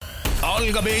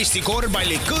Algab Eesti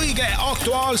korvpalli kõige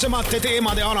aktuaalsemate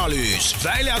teemade analüüs.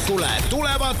 Väljakule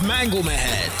tulevad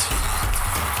mängumehed.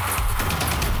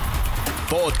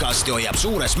 Podcasti hoiab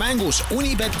suures mängus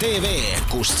Unibet TV,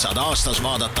 kust saad aastas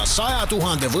vaadata 100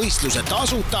 000 võistluse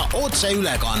tasuta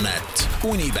otseülekannet.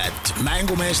 Unibet,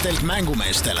 mängumeestelt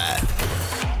mängumeestele.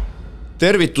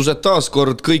 Tervitused taas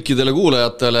kord kõikidele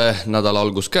kuulajatele, nädala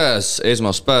algus käes,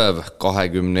 esmaspäev,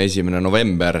 21.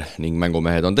 november ning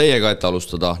mängumehed on teiega, et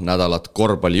alustada nädalat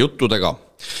korvpallijuttudega.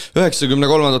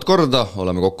 93. korda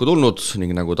oleme kokku tulnud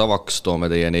ning nagu tavaks toome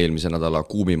teieni eelmise nädala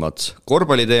kuumimad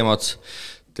korvpalliteemad.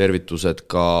 Tervitused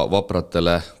ka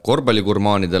vapratele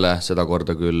korvpalligurmaanidele, seda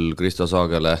korda küll Kristo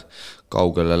Saagele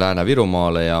kaugele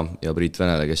Lääne-Virumaale ja Priit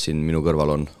Venele, kes siin minu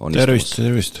kõrval on. Tervist.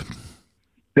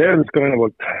 Tervist ka minu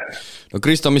poolt. No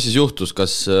Kristo, mis siis juhtus?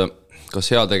 Kas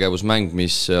heategevusmäng,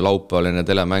 mis laupäeval enne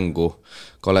telemängu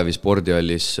Kalevi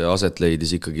spordihallis aset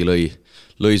leidis, ikkagi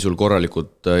lõi sul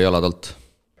korralikult jalad alt?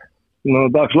 No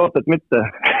tahaks loota, et mitte,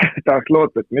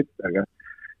 aga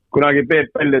kunagi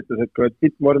Peep Pälli ütles, et kui oled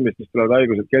tippvormis, siis tulevad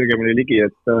haigused kergemini ligi,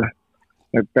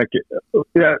 et äkki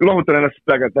lohutan ennast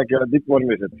praegu, et äkki oled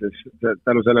tippvormis, et siis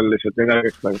tänu sellele lihtsalt ei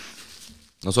nägeks nagu.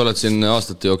 No sa oled siin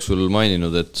aastate jooksul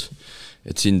maininud,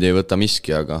 et sind ei võta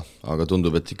miski, aga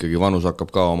tundub, et ikkagi vanus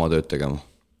hakkab ka oma tööd tegema.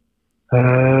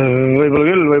 Võib-olla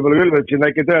küll, võib siin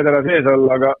väike tööd ära sees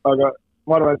olla, aga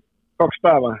ma arvan, et 2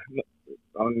 päeva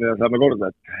on ja saame korda,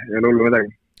 et ei ole hullu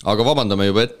midagi. Aga vabandame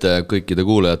juba ette kõikide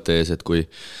kuulajate ees, et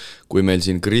kui meil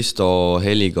siin Kristo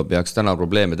heliga peaks täna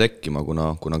probleeme tekkima,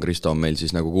 kuna Kristo on meil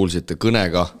siis, nagu kuulsite,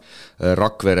 kõnega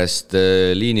Rakverest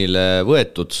liinile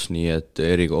võetud, nii et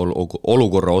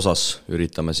olukorra osas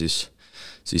üritame siis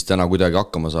täna kuidagi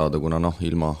hakkama saada, kuna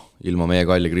ilma meie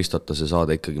kalli Kristota see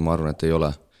saade ikkagi, ma arvan, et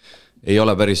ei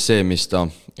ole päris see, mis ta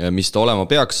olema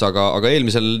peaks, aga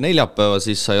eelmisel neljapäeval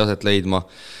siis sai aset leidma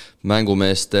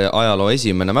mängumeeste ajaloo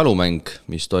esimene mälumäng,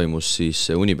 mis toimus siis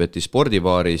Unibeti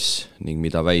spordibaaris ning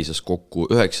mida väisas kokku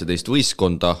 19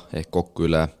 võistkonda ehk kokku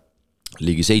üle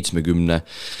ligi 70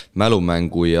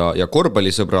 mälumängu ja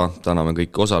korvpallisõbra. Täname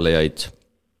kõiki osalejaid,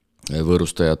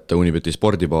 võõrustajate Unibeti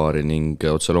spordibaari ning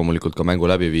otse loomulikult ka mängu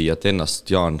läbiviijat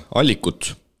ennast Jaan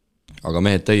Allikut. Aga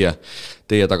mehed,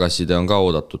 teie tagasiside on ka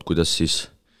oodatud, kuidas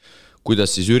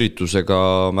siis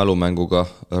üritusega mälumänguga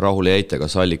rahule jäite,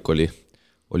 kas Allik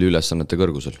oli ülesannete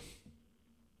kõrgusel?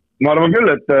 Ma arvan küll,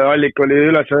 et Allik oli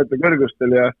ülesannete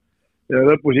kõrgustel ja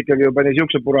lõpus ikkagi ju pani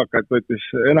siukse puraka, et võttis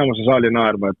enamuse saali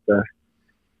naerma,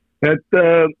 et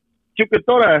siuke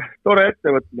tore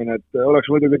ettevõtmine, et oleks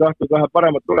muidugi tahtnud vähe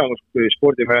paremat tulemust kui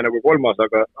spordimehe nagu 3,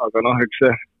 aga eks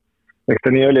ta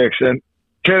nii oli, eks see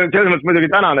selles mõttes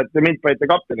muidugi tänan, et mind paite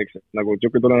kapteniks, et nagu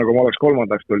siuke tule, nagu ma oleks 3.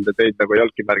 tulnud ja teid nagu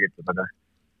jalki märgitud,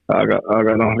 aga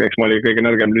eks ma oli kõige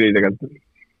nõrgem lüli tegelikult.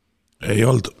 Ei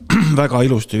olnud, väga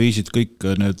ilusti viisid kõik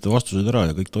need vastused ära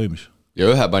ja kõik toimis. Ja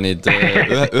ühe panid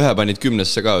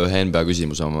 10-sse ka, ühe NBA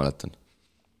küsimuse, ma mäletan.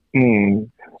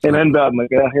 NBA-d ma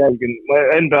ikka jälgin,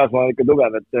 NBA-s ma olen ikka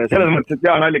tugev, et selles mõttes, et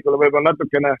Jaan Allikule võib-olla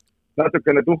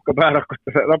natukene tuhka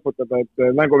raputada, et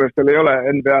mängumeestel ei ole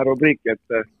NBA rubriiki, et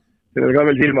sellele ka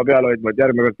veel silma peale hoidma, et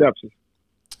järgmine kord teab siis.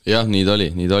 Jah, nii ta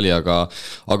oli, aga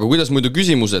kuidas muidu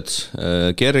küsimused,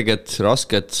 kerged,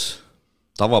 rasked,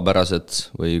 tavapärased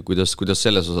või kuidas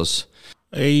selles osas?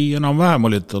 Ei, enam vähem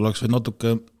oli, et oleks või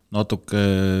natuke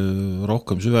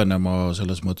rohkem süvenema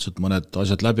selles mõttes, et mõned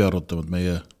asjad läbi arutavad.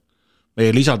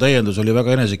 Meie lisatäiendus oli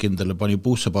väga enesekindel, pani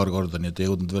puusse paar korda, nii et ei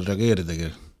jõudnud veel reageeridagi.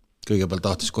 Kõigepealt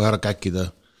tahtis kohe ära käkkida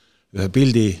ühe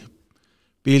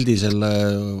pildi selle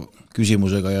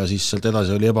küsimusega ja siis sealt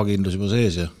edasi oli ebakindlus juba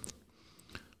sees.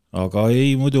 Aga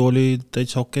ei, muidu oli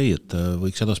täitsa okei, et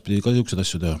võiks edaspidi ka niisugused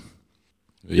asju teha.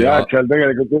 Ja et seal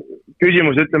tegelikult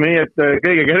küsimus ütleme nii, et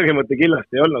kõige kergemate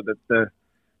killast ei olnud, et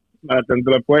mäletan,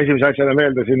 tuleb kui esimese asjana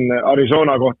meelde siin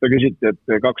Arizona kohta küsiti, et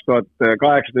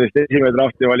 2018 esimene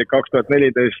draftivalik,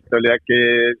 2014 oli äkki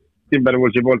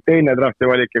Timberwolvesi poolt teine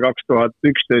draftivalik ja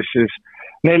 2011 siis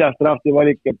 4.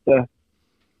 draftivalik, et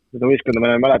seda võistkonda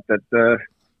ma ei mäleta, et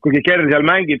kuigi Kerr seal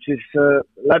mängib, siis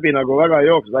läbi nagu väga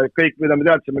ei jooksu, kõik mida me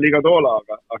teadsime liiga toola,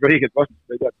 aga õiget vastust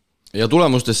ei teadnud. Ja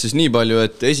tulemustest siis nii palju,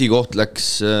 et esikoht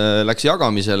läks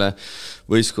jagamisele.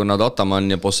 Võistkonnad Ataman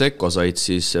ja Poseko said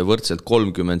siis võrdselt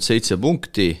 37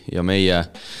 punkti ja meie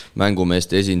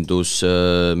mängumeeste esindus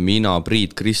mina,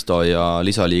 Priit, Kristo ja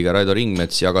lisaliige Raido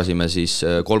Ringmets jagasime siis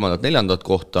 3.-4.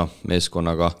 kohta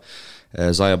meeskonnaga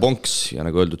Saja Ponks ja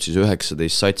nagu öeldud, siis 19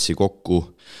 satsi kokku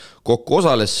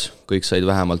osales, kõik said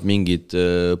vähemalt mingid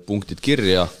punktid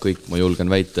kirja, kõik ma julgen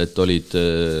väita, et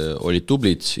olid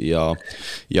tublid ja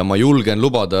ma julgen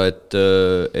lubada,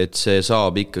 et see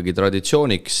saab ikkagi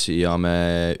traditsiooniks ja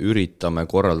me üritame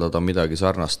korraldada midagi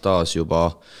sarnast taas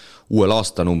juba uuel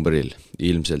aastanumbril,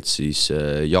 ilmselt siis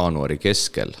jaanuari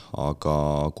keskel, aga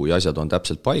kui asjad on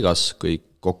täpselt paigas, kõik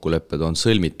kokkulepped on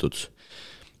sõlmitud,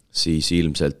 siis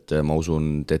ilmselt ma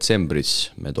usun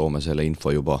detsembris me toome selle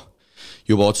info juba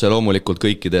otse loomulikult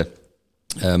kõikide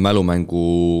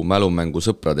mälumängu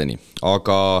sõpradeni.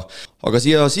 Aga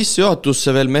siia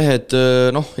sissejuhatusse veel mehed,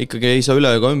 ikkagi ei saa üle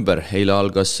ega ümber. Eile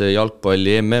algas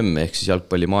jalgpalli MM ehk siis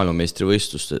jalgpalli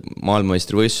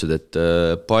maailmameistrivõistlused, et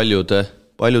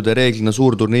paljude reeglina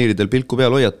suurturniiridel pilku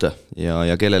peal hoiate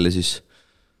ja kellele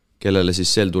siis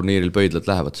sel turniiril pöidlad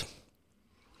lähevad?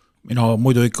 Mina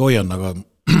muidu ikka hoian, aga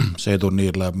see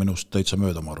turniir läheb minust täitsa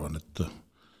mööda, ma arvan, et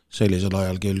sellisel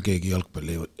ajal keegi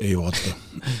jalgpalli ei vaata.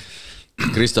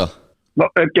 Kristo? No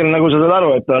hetkel nagu sa saad aru,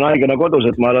 et on haigena kodus,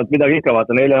 et ma arvan, et midagi ikka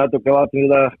vaatan. Eile natuke vaatan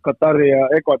seda Katari ja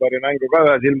Ecuadori mängu ka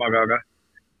ühe silmaga,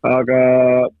 aga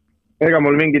ega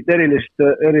mul mingit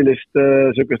erilist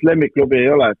sükest lemmikklubi ei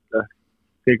ole, et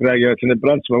kõik räägivad siin, et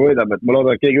Prantsusmaa võidab, et ma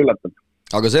loodan, et keegi üllatab.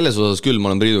 Aga selles osas küll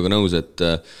ma olen Priiduga nõus, et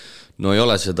no ei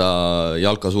ole seda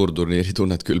jalka suurturniiri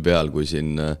tunnet küll peal, kui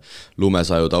siin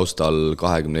lumesaju taustal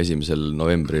 21.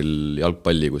 novembril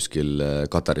jalgpalli kuskil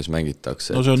Kataris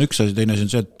mängitakse. No see on üks asi, teine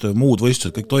on see, et muud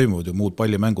võistlused kõik toimuvad ja muud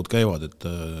pallimängud käivad, et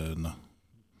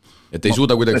et ei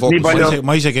suuda kuidagi fookus.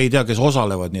 Ma isegi ei tea, kes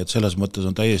osalevad, nii et selles mõttes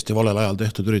on täiesti valel ajal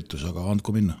tehtud üritus, aga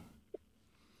andku minna.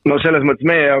 No selles mõttes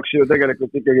meie jaoks ju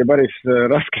tegelikult ikkagi päris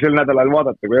raske sel nädalal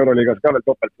vaadata, kui Euroliigas ka veel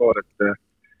topeltvoor, et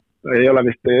ei ole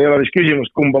vist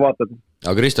küsimust, kumba vaatad.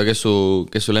 Aga Krista, kes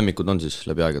su lemmikud on siis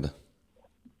läbi aegade?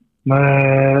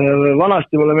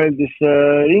 Vanasti mulle meeldis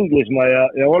Inglismaa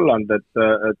ja Holland, et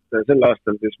sel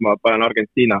aastal siis ma panen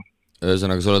Argentiina.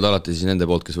 Ühesõnaga, sa oled alati siis nende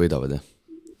poolt, kes võidavad, jah?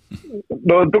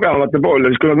 No tugevamate pool, ja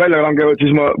siis kui nad välja langevad,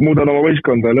 siis ma muudan oma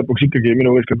võistkonda ja lõpuks ikkagi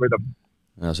minu võistkond võidab.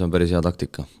 Ja see on päris hea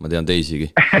taktika, ma tean teisi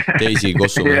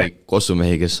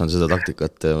kossumehi, kes on seda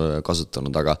taktikat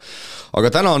kasutanud, aga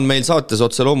täna on meil saates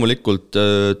otse loomulikult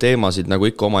teemasid nagu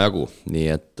ikka omajagu, nii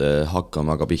et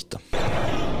hakkame aga pihta.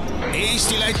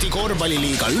 Eesti-Läti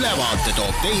korvpalliliiga ülevaate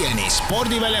toob teieni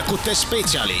spordiväljakute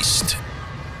spetsialist.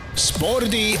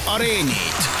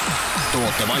 Spordiareenid.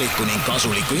 Toote valiku ning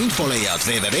kasuliku info leiad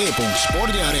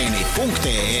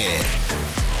www.spordiareenid.ee.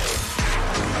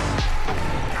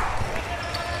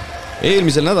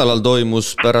 Eelmisel nädalal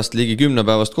toimus pärast ligi 10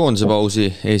 päevast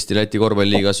koondisepausi Eesti-Läti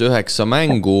korvpalliliigas 9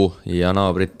 mängu ja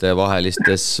naabrite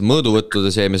vahelistes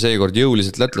mõõduvõttudes jäime seekord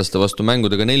jõuliselt lätlaste vastu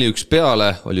mängudega 4-1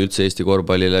 peale. Oli üldse Eesti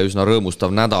korvpallile üsna rõõmustav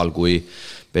nädal, kui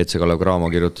PC Kalev Cramo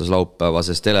kirjutas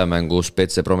laupäevases telemängus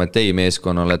PC Prometei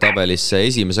meeskonnale tabelisse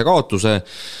esimese kaotuse.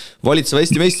 Valitseva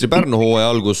Eesti meistri Pärnu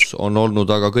hooaja algus on olnud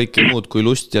aga kõike muud kui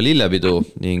lust ja lillepidu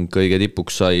ning kõige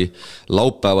tipuks sai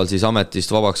laupäeval siis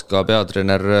ametist vabaks ka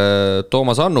peatreener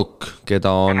Toomas Annuk, keda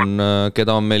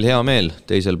on meil hea meel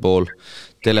teisel pool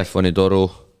telefonitoru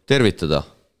tervitada.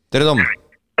 Tere, Tom!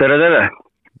 Tere!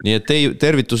 Nii et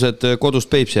tervitused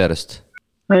kodust Peipsi äärest?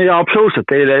 Ja absoluutselt,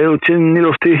 eile jõudsin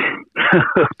ilusti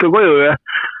õhtu koju ja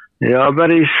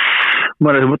päris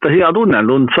mõnes mõttes hea tunne,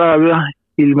 lund sajab ja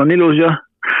ilm on ilus ja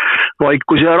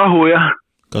vaikus ja rahu ja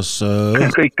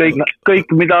kõik,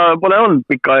 mida pole olnud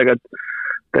pikka aega, et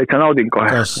täitsa naudin kohe.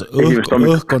 Kas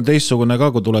õhk on teistsugune ka,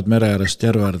 kui tuled mere äärest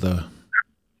järveäärde,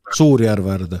 suur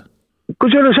järveäärde?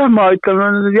 Kusjuures ma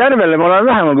ütlen, järvele ma olen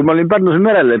vähem, kui ma olin Pärnus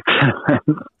merel, et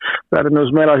Pärnus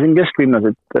ma elasin kesklinnas,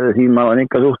 et siin ma olen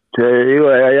ikka suht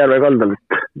jõe ja järve kaldal,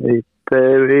 et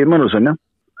mõnus on, jah.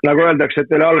 Nagu öeldakse, et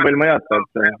teile halb ilma jätta,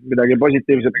 et midagi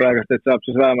positiivset praegast, et saab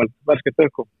siis vähemalt värsket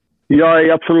õhku. Ja ei,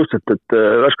 absoluutselt, et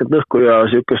värsket õhku ja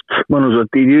sükest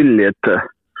mõnusat idülli, et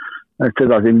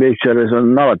seda siin Peipsiäärdes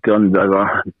on alati olnud,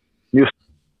 aga just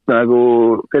nagu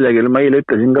kellelegi ma eile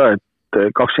ütlesin ka, et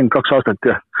 22 aastat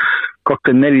ja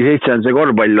 24/7 on see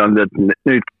korvpall olnud, et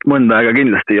nüüd mõnda aega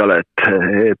kindlasti ei ole,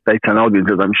 et täitsa naudin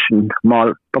seda, mis siin maal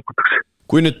pakutakse.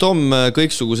 Kui nüüd, Tom,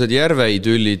 kõiksugused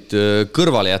järveidüllid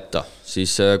kõrvale jätta,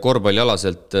 siis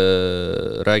korvpallialaselt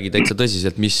räägi täitsa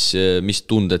tõsiselt, mis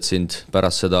tunded sind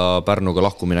pärast seda Pärnuga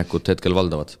lahkuminekut hetkel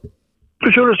valdavad?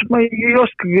 Kusjuures ma ei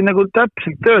oskagi nagu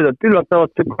täpselt öelda, et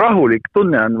üllatavalt rahulik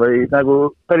tunne on või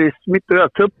nagu päris mitu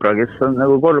head sõpra, kes on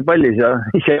nagu korvpallis ja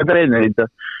ise treenerid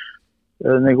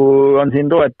nagu on siin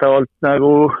toetavalt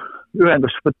nagu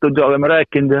ühendust võtnud ja oleme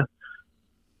rääkinud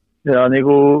ja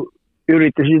nagu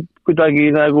üritasid kuidagi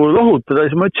nagu lohutada,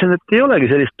 siis ma ütlesin, et ei olegi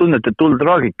sellist tunnet, et hull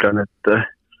traagika on, et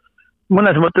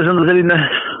mõnes mõttes on selline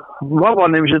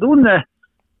vabanemise tunne,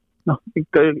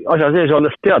 ikka asja sees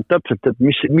olles tead täpselt, et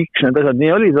miks need asjad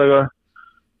nii olid, aga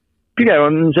pigem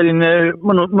on selline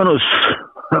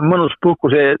mõnus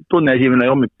puhkuse tunne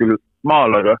esimene hommikul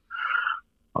maal,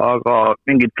 aga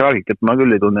mingit traagikat ma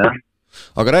küll ei tunne.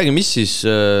 Aga räägi, mis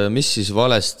siis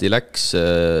valesti läks,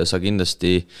 sa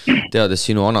kindlasti teades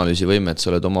sinu analüüsivõime, et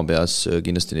sa oled oma peas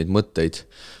kindlasti neid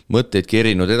mõtteid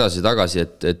kerinud edasi-tagasi,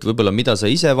 et võib-olla mida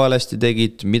sa ise valesti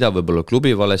tegid, mida võib-olla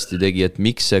klubi valesti tegi, et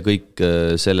miks see kõik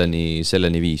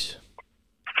selleni viis?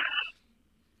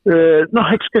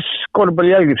 Eks kes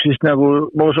korvpalli jälgib, siis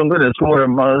nagu ma usun küll, et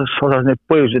suuremas osas neid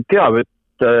põhjuseid teab,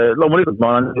 et loomulikult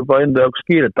ma olen juba enda jaoks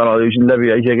kiirelt analüüsin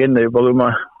läbi ja isegi enne juba, kui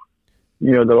ma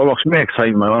nii-öelda omaks meheks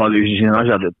sain, ma analüüsisin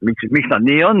asjad, et miks nad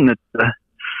nii on, et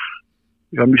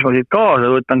ja mis ma siit kaasa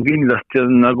võtan kindlasti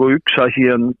on nagu üks asi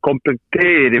on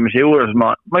komplekteerimise juures,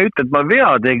 ma ei ütle, et ma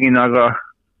vea tegin, aga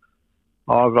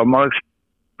ma oleks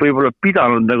võib-olla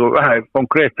pidanud nagu vähe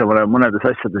konkreetsemale mõnedes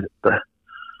asjades,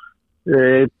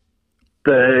 et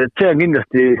see on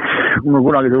kindlasti, mul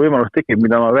kunagi see võimalus tekib,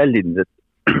 mida ma väldin, et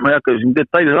ma ei hakka siin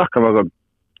detaile lahkama,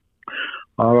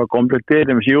 aga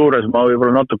komplekteerimise juures ma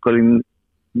võib-olla natuke olin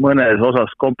mõnes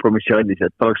osas kompromissi andis,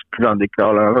 et oleks pidanud ikka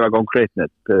olema väga konkreetne,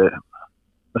 et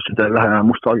seda ei lähe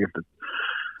mustvalgelt.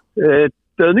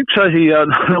 Et on üks asi ja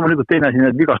loomulikult teine asi,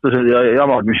 need vigastused ja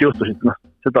jamad, mis juhtusid,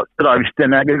 seda vist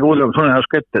ei näe kõige hullem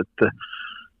sõnajaosk ette,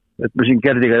 et me siin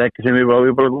Gerdiga rääkisime juba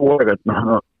võib-olla kuu aega, et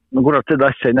kurat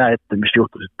seda asja ei näe ette, mis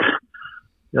juhtus.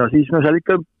 Ja siis me seal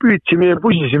ikka püüdsime ja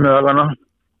pusisime, aga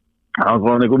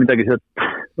nagu midagi sealt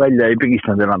välja ei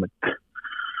pigistanud enam, et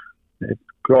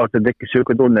kõvatel tekkis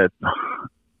selline tunne, et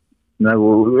nagu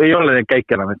ei ole neid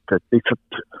käike enam, et lihtsalt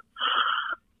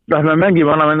lähme mängime,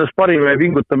 anname endast parima ja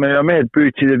pingutame ja mehed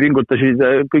püüdsid ja pingutasid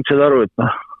ja kõik said aru, et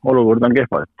olukord on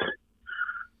kehva, et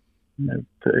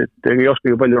ei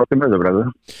oskagi palju rohkem öelda praegu.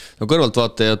 No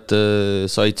kõrvaltvaatajad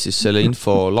said siis selle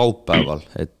info laupäeval,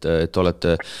 et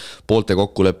olete poolte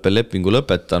kokkuleppel lepingu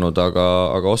lõpetanud,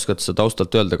 aga oskad sa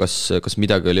taustalt öelda, kas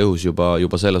midagi oli õhus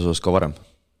juba selles osas ka varem?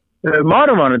 Ma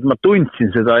arvan, et ma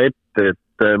tundsin seda ette,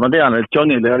 et ma tean, et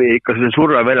Johnile oli ikka see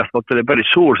surve väljastpoolt oli päris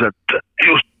suur, et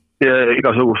just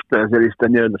igasuguste selliste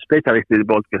nii-öelda spetsialistide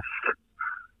poolt,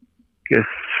 kes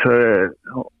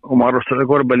oma arvustuse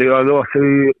korvpalli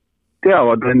kõvasti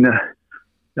teavad,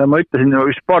 ja ma ütlesin juba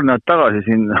vist paar näed tagasi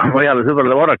siin ma jälle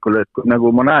sõbrale Varakule, et nagu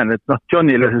ma näen, et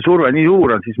Johnile see surve nii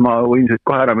suur on, siis ma võin siit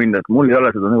kohe ära minna, et mul ei ole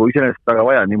seda nagu iseenesest väga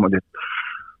vaja niimoodi, et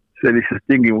sellisest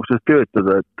tingimustes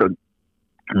töötada, et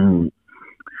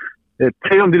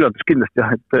see ei olnud üllatus kindlasti,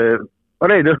 et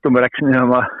reede õhtul me läksin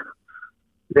oma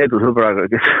Leedu sõbraga,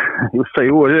 kes just sai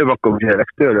uue tööpakkumise ja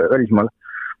läks tööle välismaal.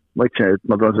 Ma ütlesin, et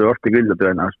ma tulen selle varsti külla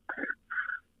tõenäoliselt.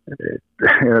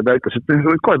 Ja ta ütles, et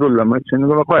võid kohe tulla. Ma ütlesin,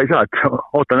 et ma kohe ei saa, et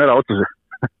ootan ära otsuse.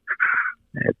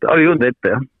 Et oli tunda ette,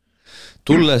 jah.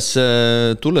 Tulles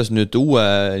nüüd uue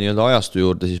nii-öelda ajastu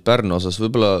juurde siis Pärnu osas,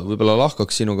 võib-olla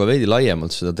lahkaks sinuga veidi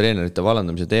laiemalt seda treenerite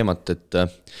vallandamise teemat,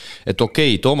 et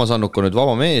okei, Toomas Annuk on nüüd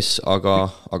vaba mees,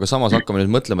 aga samas hakkame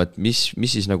nüüd mõtlema, et mis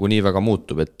siis nagu nii väga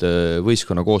muutub, et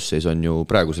võistkonna koosseis on ju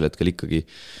praegusel hetkel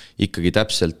ikkagi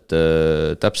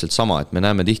täpselt sama, et me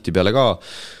näeme tihtipeale ka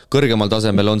kõrgemal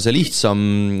tasemel on see lihtsam,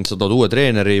 sa tood uue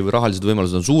treeneri, rahalised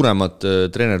võimalused on suuremad,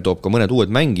 treener toob ka mõned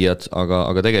uued mängijad,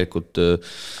 aga tegelikult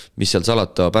mis seal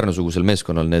salata Pärnu-sugusel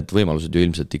meeskonnal, need võimalused ju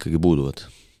ilmselt ikkagi puuduvad.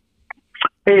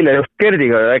 Eile just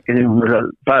Gerdiga rääkisin seal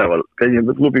päeval, käisin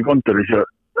klubi kontoris ja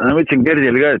võtsin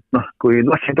Gerdile ka, et kui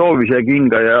Lassi Toomise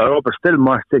kinga ja Robert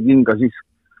Stelmaast kinga, siis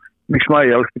miks ma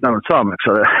ei oleks pidanud saama,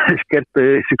 eks ole. Siis Gert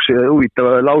üks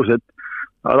huvitava lause, et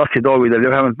Lassi Toovidel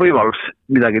ja vähemalt võimalus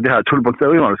midagi teha, et sul polnud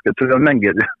seda võimalust, et sul on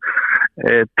mängijad.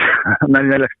 Et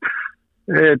näljaks.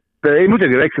 Et ei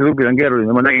muidugi väikse klubil on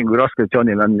keeruline, ma nägin, kui raske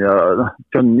Johnil on ja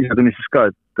John ise tunnistas ka,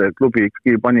 et klubi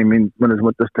ikkagi pani mind mõnes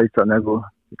mõttes täitsa nagu,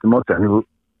 ütleme otse, nagu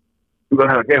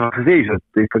väga kehvasse seisu,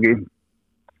 et ikkagi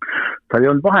tal ei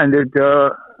olnud vahendeid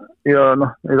ja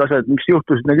need asjad, mis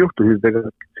juhtusid, need juhtusid, ega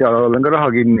seal olen ka raha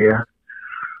kinni ja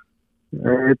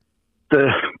et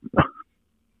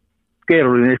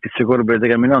keeruline Eestis see korvpalli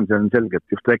tegemine on, see on selge,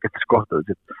 et just väikestes kohtades,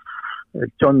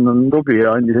 et John on tubi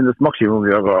ja andis endast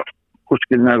maksimumi, aga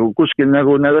kuskil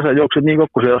nagu need asjad jooksed nii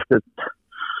kokku see aasta,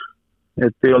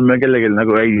 et ei olnud meil kellelgi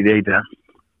nagu häid ideid teha.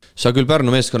 Sa küll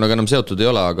Pärnu meeskonnaga enam seotud ei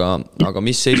ole, aga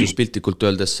mis seisus piltlikult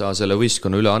öeldes sa selle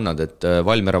võistkonna üle annad, et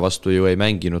Valmiera vastu ju ei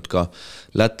mänginud ka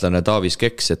lätlane Taavis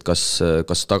Keks, et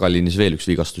kas tagaliinis veel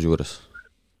üks vigastus juures?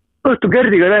 Õhtu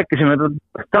Gerdiga rääkisime,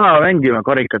 et täna mängime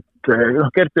karikat.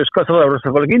 Gert just ka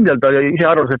 100% pole kindel, ta ise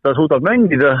arvas, et ta suudab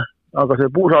mängida, aga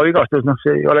see puusa vigastus,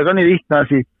 see ei ole ka nii lihtne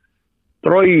asi.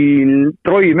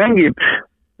 Troi mängib,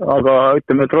 aga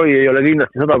ütleme, Troi ei ole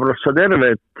kindlasti 100%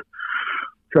 terve, et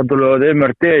seal tulevad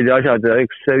MRT-d ja asjad ja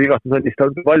eks see vigastus andis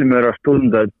tal Valmieras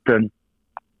tunda, et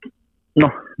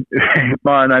noh,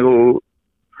 ma nagu,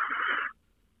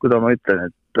 kuidas ma ütlen,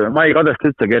 et ma ei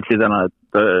kadesta üldse Kerti täna,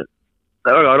 et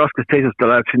väga raskest seisust ta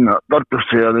läheb sinna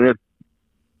Tartusse ja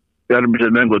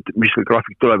järgmised mängud, mis või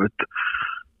graafik tuleb, et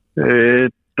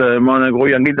ma nagu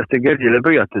hoian kindlasti Kertile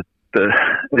pöiat, et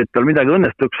tal midagi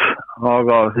õnnestuks,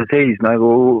 aga see seis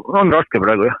nagu on raske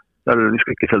praegu jah. Seal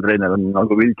ükskõik, kes seal treener on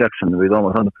nagu Will Jackson või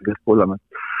Toomas Anduke, kes kuuleme,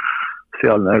 et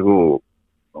seal nagu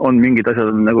on mingid asjad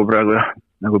on nagu praegu jah,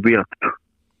 nagu piiratud.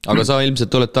 Aga sa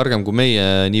ilmselt oled targem kui meie,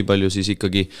 nii palju siis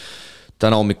ikkagi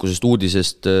täna hommikusest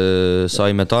uudisest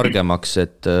saime targemaks,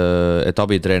 et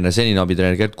abitreener, senine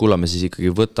abitreener Gert Kullamäe siis ikkagi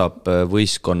võtab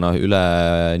võistkonna üle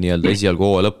nii-öelda esialgu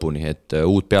hooaja lõpuni, et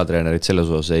uut peatreenerit selles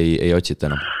osas ei otsita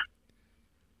enam.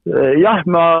 Jah,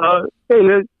 ma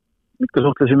eile ikka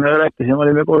suhtlesime ja rääkisime,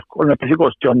 olime kolmekesi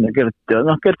koos John ja Gert ja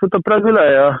Gert võtab praegu üle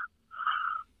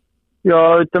ja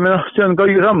ütleme, see on ka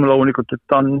õige samm loomulikult, et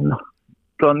ta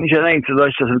on ise näinud seda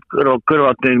asja sealt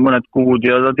kõrvalt neid mõned kuud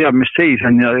ja ta teab, mis seis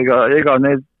on ja ega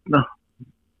need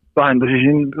lahendusi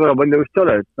siin väga palju vist ei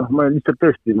ole, et ma lihtsalt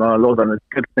tõesti, ma loodan, et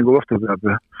Gert nagu vastu peab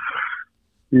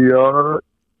ja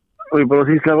võib-olla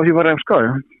siis läheb asi paremaks ka,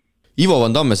 jah. Ivo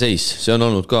Van Damme seis, see on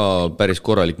olnud ka päris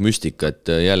korralik müstika, et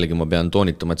jällegi ma pean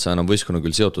toonitama, et sa enam võistkonna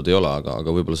küll seotud ei ole,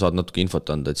 aga võib-olla saad natuke infot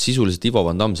anda, et sisuliselt Ivo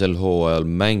Van Damme sel hooajal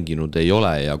mänginud ei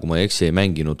ole ja kui ma ei eksi, ei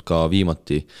mänginud ka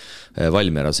viimati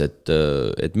Valmieras,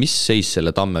 et mis seis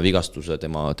selle Tamme vigastuse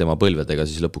tema põlvedega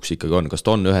siis lõpuks ikkagi on, kas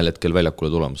ta on ühel hetkel väljakule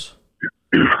tulemas?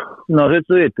 No see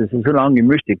tõesti, see sõna ongi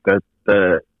müstika,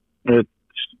 et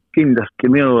kindlasti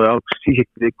minu jaoks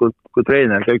isiklikult kui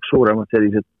treener ka üks suuremad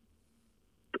sellised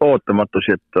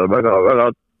ootamatusi, et väga, väga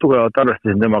tugevalt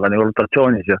arvestasin temaga nagu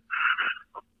rotatsioonis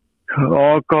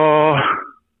aga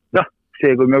jah,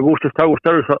 see, kui me 16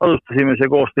 augusti alustasime see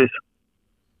koostis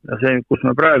ja see, kus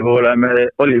me praegu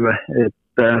olime,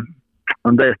 et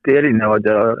on täiesti erinevad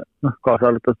ja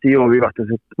kaasa arvatud Ivo vigastus,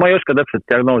 et ma ei oska täpselt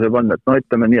diagnoosi panna, et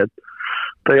ütleme nii, et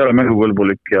ta ei ole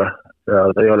mängukõlbulik ja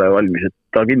ta ei ole valmis, et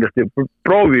ta kindlasti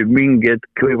proovib mingi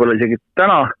hetk, võib-olla isegi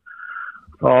täna,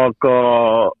 aga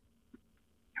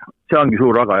see ongi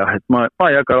suur raga jah, et ma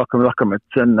ei hakka rohkem lahkama, et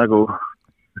see on nagu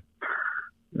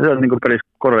päris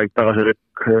korralik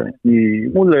tagasilükk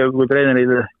nii mulle kui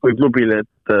treenerile kui klubile,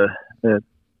 et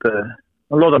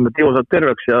loodame, et Ivo saab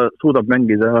terveks ja suudab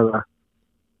mängida,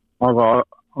 aga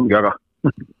ongi aga.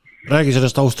 Räägi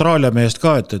sellest Austraalia mehest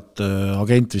ka, et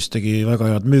agent vist tegi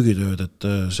väga head müügitööd, et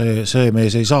see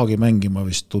mees ei saagi mängima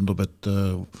vist, tundub, et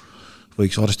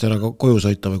võiks varsti ära koju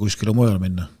sõita või kuskile mujal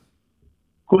minna.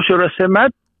 Kusjuures see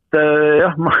Matt,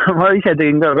 jah, ma ise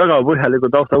tegin ka väga põhjaliku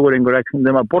taustauuringu, rääkisin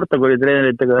tema Portugali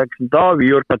treeneritega, rääkisin Taavi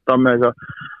Jurkatammega,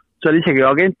 see oli isegi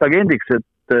agendiks,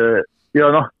 et ja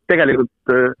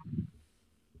tegelikult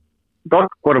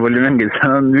tark korvpalli mängida,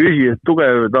 ta on ühiselt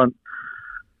tugev,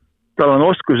 tal on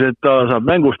oskused, ta saab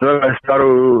mängust väga hästi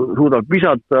aru, suudab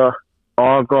visata,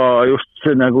 aga just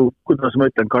see nagu, kuidas ma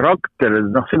ütlen, karakter,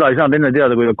 seda ei saanud enne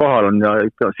teada, kui ta kohal on ja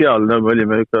ikka seal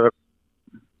olime ikka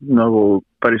nagu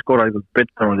päris korralikult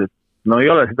pettunud, et ei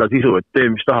ole seda sisu, et tee,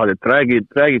 mis tahad, et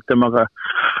räägid temaga,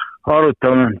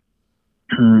 arutame,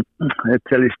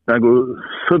 et sellist nagu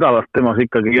sõdalast temas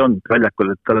ikkagi ei olnud väljakul,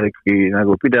 et tal ikkagi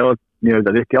nagu pidevalt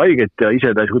nii-öelda tehti haiget ja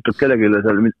ise ta ei suutnud kellegi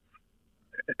seal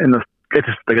ennast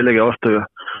kehtestada kellegi vastu.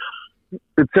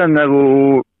 Et see on nagu,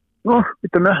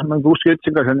 ütleme jah, ma kuskil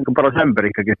ütlesin ka, see on nagu paras ämber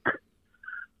ikkagi,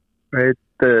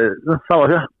 et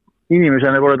samas jah,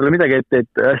 inimesena pole talle midagi ette,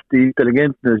 et hästi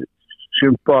intelligentne,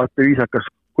 sümpaatne, viisakas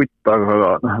kutt,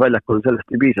 aga väljakul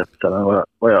sellest ei piisa, et seal on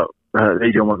vaja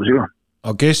teisi omadusi ka.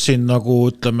 Aga kes siin nagu,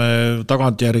 ütleme,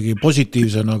 tagantjärgi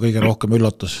positiivsena kõige rohkem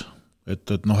üllatas?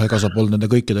 Et ega sa polnud nende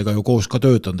kõikidega ju koos ka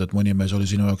töötanud, et mõni mees oli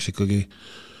sinu jaoks ikkagi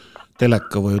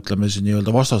teleka või ütleme siis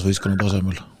nii-öelda vastasvõistkonna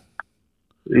tasemel?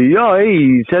 Ja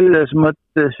ei, selles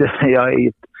mõttes ja ei,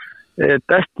 et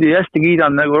hästi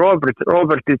kiidan nagu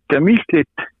Robertit ja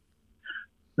Mihklit,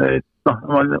 et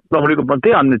loomulikult ma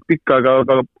tean neid pikka,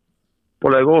 aga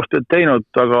pole koostööd teinud,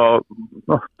 aga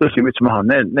tõesti müts maha,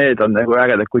 need on nagu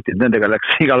ägedad kutid, nendega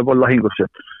läks igal pool lahingusse.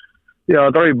 Ja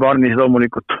Troy Barnis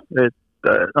loomulikult, et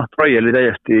Troy oli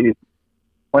täiesti,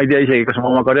 ma ei tea isegi, kas ma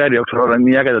oma karjääri jooksul olen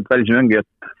nii ägedat välismängijat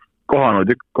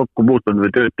kohanud, kokku puutunud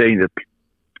või tööd teinud,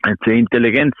 et see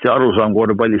intelligents ja arusaam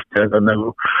korvpallist ja ka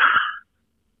nagu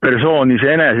persoon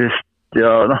iseenesest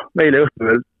ja meile õhtul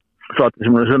veel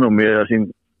saatis mulle sõnumi ja siin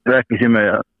rääkisime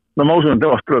ja ma usun, et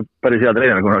temast tuleb päris hea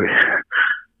treener kunagi.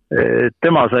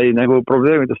 Tema sai nagu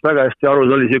probleemidest väga hästi aru,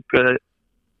 ta oli siuke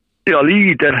ja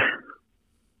liider.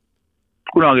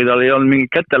 Kunagi tal ei olnud mingi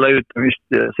käte laiutamist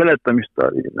ja seletamist,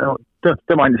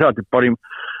 tema andis alati parim.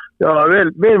 Ja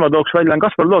veel ma tooks välja on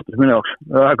Kaspar Lootus minu jaoks,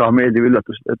 väga meeldiv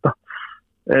üllatus,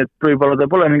 et võib-olla ta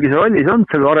pole mingi see rollis olnud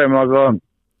seal varem, aga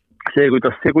see,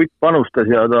 kuidas see kutt panustas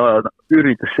ja ta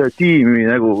üritas see tiimi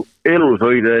nagu elus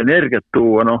hoida energiat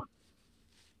tuua,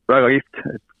 väga kiht.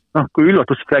 Kui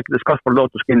üllatust rääkides Kaspar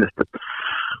Lootus kindlasti, et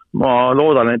ma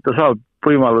loodan, et ta saab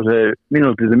võimaluse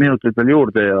minutid veel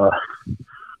juurde ja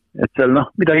et seal,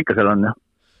 midagi ikka seal on, jah.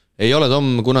 Ei ole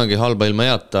Tom kunagi halba ilma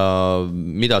jätta,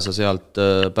 mida sa sealt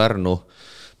Pärnu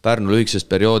lühikesest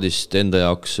perioodist enda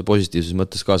jaoks positiivses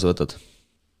mõttes kaasa võtad?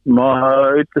 Ma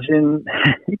ütlesin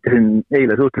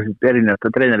eile suhteliselt erinevate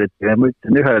treeneritega ja ma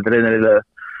ütlesin ühele treenerile,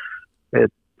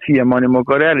 et siiamaani mu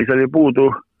karjääris oli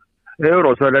puudu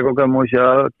eurosarja kogemus ja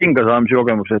kingasaamise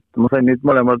kogemus, et ma sain nüüd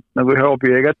mõlemad nagu ühe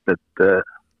hobi kätte,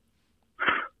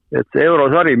 et see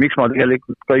eurosari, miks ma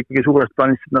tegelikult ka ikkagi suurest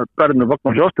plaanist Pärnu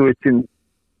pakkumise vastu võtsin,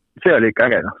 see oli ikka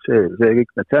äge, see kõik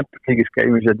need Champions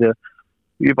käimised ja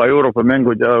juba Euroopa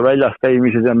mängud ja väljas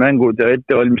käimised ja mängud ja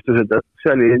ettevalmistused,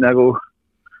 see oli nagu,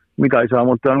 mida ei saa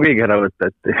mult enam keegi ära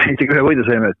võtta, et isegi ühe võidu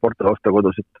saime Porto vastu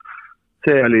kodus, et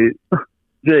see oli,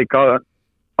 see ikka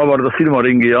avardas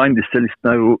silmaringi ja andis sellist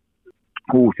nagu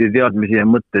uusi teadmisi ja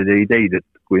mõtteid ja ideid, et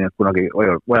kui need kunagi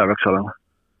vaja peaks olema.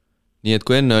 Nii et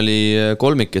kui enne oli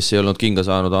kolmik, kes ei olnud kinga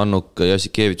saanud, Annuk,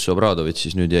 Jassikevitš, Obradovitš,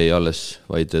 siis nüüd jäi alles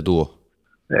vaid duo?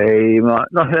 Ei,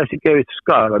 Jassikevitš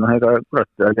ka, aga ega kurat,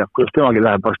 kuidas temagi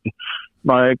läheb varsti.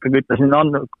 Ma ikkagi ütlesin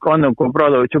Annuk,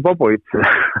 Obradovitš ja Popovitš,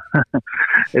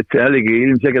 et see oligi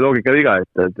ilmselge loogika viga,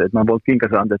 et ma polnud kinga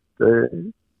saanud, et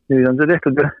nüüd on see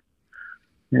tehtud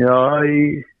ja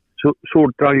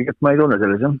suurt traagikat ma ei tunne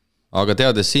selles, jah. Aga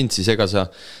teades sind, siis ega sa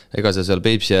seal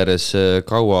Peipsi ääres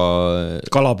kaua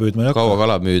kala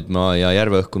püüdma ja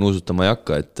järveõhku nuusutama ei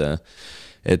hakka,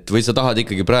 et või sa tahad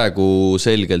ikkagi praegu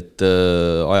selgelt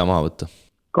aja maha võtta?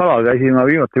 Kala käisin ma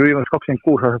viimast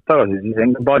 26 aastat tagasi, siis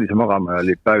enne paadis magama ja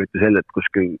oli päeviti sellet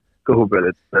kuskil kõhu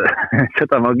peal, et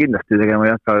seda ma kindlasti tegema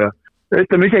ei hakka, aga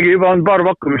ütleme isegi juba on paar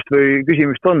pakkumist või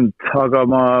küsimist olnud, aga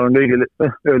ma olen kõigile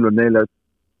öelnud neile,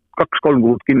 et 2-3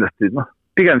 kuud kindlasti,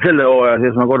 pigem selle hooaja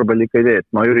sees ma korvpalli ikka ei tee, et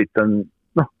ma üritan,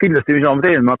 kindlasti mis ma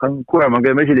teen, ma hakkan kurema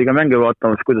Mesiliga mänge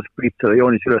vaatamas, kuidas Priit selle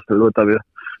joonis üles võtab ja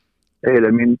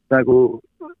eile mind nagu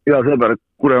hea sõber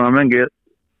kurema mängi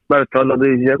Märta alla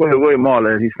tõi ja kohe maale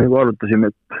ja siis nagu arutasime,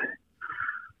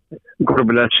 et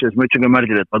korvpalliasjades ma ütlesin ka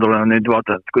Märdile, et ma tulen nüüd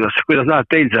vaatan, et kuidas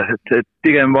läheb teil see, et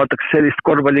pigem vaataks sellist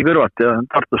korvpalli kõrvat ja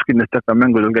Tartus kindlasti hakkan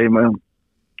mängudel käima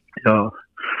ja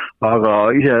aga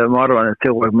ise ma arvan, et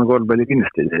see hooaeg ma korvpalli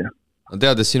kindlasti ei tee.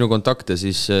 Teades sinu kontakte,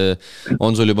 siis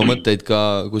on sul juba mõtteid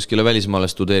ka kuskile välismaale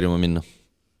studeerima minna?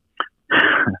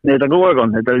 Need on kogu aeg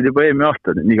on, need olid juba eelmine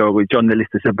aasta, nii kaua kui John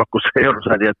helistas ja pakkus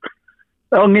eurosari, et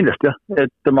on kindlasti jah,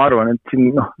 et ma arvan, et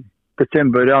siin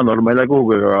detsember, jaanuar ma ei lähe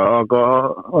kuhugi, aga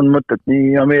on mõtet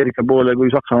nii Ameerika poole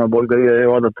kui Saksamaa pool käia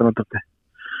ja vaadata natuke,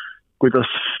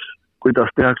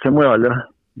 kuidas tehakse mujal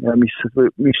ja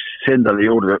mis endale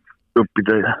juurde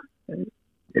õppida.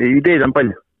 Ideed on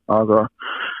palju, aga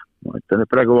ma ütlen, et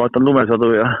praegu vaatan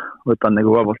lumesadu ja võtan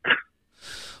nagu vabalt.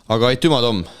 Aga aitüma,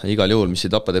 Tom, igal juhul, mis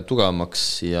ei tapa teeb tugevamaks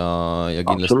ja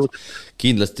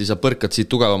kindlasti sa põrkad siit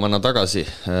tugevamana tagasi.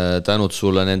 Tänud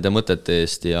sulle nende mõtete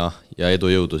eest ja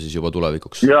edu jõudu siis juba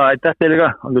tulevikuks. Ja aitäh teile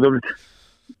ka, olge tublid.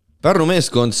 Pärnu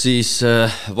meeskond siis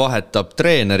vahetab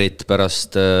treenerit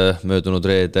pärast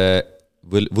möödunud reede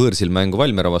võõrsil mängu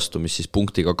Valmiera vastu, mis siis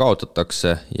punktiga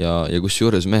kaotatakse ja kus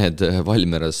juures mehed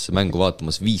Valmieras mängu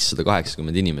vaatamas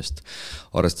 580 inimest.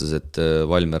 Arvestades, et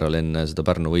Valmieral enne seda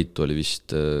Pärnu võitu oli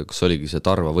vist, kas oligi see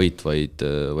Tarva võit, vaid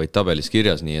tabelis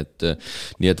kirjas, nii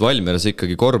et Valmieras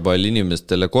ikkagi korvpall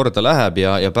inimestele korda läheb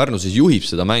ja Pärnu siis juhib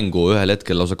seda mängu ühel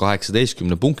hetkel lausa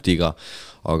 18 punktiga,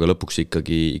 aga lõpuks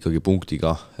ikkagi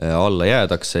punktiga alla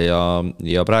jäädakse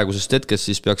ja praegusest hetkest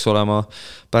siis peaks olema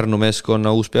Pärnu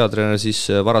meeskonna uus peatreener siis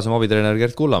varasem abitreener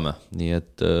Gert Kullamäe.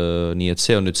 Nii et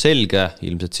see on nüüd selge,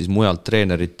 ilmselt siis mujalt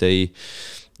treenerit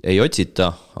ei otsita,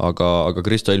 aga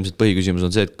Kristo ilmselt põhiküsimus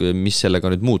on see, et mis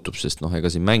sellega nüüd muutub, sest ega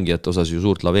siin mängijate osas ju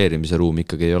suurt laveerimise ruumi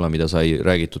ikkagi ei ole, mida sai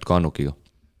räägitud ka Annukiga.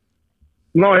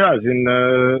 No jaa,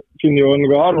 siin ju on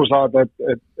ka aru saada,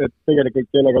 et tegelikult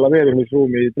ei ole ka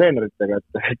laveerimisruumi treeneritega,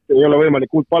 et ei ole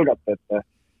võimalik uut palgata,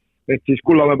 et siis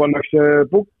Kullamäe pannakse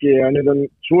pukki ja nüüd on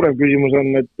suurem küsimus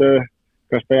on, et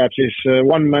kas ta jääb siis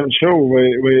one-man show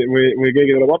või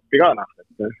keegi tuleb appi ka.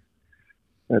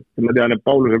 Et ma tean, et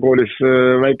Pauluse koolis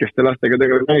väikeste lastega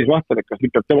tegelikult näis vahtel, et kas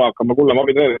lükkab tema hakkama Kullamäe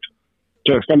abitreeneriks.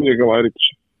 See oleks ka midagi kõva üritus.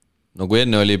 no kui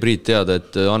enne oli Priit teada,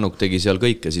 et Annuk tegi seal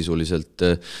kõike sisuliselt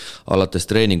alates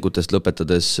treeningutest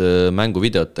lõpetades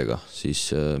mänguvideotega,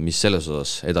 siis mis selles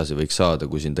osas edasi võiks saada,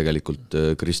 kui siin tegelikult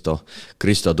Kristo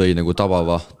tõi nagu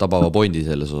tabava pointi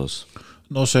selles osas?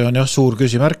 No see on jah suur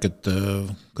küsimärk, et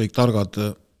kõik targad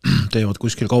teevad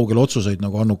kuskil kaugel otsuseid,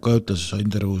 nagu Annuk ka ütles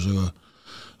intervjuus,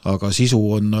 aga sisu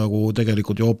on nagu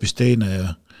tegelikult ju hoopis teine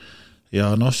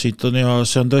ja noh, siit on ja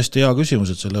see on tõesti hea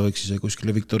küsimus, et selle võiks ise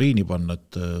kuskile viktoriini panna,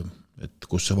 et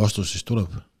kus see vastus siis tuleb.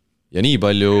 Ja nii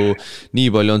palju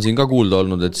on siin ka kuulda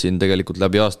olnud, et siin tegelikult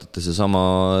läbi aastate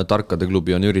seesama Tarkade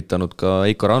klubi on üritanud ka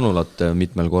Eiko Rannulat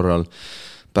mitmel korral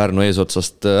Pärnu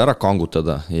eesotsast ära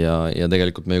kangutada ja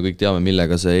tegelikult me ju kõik teame,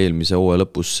 millega see eelmise hooaja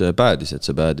lõpus päädis, et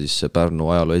see päädis Pärnu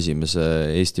ajaloo esimese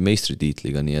Eesti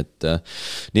meistritiitliga, nii et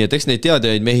eks neid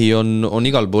teadjaid mehi on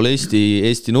igal pool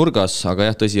Eesti nurgas, aga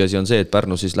jah, tõsiasi on see, et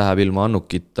Pärnu siis läheb ilma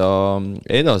Annukita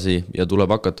edasi ja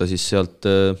tuleb hakata siis sealt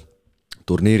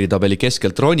turniiritabeli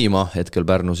keskelt ronima, hetkel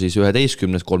Pärnu siis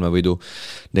 11, 3 võidu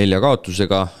 4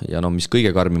 kaotusega ja mis kõige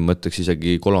karmim mõtteks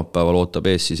isegi kolmapäeval ootab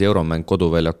ees siis euromäng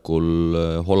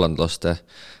koduväljakul hollandlaste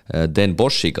Den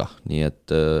Boschiga, nii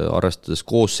et arvestades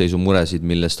koosseisu muresid,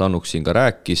 millest Annuk siin ka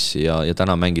rääkis ja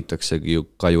täna mängitaksegi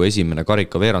ka ju esimene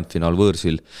karika veerandfinaal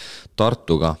võõrsil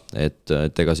Tartuga, et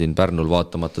ega siin Pärnul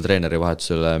vaatamata treeneri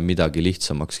vahetusele midagi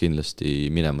lihtsamaks kindlasti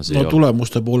minemas ei ole.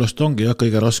 Tulemuste poolest ongi jah,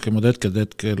 kõige raskemad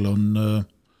hetkel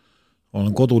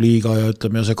on koduliiga ja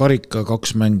ütleme ja see karika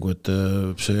 2 mängu, et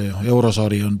see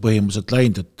eurosari on põhimõtteliselt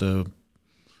läinud, et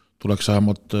tuleks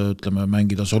vähemalt ütleme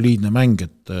mängida soliidne mäng,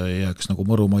 et jääks nagu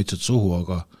mõrumaitsed suhu,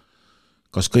 aga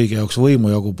kas kõige jaoks võimu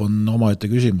jagub on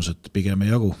omaette küsimus, et pigem ei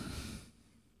jagu.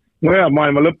 No ja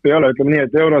maailma lõpp ei ole, ütleme nii,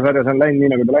 et eurosarjas on läinud nii,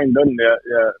 nagu ta läinud on ja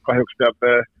kahjuks peab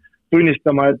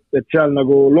tunnistama, et seal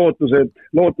nagu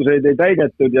lootuseid ei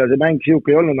täidetud ja see mäng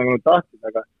siuke ei olnud, nagu nad tahtsid,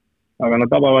 aga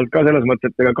tabavalt ka selles mõttes,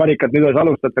 et ega karikat nüüd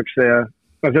alustatakse ja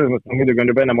selles mõttes muidugi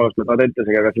on juba ennem alustatud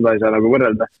Adentesega, aga seda ei saa nagu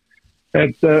võrrelda.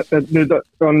 Et nüüd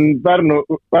on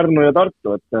Pärnu ja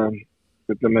Tartu, et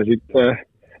ütleme siit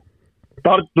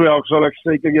Tartu jaoks oleks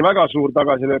ikkagi väga suur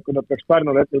tagasilöök, kui nad peaks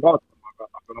Pärnule hetkel kaotama.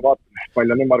 Aga vaatame,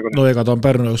 palju on ümmargune. No ega ta on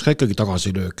Pärnu jaoks ka ikkagi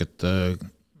tagasilöök, et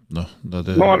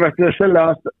arvestades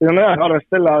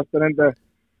selle aasta nende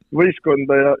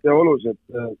võistkonda ja olus, et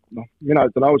mina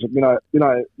ütlen ausalt,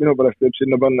 minu pärast võib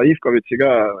sinna panna Ivkovitsi ka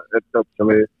etteotsa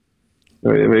või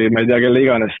ma ei tea, kelle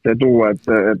iganes tuua, et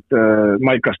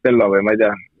Mike Castello või ma ei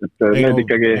tea, et need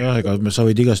ikkagi... Jah, ega sa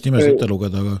võid igast nimest ette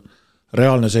lugeda, aga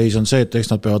reaalne seis on see, et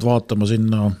eks nad peavad vaatama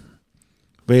sinna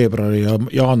veebruari ja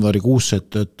jaanuarikuusse,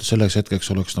 et selleks hetkeks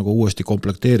oleks nagu uuesti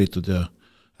komplekteeritud ja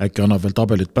äkki annab veel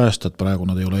tabelit päästa, et praegu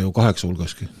nad ei ole ju 8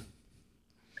 hulgaski.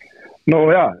 No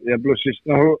ja pluss siis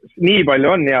nii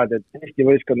palju on head, et Eesti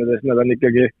võistkondades nad on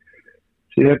ikkagi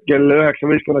siis hetkel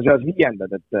 9 võistkonna seas 5,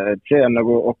 et see on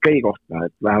nagu okei koht,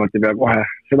 et vähemalt ei pea kohe,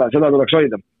 seda tuleks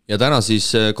hoida. Ja täna siis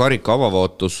karika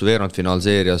avavootus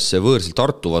veerandfinaalseerias võõrsil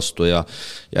Tartu vastu ja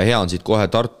hea on siit kohe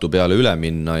Tartu peale üle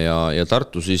minna ja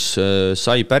Tartu siis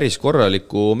sai päris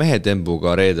korraliku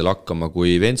mehetembuga reedel hakkama,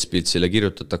 kui Ventspilsile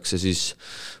kirjutatakse siis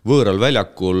võõral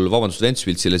väljakul,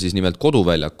 Ventspilsile siis nimelt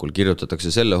koduväljakul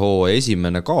kirjutatakse selle hooaja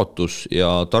esimene kaotus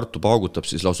ja Tartu paugutab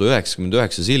siis lausa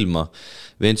 99 silma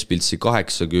Ventspilsi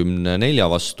 84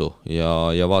 vastu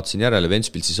ja vaatasin järele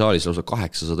Ventspilsi saalis lausa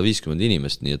 850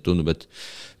 inimest, nii et tundub, et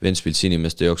Ventspilsi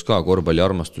inimeste jaoks ka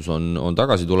korvpalliarmastus on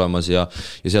tagasi tulemas ja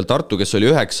seal Tartu, kes oli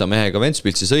 9 mehega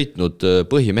Ventspilsi sõitnud,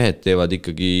 põhimehed teevad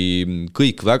ikkagi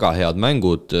kõik väga head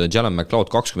mängud, Jalen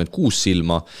McLeod 26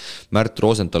 silma, Märt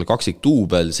Rosenthal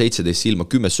kaksiktuubel, 17 silma,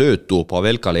 10 söötu,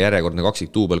 Pavelkale järjekordne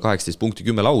kaksiktuubel, 18 punkti,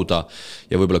 10 lauda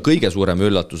ja võib-olla kõige suurem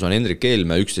üllatus on Hendrik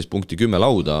Eelmäe, 11 punkti, 10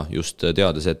 lauda, just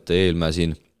teades, et Eelmäe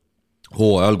siin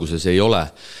hooaja alguses ei ole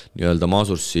nii-öelda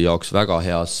Maasursi jaoks väga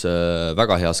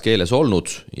heas keeles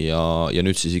olnud ja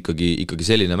nüüd siis ikkagi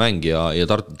selline mäng ja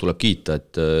Tartu tuleb kiita,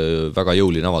 et väga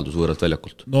jõuline avaldus võõralt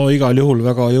väljakult. No igal juhul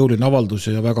väga jõuline avaldus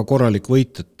ja väga korralik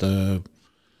võit,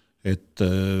 et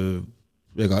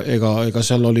ega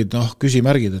seal olid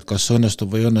küsimärgid, et kas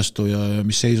õnnestub või õnnestu ja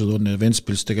mis seisud on ja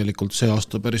Ventspils tegelikult see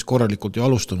aasta päris korralikult ju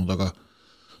alustanud,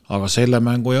 aga selle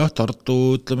mängu jah,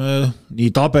 Tartu ütleme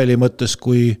nii tabeli mõttes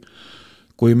kui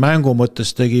mängu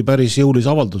mõttes tegi päris jõulise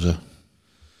avalduse.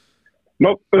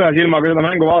 No ühe silmaga seda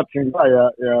mängu vaatasin ka ja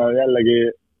jällegi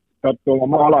Tartu oma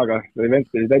maa-alaga või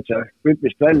Ventspilsi täitsa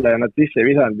rütmist välja ja nad sisse ei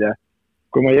visanud ja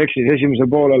kui ma ei eksi, esimesel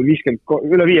poolel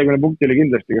üle 50 punkti oli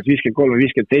kindlasti, kas 53 või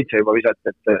 57 juba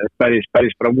visati, et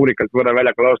päris bravuurikalt võrra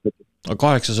väljakul alustatud.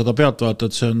 800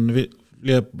 pealtvaatajat, see on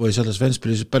või selles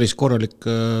Ventspilis päris korralik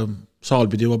saal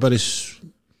pidi juba päris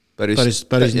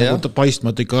päris nagu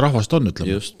paistmata ikka rahvast on,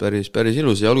 ütleme. Just, päris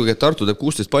ilus ja olgugi, et Tartu teeb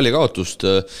 16 palli kaotust,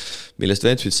 millest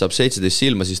Ventspils saab 17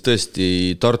 silma, siis tõesti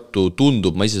Tartu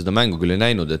tundub, ma ise seda mängu küll ei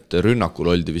näinud, et rünnakul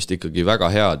oldi vist ikkagi väga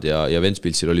head ja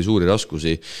Ventspilsil oli suuri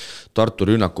raskusi Tartu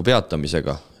rünnaku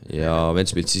peatamisega ja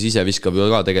Ventspils siis ise viskab ju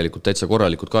ka tegelikult täitsa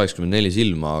korralikult 84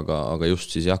 silma, aga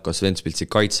just siis jah, kas Ventspilsi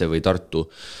kaitse või Tartu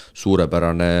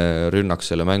suurepärane rünnak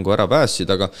selle mängu ära päässid,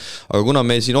 aga kuna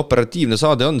meil siin operatiivne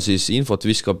saade on, siis infot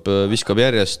viskab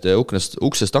järjest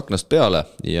uksest aknast peale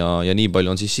ja nii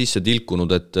palju on siis sisse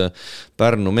tilkunud, et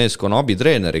Pärnu meeskonna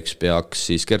abitreeneriks peaks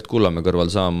siis Gert Kullamäe kõrval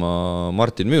saama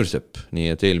Martin Müürsepp, nii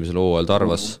et eelmisel hooajal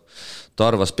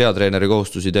Tarvas peatreeneri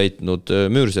kohustusi täitnud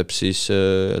Müürsepp siis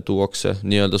tuuakse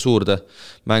nii-öelda suurde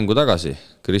mängu tagasi.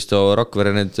 Kristo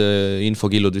Rakvere need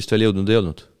infokillud vist veel jõudnud ei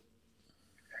olnud?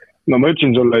 No ma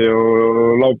ütlesin sulle ju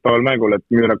laupäeval mängul, et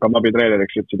Müür hakkab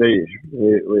abitreeneriks, ütlesid ei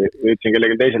või ütlesin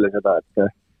kellegi teisele seda, et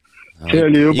see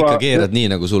oli juba... Ikka keerad nii,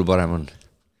 nagu sul parem on.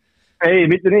 Ei,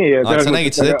 mitte nii. Sa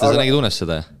nägid seda ette, sa nägid unes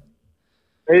seda?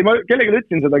 Ei, ma kellegi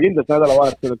ütlesin seda kindlasti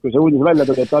nädalavahetusel, et kui see uudis välja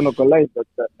tuli, et Annuk on läinud,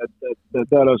 et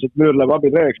tõenäoliselt Müür läheb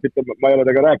abitreeneriks, mitte ma ei ole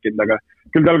tega rääkinud, aga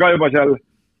küll tal ka juba seal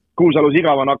Kuusalus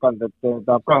igav on hakanud, et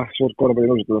tahab ka suurt korvpalli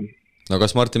nuusutada. No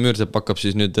kas Martin Müürsepp hakkab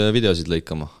siis nüüd videosid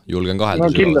lõikama? Julgen kahelda.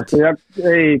 No kindlasti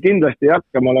ei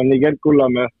hakka, ma olen nii Gert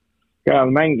Kullamäe käe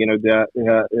all mänginud ja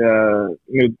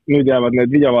nüüd jäävad need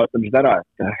videovaatamised ära, et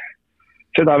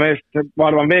seda meest, ma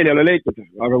arvan, veel ei ole leitud,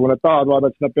 aga kui nad tahavad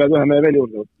vaadata, siis nad peavad ühe mehe veel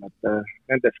juurde võtma, et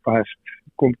nendest kahest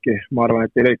kumbki, ma arvan,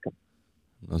 et ei leika.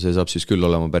 No see saab siis küll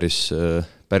olema päris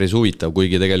huvitav,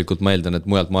 kuigi tegelikult ma eeldan, et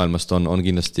mujalt maailmast on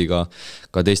kindlasti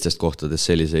ka teistest kohtadest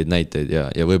selliseid näiteid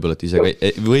ja võib-olla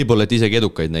et isegi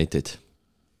edukaid näiteid.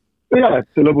 Ja,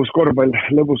 et lõbus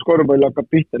korvpall hakkab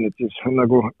pihta nüüd siis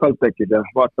nagu TalTechid ja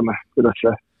vaatame, kuidas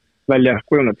see välja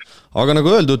kujuneb. Aga nagu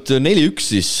öeldud, 4-1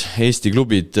 siis Eesti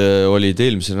klubid olid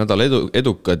eelmisel nädal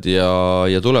edukad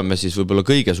ja tuleme siis võib-olla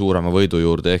kõige suurema võidu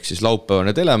juurde, ehk siis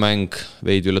laupäevane telemäng,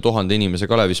 veidi üle 1000 inimese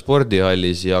Kalevi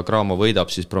spordihallis ja Graamo võidab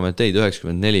siis Prometeid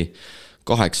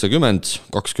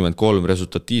 94-80, 23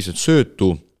 resultatiivset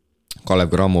söötu. Kalev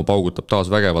Cramo paugutab taas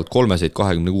vägevalt 3-seid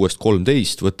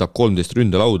 26-13, võtab 13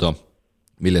 ründelauda,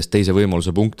 millest teise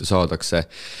võimaluse punkte saadakse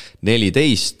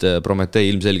 14. Prometee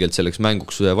ilmselgelt selleks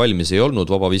mänguks valmis ei olnud,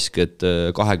 vabavisked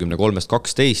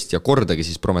 23-12 ja kordagi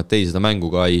siis Prometee seda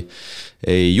mängu ka ei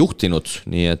juhtinud,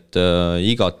 nii et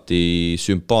igati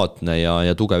sümpaatne ja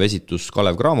tugev esitus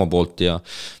Kalev Cramo poolt ja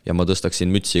ma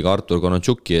tõstaksin mütsi ka Artur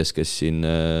Konotšuki ees, kes siin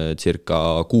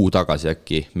circa kuu tagasi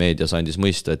äkki meedias andis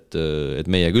mõista, et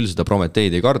meie küll seda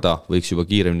Prometeid ei karda, võiks juba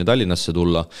kiiremini Tallinnasse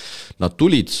tulla. Nad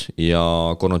tulid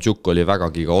ja Konotšuk oli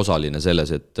vägagi ka osaline selles,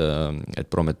 et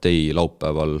Prometee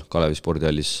laupäeval Kalevi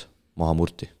spordihallis maha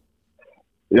murti.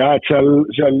 Ja, et seal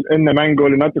enne mängu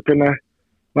oli natukene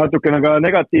ka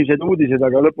negatiivseid uudiseid,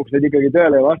 aga lõpuks need ikkagi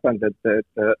tõele ei vastanud, et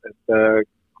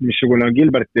missugune on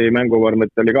Gilberti mänguvorm,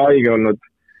 et ta oli ka haige olnud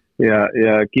ja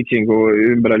Kitsingu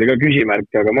ümber oli ka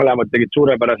küsimärk, aga mõlemad tegid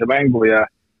suurepärase mängu ja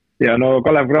no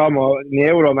Kalev Cramo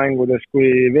nii euromängudes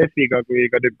kui VEF-iga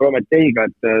kui ka Prometeiga,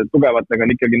 et tugevatega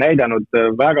on ikkagi näidanud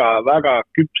väga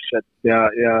küpset ja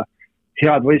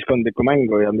head võistkondlikku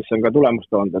mängu ja mis on ka tulemust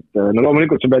toonud, et no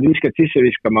loomulikult sa pead visked sisse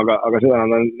viskama, aga seda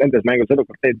on nendes mängudes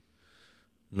edukalt teinud.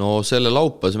 No selle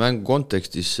laupäevase mängu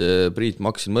kontekstis, Priit, ma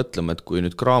hakkasin mõtlema, et kui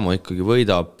nüüd Cramo ikkagi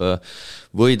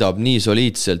võidab nii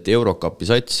soliidselt Eurocupi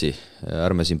satsi,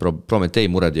 ärme siin Prometee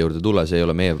murede juurde tule, see ei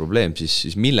ole meie probleem,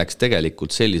 siis milleks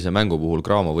tegelikult sellise mängu puhul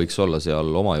Cramo võiks olla seal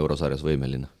oma eurosarjas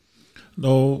võimeline?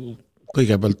 No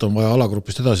kõigepealt on vaja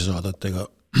alagrupist edasi saada, et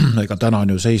ega täna on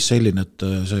ju seis selline, et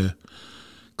see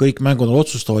kõik mängud on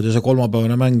otsustavad ja see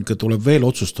kolmapäevane mäng tuleb veel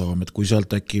otsustavam, et kui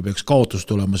sealt äkki peaks kaotus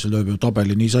tulema, siis lööb ju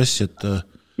tabeli nii sassi, et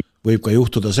võib ka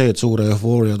juhtuda see, et suure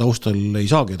eufooria taustal ei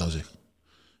saagi edasi.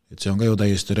 Et see on ka ju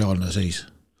täiesti reaalne seis.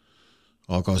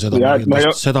 Aga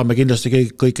seda me kindlasti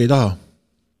kõik ei taha.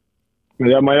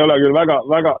 Ja ma ei ole küll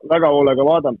väga hoolega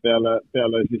vaadanud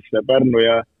peale siis Pärnu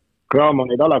ja Cramo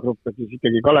neid alagruppe, siis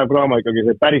ikkagi Kalev Cramo ikkagi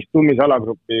see päris tummis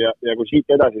alagruppi ja kui siit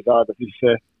edasi saada, siis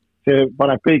see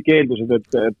paneb kõik eeldused,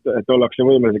 et ollakse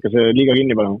võimelised ikka see liiga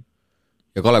kinni panema.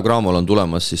 Ja Kalev Cramol on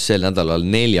tulemas siis sel nädalal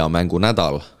 4 mängu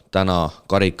nädal. Täna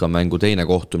karikamängu teine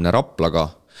kohtumine Raplaga,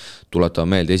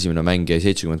 tuletame meelde, esimene mäng jäi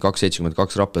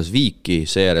 72-72 Raplas Viiki,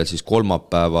 seejärel siis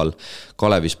kolmapäeval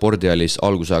Kalevi spordihallis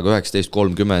algusajaga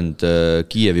 19.30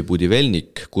 Kiievi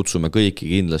Budivelnik. Kutsume kõiki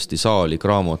kindlasti saali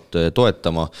Cramot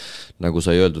toetama. Nagu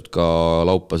sai öeldud ka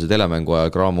laupäevase telemängu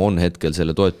ajal, Cramo on hetkel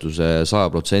selle toetuse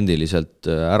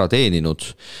 100% ära teeninud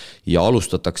ja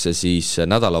alustatakse siis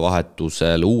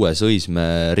nädalavahetusel uues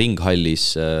Õismäe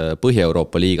ringhallis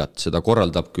Põhja-Euroopa liigat. Seda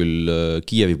korraldab küll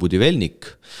Kiievi Budivelnik,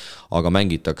 aga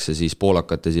mängitakse siis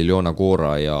poolakate Ziljona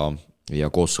Gora ja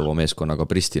Kosovo meeskonnaga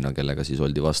Pristina, kellega siis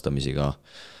oldi vastamisi ka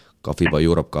FIBA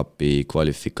Europe Cupi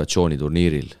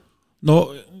kvalifikatsiooniturniiril.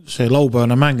 No see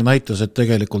laupäevane mäng näitas, et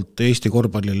tegelikult Eesti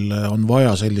korvpallil on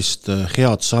vaja sellist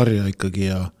head sarja ikkagi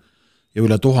ja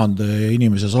üle 1000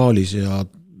 inimese saalis ja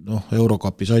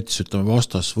Eurocupi sats, ütleme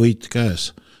vastas võit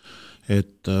käes.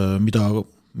 Et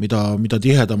mida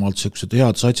tihedamalt sellised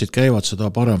head satsid käivad, seda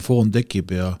parem foon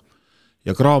tekib ja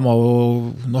Cramo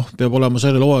peab olema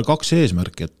sellel hooajal 2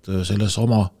 eesmärki, et selles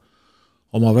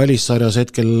oma välissarjas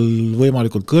hetkel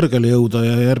võimalikult kõrgele jõuda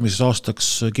ja järgmises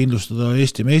aastaks kindlustada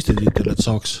Eesti meistritiitel, et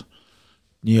saaks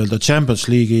nii-öelda Champions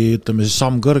League'i, ütleme siis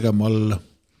samm kõrgemal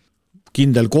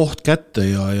kindel koht kätte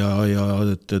ja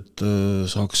et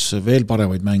saaks veel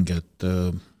paremaid mänge,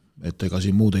 et ega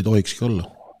siin muud ei tohikski olla.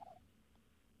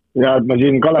 Ja et ma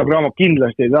siin Kalev Cramo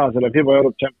kindlasti ei taha selle FIBA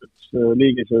Europe Champions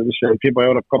League'is või mis FIBA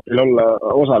Europe Cupil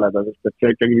osaleda, sest et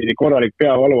see ikkagi pidi korralik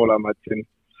peavalu olema, et siin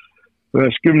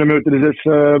ühes 10-minutilises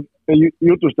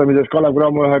jutustamises Kalev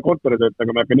Cramo ühe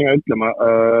kontoritöötajaga, ma ei hakka nime ütlema,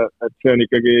 et see on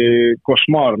ikkagi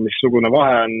košmaar, missugune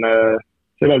vahe on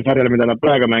sellel sarjal, mida nad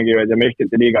praegu mängivad ja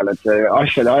meistrite liigal, et see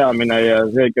asjade ajamine ja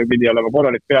see ikkagi pidi olema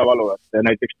korralik peavalu, et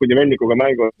näiteks Budivellnikuga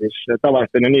mängu, siis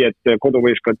tavaliselt on ju nii, et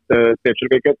koduvõiskond teeb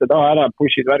sul kõik ette taha ära,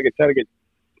 bussid, värgid, särgid,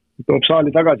 toob saali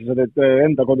tagasi, sa teed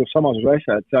enda kodus samasuguse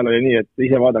asja, et seal oli nii, et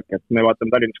ise vaadake, et me vaatame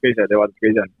Tallinnas ka ise, te vaadake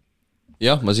ka ise.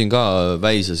 Jah, ma siin ka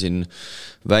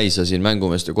väisasin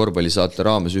mängumeeste korvpallisaate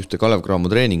raames ühte Kalev Cramo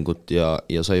treeningut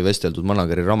ja sai vesteldud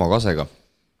manageri Ramo Kasega.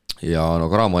 Ja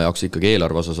Cramo jaoks ikkagi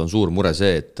eelarve osas on suur mure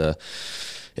see,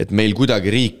 et meil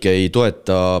kuidagi riik ei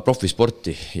toeta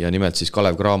profisporti ja nimelt siis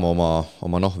Kalev Cramo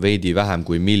oma veidi vähem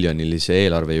kui miljonilise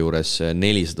eelarve juures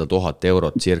 400 000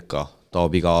 eurot circa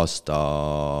taob iga aasta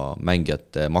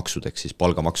mängijate maksudeks, siis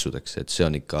palgamaksudeks, et see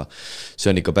on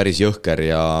ikka päris jõhker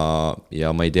ja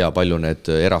ma ei tea, palju need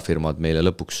erafirmad meile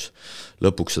lõpuks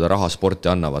seda raha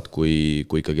sporti annavad, kui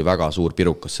ikkagi väga suur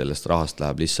pirukas sellest rahast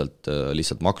läheb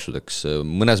lihtsalt maksudeks.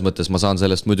 Mõnes mõttes ma saan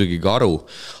sellest muidugi ka aru,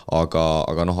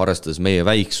 aga arvestades meie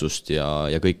väiksust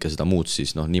ja kõike seda muud,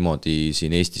 siis niimoodi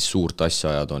siin Eestis suurt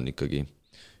asja ajad on ikkagi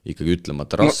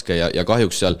ütlemata raske ja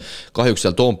kahjuks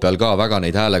seal Toompeal ka väga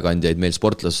neid häälekandjaid meil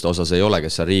sportlaste osas ei ole,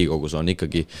 kes seal Riigikogus on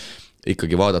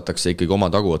ikkagi vaadatakse ikkagi oma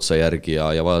taguotsa järgi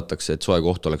ja vaadatakse, et soe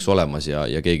koht oleks olemas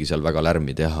ja keegi seal väga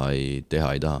lärmi teha ei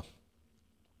taha.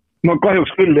 No kahjuks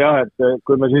küll jah, et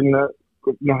kui me siin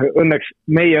õnneks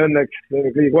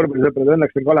kõigi korvpallisõprad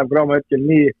õnneks on Kalev Cramo hetkel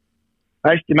nii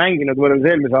hästi mänginud võrreldes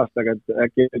eelmise aastaga, et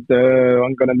äkki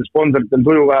on ka nende sponsoritel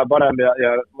tuju vähe parem ja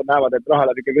näevad, et raha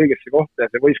läheb ikka kõigesse kohta ja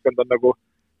see võistkond on nagu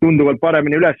tunduvalt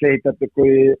paremini üles ehitatud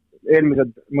kui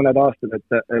eelmised mõned aastad,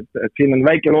 et siin on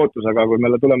väike lootus, aga kui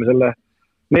me tuleme selle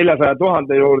 400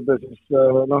 000 juurde, siis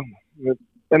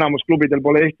enamus klubidel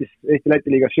pole Eesti-Läti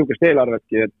liigas siukest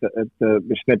eelarvetki, et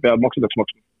mis need peavad maksudeks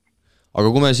maksma. Aga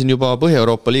kui me siin juba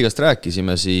Põhja-Euroopa liigast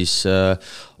rääkisime, siis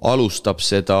alustab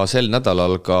seda sel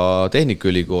nädalal ka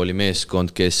Tehnikaülikooli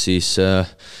meeskond, kes siis,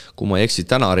 kui ma ei eksi,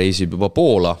 täna reisib juba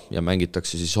Poola ja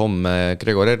mängitakse siis homme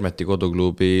Gregor Hermeti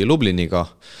koduklubi Lubliniga.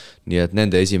 Nii et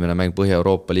nende esimene mäng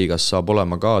Põhja-Euroopa liigas saab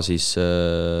olema ka siis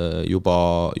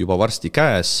juba varsti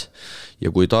käes.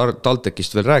 Ja kui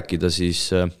TalTechist veel rääkida,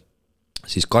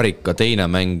 siis karika teine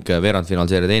mäng,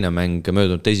 veerandfinaalseeria teine mäng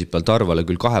möödunud teisipäeval Tarvale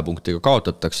küll 2 punktiga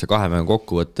kaotatakse, 2 mängu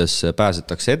kokkuvõttes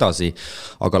pääsetakse edasi,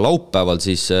 aga laupäeval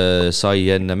siis sai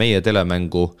enne meie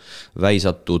telemängu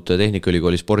väisatud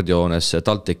Tehnikaülikooli spordihoones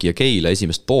TalTechi ja Keila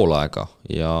esimest poolaega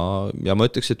ja ma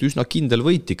ütleks, et üsna kindel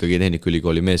võit ikkagi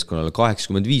Tehnikaülikooli meeskonnale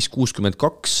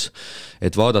 85-62,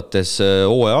 et vaadates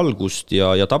hooaja algust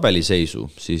ja tabeliseisu,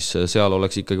 siis seal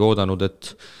oleks ikkagi oodanud,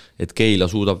 et Keila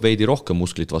suudab veidi rohkem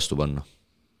musklit vastu panna.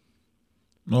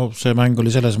 No see mäng oli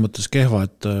selles mõttes kehva,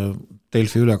 et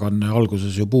Delfi ülekanne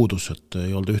alguses ju puudus, et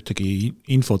ei olnud ühtegi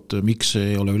infot, miks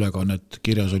ei ole ülekannet,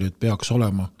 kirjas oli, et peaks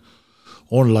olema.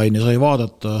 Online sai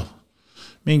vaadata.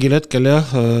 Mingil hetkel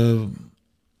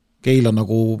Keila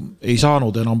nagu ei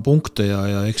saanud enam punkte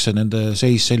ja eks see nende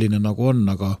seis selline nagu on,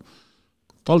 aga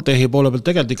TalTechi poole pealt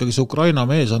tegelikult ikkagi see Ukraina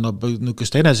mees annab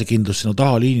niisugust enesekindlust sinna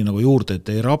tahaliini nagu juurde, et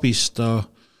ei rabista,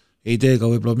 ei tee ka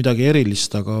võib-olla midagi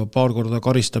erilist, aga paar korda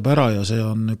karistab ära ja see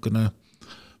on niisugune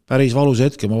päris valus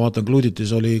hetk ja ma vaatan,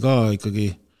 Gluditis oli ka ikkagi,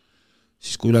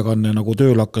 siis kui ülekanne nagu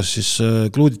tööl hakkas, siis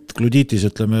Gluditis,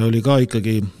 ütleme, oli ka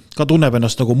ikkagi, ka tunneb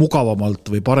ennast nagu mugavamalt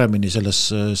või paremini selles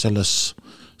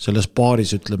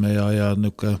paaris, ütleme, ja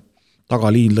niisugune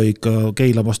tagaliin lõi ka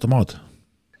Keila vastu maad.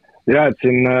 Ja, et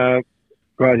siin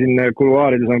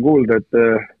kuluaarides on kuulda,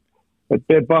 et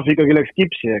Peep Pahv ikkagi läks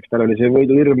kipsi, eks tal oli see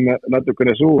võidulirm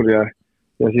natukene suur ja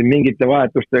siin mingite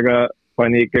vahetustega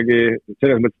pani ikkagi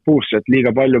selles mõttes puusse, et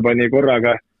liiga palju pani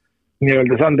korraga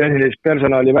nii-öelda Sun-tehnilist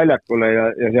personali väljakule ja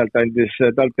sealt andis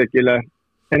TalTechile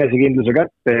enesekindluse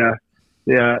kätte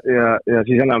ja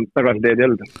siis enam tagasi teed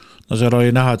jälda. No seal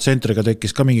oli näha, et tsentriga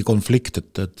tekkis ka mingi konflikt,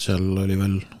 et seal oli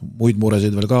veel muid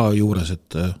muresid veel ka juures,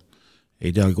 et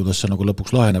ei teagi, kuidas see nagu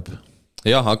lõpuks laheneb.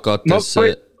 Jah,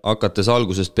 hakates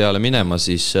algusest peale minema,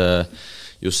 siis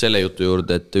just selle jutu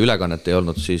juurde, et ülekannet ei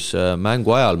olnud, siis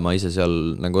mängu ajal ma ise seal,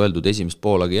 nagu öeldud, esimest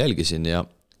poolagi jälgisin ja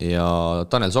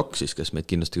Tanel Sokk siis, kes meid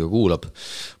kindlasti ka kuulab,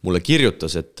 mulle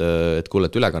kirjutas, et kuule,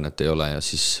 et ülekannet ei ole ja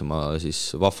siis ma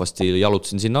siis vahvasti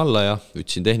jalutasin sinna alla ja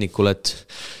ütlesin tehnikule,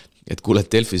 et kuule,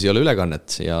 et Delfis ei ole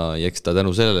ülekannet ja eks ta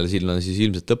tänu sellele silna siis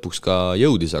ilmselt lõpuks ka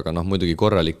jõudis, aga muidugi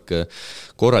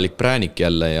korralik präänik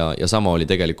jälle ja sama oli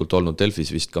tegelikult olnud Delfis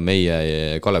vist ka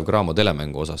meie Kalev Cramo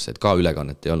telemängu osas, et ka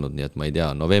ülekannet ei olnud, nii et ma ei tea,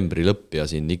 novembri lõpp ja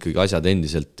siin ikkagi asjad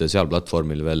endiselt seal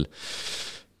platvormil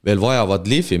veel vajavad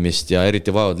lihvimist ja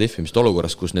eriti vajavad lihvimist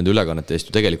olukorras, kus nende ülekannete eest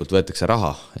ju tegelikult võetakse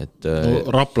raha.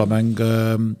 Rapla mäng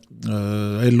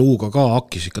LU-ga ka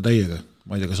hakkis ikka täiega,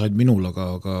 ma ei tea, kas ainult minul,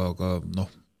 aga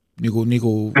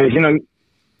nagu ei, siin on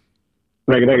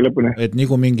räägi lõpuni. Et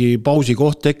nagu mingi pausi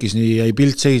koht tekkis, nii jäi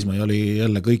pilt seisma ja oli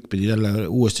jälle kõik pidi jälle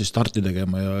uuesti starti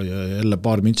tegema ja jälle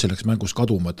paar mintsi läks mängus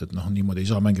kaduma, et niimoodi ei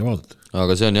saa mänge vaadata.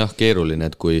 Aga see on jah keeruline,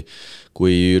 et kui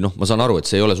ma saan aru, et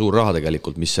see ei ole suur raha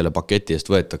tegelikult, mis selle paketi eest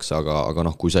võetakse,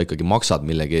 aga kui sa ikkagi maksad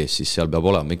millegi eest, siis seal peab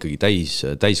olema ikkagi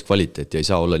täis kvaliteet ja ei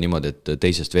saa olla niimoodi, et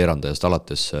teisest veerandajast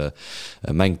alates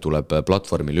mäng tuleb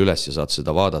platvormil üles ja saad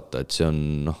seda vaadata, et see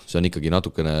on ikkagi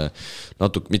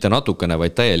mitte natukene,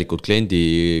 vaid täielikult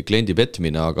kliendi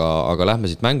petmine, aga lähme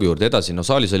siit mängu juurde edasi.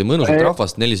 Saalis oli mõnusat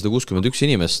rahvast, 461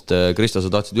 inimest. Kristo, sa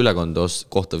tahtsid ülekande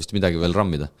kohta vist midagi veel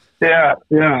rammida? Ja,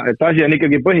 et asi on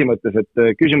ikkagi põhimõttes, et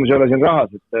küsimus ei ole siin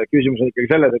rahas, et küsimus on ikkagi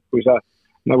selles, et kui sa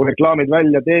nagu reklaamid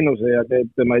välja teenuse ja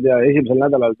teed, ma ei tea, esimesel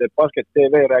nädalal teed Basket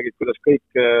TV, räägid, kuidas kõik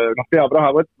peab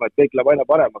raha võtma, et kõik läheb aina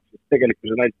paremaks, et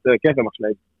tegelikult on ainult kehvemaks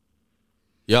läinud.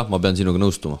 Jah, ma pean sinuga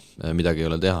nõustuma, midagi ei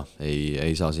ole teha,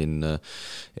 ei saa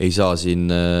siin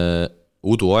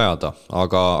udu ajada,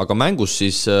 aga mängus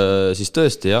siis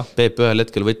tõesti jah, Peep ühel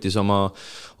hetkel võttis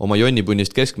oma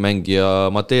jonnipunnist keskmängija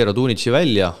Matej Radunitši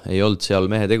välja, ei olnud seal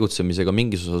mehe tegutsemisega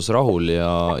mingis osas rahul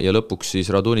ja lõpuks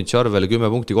siis Radunitši arvele 10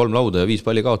 punkti, 3 lauda ja 5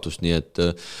 palli kaotust, nii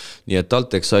et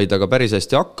TalTech sai taga päris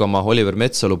hästi hakkama, Oliver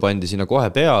Metsalu pandi sinna kohe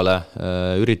peale,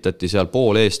 üritati seal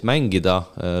pool eest mängida,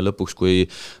 lõpuks kui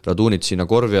Radunitš sinna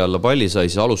korvi alla palli sai,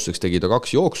 siis alustuseks tegi ta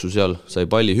 2 jooksu seal, sai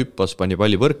palli hüppas, pani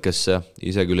palli põrkesse,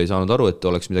 ise küll ei saanud aru, et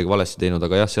oleks midagi valesti teinud,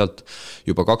 aga jah, sealt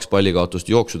juba 2 palli kaotust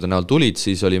jooksude näol tulid,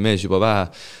 siis oli mees juba vähe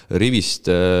rivist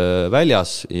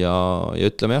väljas ja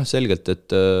ütleme jah selgelt,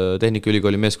 et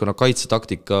Tehnikaülikooli meeskonna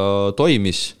kaitsetaktika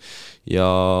toimis ja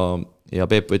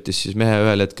Peep võttis siis mehe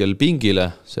ühel hetkel pingile,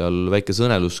 seal väike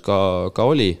sõnelus ka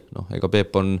oli, ega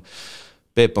Peep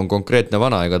on konkreetne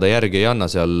vana, ega ta järgi ei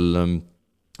anna seal,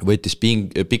 võttis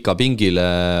pika pingile,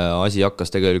 asi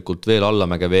hakkas tegelikult veel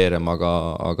allamäge veerema,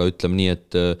 aga ütleme nii,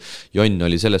 et Jonn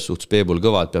oli selles suhtes Peebul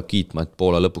kõva, et peab kiitma, et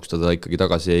poole lõpuks ta ikkagi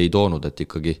tagasi ei toonud, et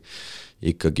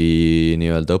ikkagi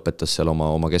nii-öelda õpetas seal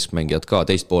oma keskmängijad ka,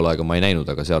 teist poolaega ma ei näinud,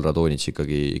 aga seal Radonitš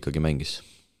ikkagi mängis.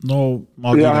 No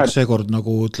ma kiidaks seekord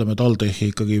nagu ütleme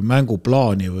TalTechi ikkagi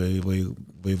mänguplaani või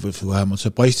vähemalt see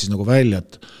paistis nagu välja,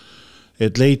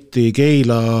 et leiti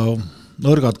Keila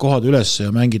nõrgad kohad üles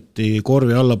ja mängiti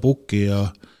korvi alla pukki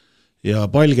ja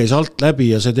pall käis alt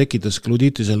läbi ja see tekitas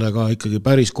Gluditisele ka ikkagi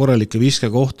päris korralikke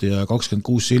viskekohti ja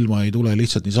 26 silma ei tule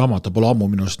lihtsalt niisama, ta pole ammu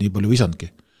minu arust nii palju visandki.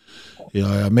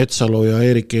 Ja Metsalu ja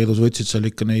Eerik Eedus võtsid seal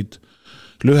ikka neid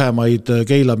lühemaid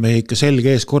Keila mehi ikka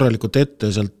selge ees korralikult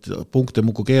ette, sealt punkte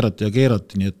muku keerati,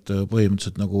 nii et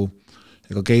põhimõtteliselt nagu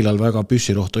ega Keilal väga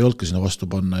püssirohtu ei olnudki sinna vastu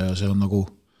panna ja see on nagu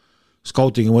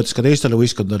scoutingi mõttes ka teistele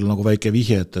võistkondadele nagu väike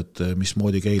vihje, et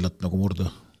mismoodi Keilat nagu murda.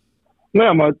 No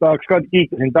ja ma tahaks ka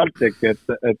kiita siin TalTechi,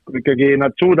 et kui ikkagi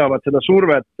nad suudavad seda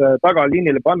survet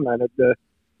tagaliinile panna ja need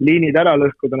liinid ära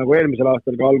lõhkuda, nagu eelmisel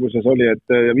aastal ka alguses oli,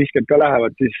 et ja visked ka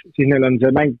lähevad, siis neil on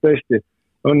see mäng tõesti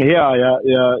on hea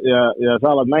ja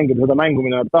saavad mängida seda mängu,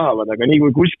 mida nad tahavad, aga nii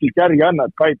kui kuskilt järgi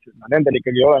annavad kaitses, nendel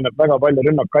ikkagi oleneb väga palju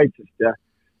rünnakkaitsest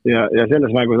ja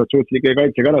selles mängus nad suutsid ikkagi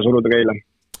kaitsega ära suruda Keila.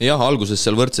 Jah, alguses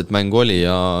seal võrdset mängu oli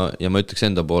ja ma ütleks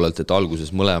enda poolelt, et alguses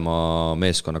mõlema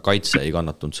meeskonna kaitse ei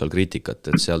kannatanud seal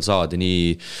kriitikat, et seal saadi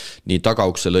nii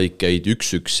tagaukse lõikeid,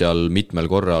 1-1 seal mitmel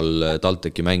korral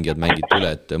TalTechi mängijad mängiti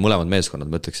üle, et mõlemad meeskonnad,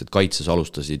 ma ütleks, et kaitses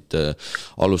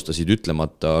alustasid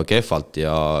ütlemata kehvalt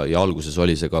ja alguses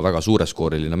oli see ka väga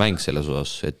suureskooriline mäng selles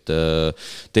osas, et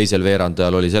teisel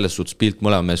veerandajal oli selles suhtes pilt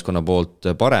mõlema meeskonna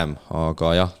poolt parem,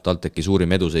 aga jah, TalTechi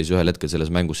suurim eduseis ühel hetkel selles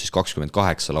mängus siis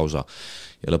 28 lausa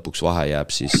ja lõpuks vahe jääb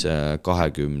siis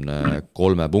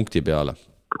 23 punkti peale.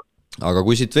 Aga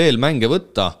kui siit veel mänge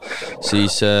võtta,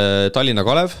 siis Tallinna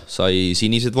Kalev sai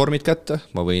sinised vormid kätte,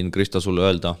 ma võin Krista sulle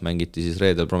öelda, mängiti siis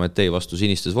reedel Prometee vastu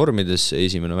sinistes vormides,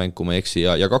 esimene mäng, kui ma eksi,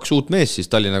 ja 2 uut meest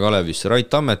siis Tallinna Kalevis, Rait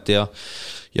Tammet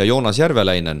ja Joonas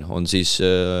Järveläinen on siis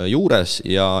juures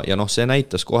ja see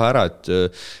näitas kohe ära,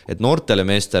 et noortele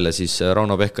meestele siis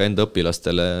Rauno Pehka enda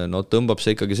õpilastele tõmbab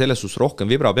see ikkagi selles suhtes rohkem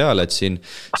vibra peale, et siin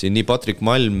nii Patrik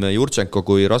Malm, Jurtšenko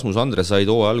kui Rasmus Andre said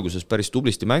hooaja alguses päris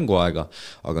tublisti mänguaega,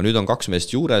 aga nüüd on 2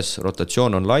 meest juures,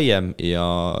 rotatsioon on laiem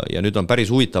ja nüüd on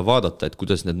päris huvitav vaadata, et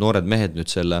kuidas need noored mehed nüüd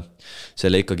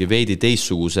selle ikkagi veidi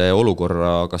teistsuguse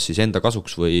olukorra kas siis enda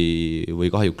kasuks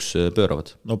või kahjuks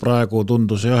pööravad. No praegu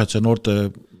tundus jah, et see noorte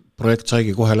projekt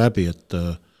saigi kohe läbi, et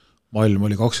Malm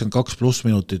oli 22 pluss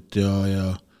minutit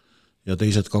ja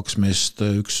teised 2 meest,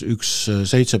 üks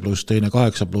 7 pluss, teine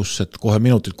 8 pluss, et kohe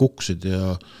minutid kukkusid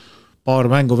ja paar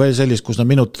mängu veel sellist, kus nad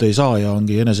minutit ei saa ja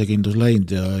ongi enesekindlus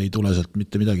läinud ja ei tule sealt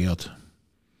mitte midagi head.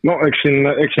 No eks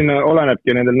siin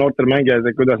olenebki nendel noortel mängijad,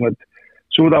 kuidas nad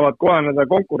suudavad kohaneda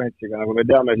konkurentsiga, nagu me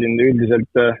teame siin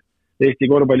üldiselt Eesti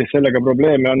korvpallis sellega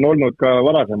probleeme on olnud ka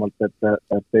varasemalt,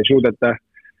 et ei suudeta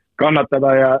kannatada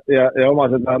ja oma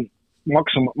seda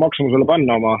maksumusele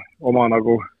panna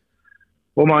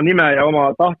oma nime ja oma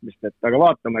tahtmist, et aga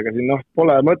vaatame ka siin,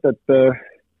 pole mõtet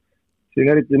siin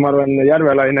eriti, ma arvan,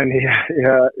 Järvelaineni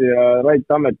ja Rait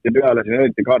Tammeti peale siin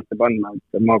eriti kaarte panna,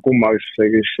 et ma kummagis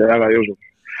väga ei usu.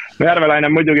 No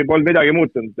Järvelainen muidugi polnud midagi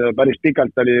muutunud, päris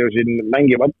pikalt oli ju siin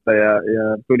mängimata ja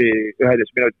tuli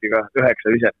 11 minutiga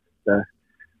 9 viset.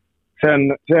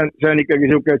 See on ikkagi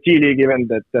siuke G-liigi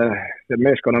vend, et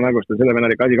meeskonna mängust on selle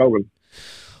venel ikka asi kaugel.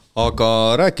 Aga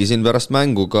rääkisin pärast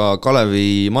mängu ka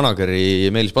Kalevi manageri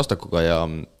Meelis Pastakuga ja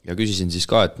küsisin siis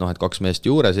ka, et 2 meest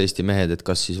juures, Eesti mehed, et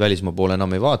kas siis välismaa poole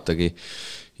enam ei vaatagi.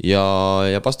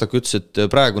 Ja Pastak ütles, et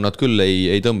praegu nad küll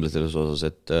ei tõmble selles osas,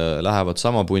 et lähevad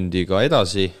sama pundiga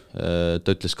edasi.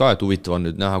 Ta ütles ka, et huvitav on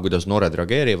nüüd näha, kuidas noored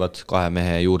reageerivad 2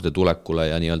 mehe juurde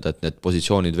tulekule ja nii-öelda, et need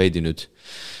positsioonid veidi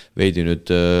nüüd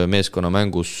meeskonna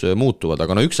mängus muutuvad,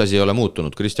 aga üks asi ei ole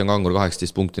muutunud, Kristjan Kangur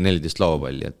 18 punkti 14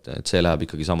 lauapalli, et see läheb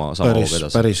ikkagi sama hoog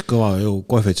edasi. Päris kõva ju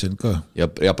koefitsient ka.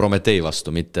 Ja Prometee vastu,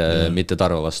 mitte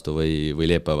Tarva vastu või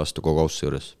Liepa vastu kogu ausse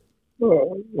juures.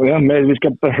 Jah, meil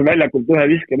viskab väljakult 1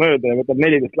 viske mööda ja võtab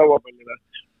 14 lauapallile.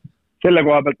 Selle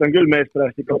koha pealt on küll mees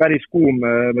pärast ikka päris kuum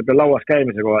lauas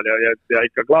käimise kohal ja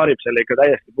ikka klaarib selle ikka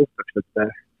täiesti puhtaks, et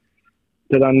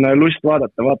seda on lust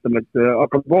vaadata, vaatame, et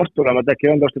hakkab koht tulema, et äkki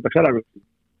vend ostetakse ära.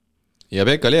 Ja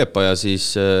Pekka Liepaja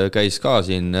siis käis ka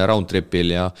siin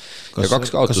roundtripil ja 2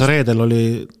 kaotus. Kas reedel oli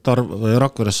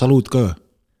Rakveres saluut ka?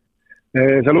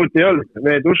 Saluut ei olnud,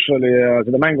 veeduss oli ja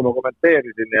seda mängu ma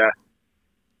kommenteerisin ja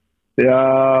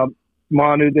ma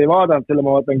nüüd ei vaadanud selle,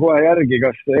 ma vaatan kohe järgi,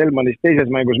 kas Elmanis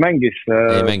teises mängus mängis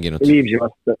ei mänginud. Liivsi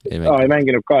vastu. Ei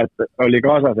mänginud ka, et oli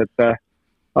kaasas, et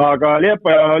aga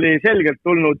Liepaja oli selgelt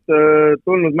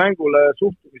tulnud mängule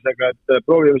suhtumisega, et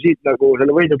proovime siit nagu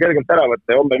selle võidu kergelt ära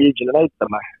võtta ja homme Viimsile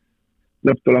näitame.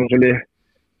 Lõpptulemus oli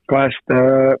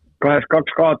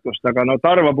 2-2 kaotust, aga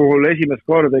Tarva puhul esimest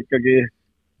korda ikkagi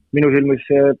minu silmis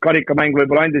karikamäng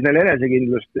võib-olla andis neile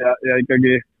enesekindlust ja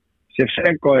ikkagi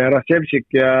Ševčenko ja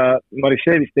Rasevčik ja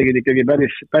Marissevis tegid ikkagi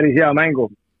päris hea mängu,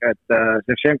 et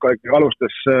Ševčenko ikkagi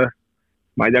alustas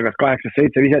ma ei tea, kas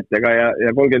 8-7 visetega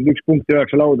ja 31 punkti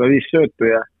 9 lauda, 5 söötu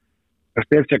ja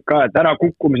Rasevčik ka, et ära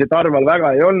kukkumisi Tarval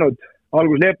väga ei olnud.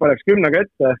 Algus Liepa läks 10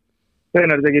 ette,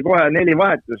 treener tegi kohe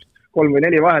 3 või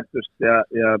 4 vahetust ja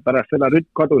pärast seda rütt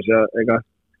kadus ja ega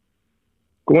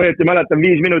kui ma õieti mäletan,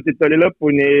 5 minutit oli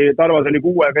lõpuni, Tarvas oli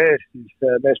 6 ees, siis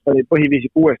mees pani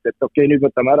põhiviisik uuesti, et okei, nüüd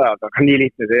võtame ära, aga nii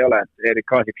lihtne see ei ole, et Erik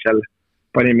Kaasik seal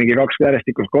pani mingi 2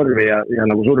 järjestikus korvi ja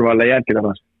nagu surve alla jäänti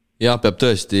tabas. Jah, peab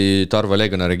tõesti Tarva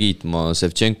legionäri kiitma,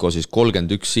 Ševčenko siis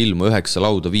 31 silma, 9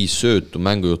 lauda, 5 söötu,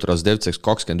 mängujuht Razdevtseks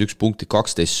 21 punkti,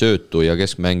 12 söötu ja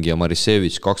keskmängija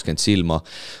Marissevic 20 silma,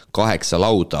 8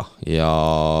 lauda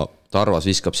Tarvas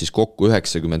viskab siis kokku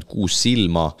 96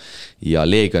 silma ja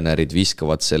Legionärid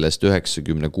viskavad sellest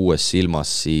 96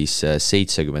 silmas siis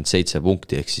 77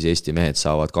 punkti, ehk siis Eesti mehed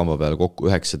saavad kamba peale kokku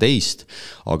 19,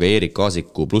 aga Erik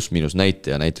Kaasiku pluss-miinus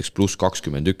näitaja näiteks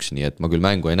 +21, nii et ma küll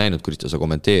mängu ei näinud, Kristo, sa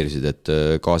kommenteerisid, et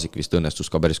Kaasik vist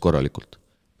õnnestus ka päris korralikult.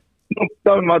 No,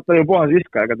 ta on vaata ju puhas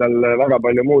viska, ega tal väga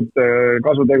palju muud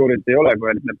kasutegurit ei ole,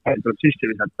 kui need päid tuleb sisse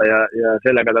visata ja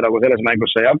sellega ta nagu selles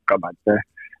mängus sai hakkama, et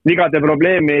vigade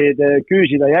probleemid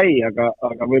küüsida jäi, aga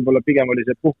võib-olla pigem oli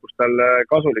see puhkus tal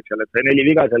kasulik seal, et see 4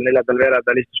 viga seal 4.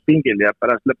 veerandajal istus pingil ja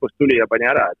pärast lõpus tuli ja pani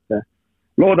ära, et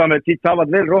loodame, et siit saavad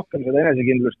veel rohkem seda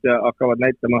enesekindlust ja hakkavad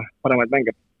näitama paremaid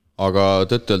mänge. Aga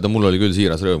tõtt-öelda mul oli küll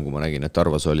siiras rõõm, kui ma nägin, et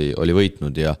Tarvas oli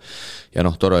võitnud ja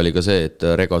tore oli ka see, et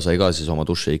Rego sai ka siis oma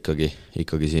duši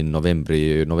ikkagi siin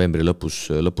novembri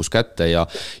lõpus kätte ja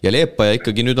Leepaja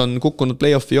ikkagi nüüd on kukkunud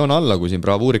play-offi joone alla, kui siin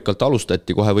bravuurikalt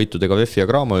alustati kohe võitudega Veffi ja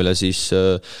Graamo üle, siis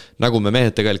nagu me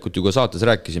mehed tegelikult ju ka saates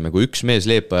rääkisime, kui üks mees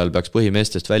Leepajal peaks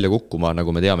põhimeestest välja kukkuma,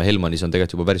 nagu me teame, Helmanis on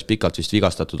tegelikult juba päris pikalt vist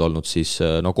vigastatud olnud, siis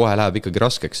no kohe läheb ikkagi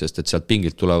raskeks, sest et sealt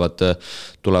pingilt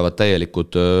tulevad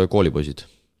täielikud koolipoisid.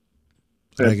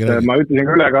 Ma ütlesin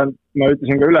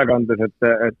ka ülekandes,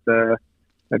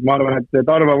 et ma arvan, et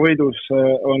Tarva võidus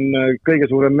on kõige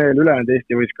suurem meel ülejäänud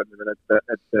Eesti võistkondadel,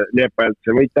 et Leepajalt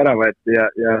see võit ära võeti ja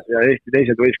Eesti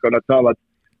teised võistkonnad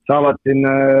saavad siin,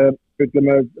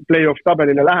 ütleme, play-off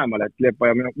tabelile lähemale, et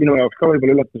Leepaja minu jaoks ka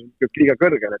võib-olla üllatus liiga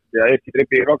kõrgel, et ja Eesti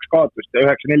tripi 2 kaotust ja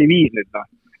 9-4-5 nüüd,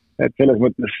 et selles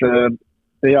mõttes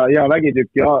hea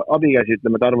vägitükk ja abikäsi,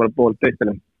 ütleme, Tarval poolt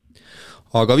teistele.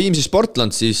 Aga Viimsi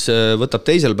Sportland siis võtab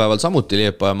teisel päeval samuti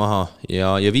Leepaja maha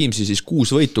ja Viimsi siis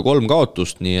 6 võitu, 3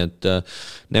 kaotust, nii et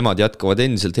nemad jätkavad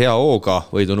endiselt hea hooga,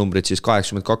 võidunumbrid siis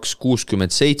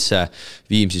 82-67,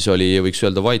 Viimsis oli, võiks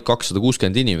öelda, vaid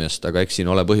 260 inimest, aga eks siin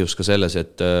ole põhjus ka selles,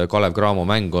 et Kalev Cramo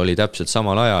mäng oli täpselt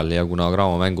samal ajal ja kuna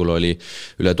Cramo mängul oli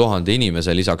üle 1000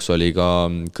 inimese, lisaks oli ka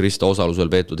Kristo osalusel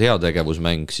peetud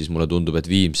heategevusmäng, siis mulle tundub, et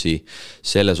Viimsi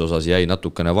selles osas jäi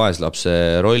natukene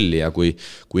vaeslapse rolli ja kui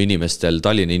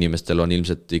Tallinna inimestel on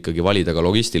ilmselt ikkagi valida ka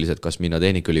logistiliselt, kas minna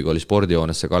Tehnikaülikooli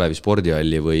spordihoonesse, Kalevi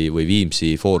spordihalli või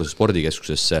Viimsi Fooruse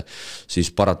spordikeskusesse, siis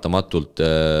paratamatult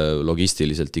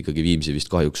logistiliselt ikkagi Viimsi vist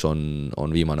kahjuks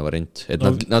on viimane variant. Et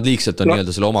nad liigselt on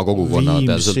nii-öelda selle oma kogukonna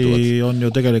peal sõltuvad. Viimsi on ju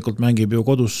tegelikult mängib ju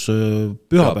kodus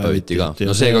pühapäeviti.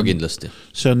 No see ka kindlasti.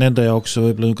 See on nende jaoks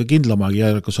võib-olla kindlamagi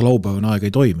ja ka see laupäevane aeg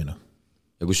ei toiminud.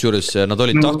 Ja kusjuures nad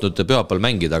olid tahtnud pühapäeval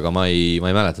mängida, aga ma ei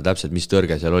mäleta täpselt, mis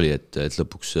tõrge seal oli, et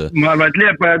lõpuks... Ma arvan, et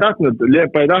Leepaja ei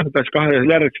tahtnud pääs 2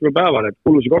 järgmisel päeval, et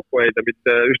kulusi kokku hoida,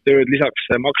 mitte ühte ööd lisaks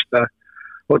maksta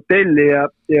hotelli ja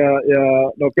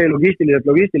no okei,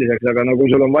 logistiliseks, aga no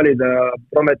kui sul on valida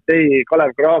Prometei,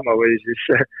 Kalev Cramo või siis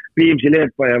Viimsi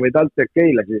Leepaja või TalTech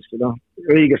Keila, siis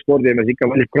õige spordimees ikka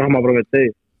valib Cramo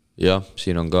Prometei. Jah,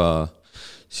 siin on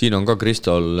ka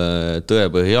Kristol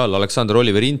tõepõhi all. Aleksander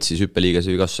Oliver Int siis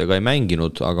hüppeliigese vigastusega ei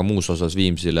mänginud, aga muus osas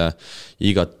Viimsile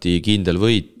igati kindel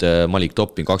võit. Malik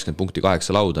Toppin 20 punkti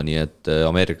 8 lauda, nii et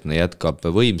ameeriklane jätkab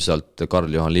võimsalt.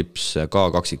 Karl-Johan Lips ka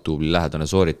kaksiktuubli lähedane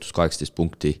sooritus 18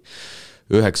 punkti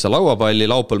 9 lauapalli.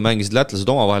 Laupal mängisid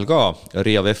lätlased omavahel ka.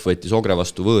 Riia Vef võttis Ogre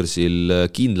vastu võõrsil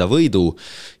kindla võidu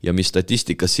ja mis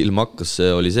statistikas silma hakkas,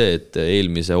 oli see, et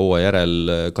eelmise hooaja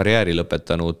järel karjääri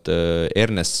lõpetanud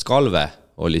Ernest Skalve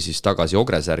oli siis tagasi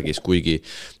Ogre särgis, kuigi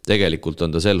tegelikult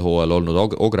on ta sel hooajal olnud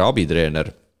Ogre abitreener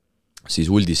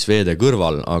siis Uldis Sveede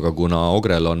kõrval, aga kuna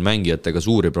Ogrel on mängijatega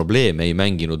suuri probleeme, ei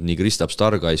mänginud nii Kristap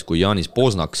Stargais kui Jaanis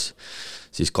Poznaks,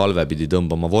 siis Kalve pidi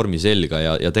tõmbama vormi selga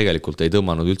ja tegelikult ei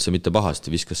tõmmanud üldse mitte pahasti,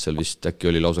 viskas seal vist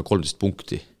äkki oli lausa 13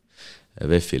 punkti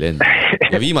Veffil enda.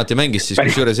 Ja viimati mängis siis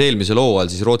kusjuures eelmisel hooajal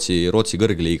siis Rootsi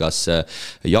kõrgliigas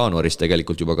jaanuaris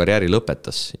tegelikult juba karjääri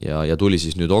lõpetas ja tuli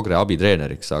siis nüüd Ogre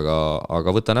abitreeneriks,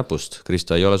 aga võta näpust,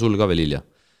 Kristo, ei ole sul ka veel hilja?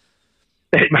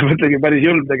 Ei, ma mõtlengi päris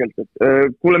julm tegelikult,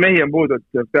 et kuule mehi on puudu, et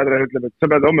peatreener ütleb, et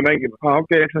sa pead homme mängima.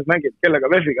 Okei, eks nad mängid,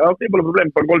 kellega Veffiga? Okei, pole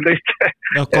probleem, pole 13.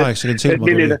 No,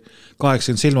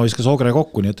 80 silma viskas Ogre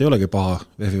kokku, nii et ei olegi paha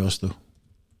Veffi vastu.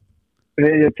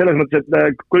 Et selles mõttes,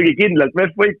 et kuigi kindlalt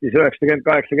VEF võitis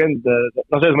 90-80,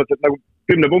 selles mõttes, et nagu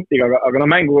 10 punktiga, aga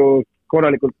mängu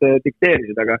korralikult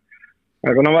dikteerisid, aga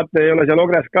vaata, ei ole seal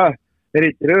Ogres ka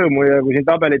eriti rõõmu ja kui siin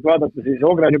tabelit vaadata, siis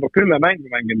Ogre on juba 10 mängu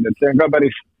mänginud, et see on ka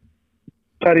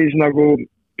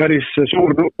päris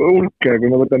suur hulk, kui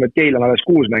me võtame, et Keil on alles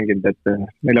 6 mänginud, et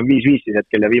meil on 5-5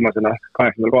 hetkel ja viimasena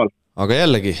 8. kohal. Aga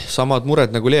jällegi, samad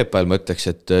mured nagu Leepajal ma ütleks,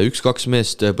 et 1-2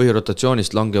 meest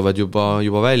põhirotatsioonist langevad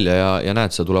juba välja ja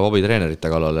näed, sa tuleb abitreenerite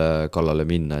kallale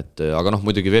minna, aga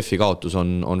muidugi Veffi kaotus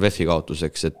on Veffi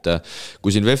kaotuseks, et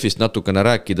kui siin Veffist natukene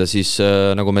rääkida, siis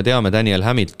nagu me teame, Daniel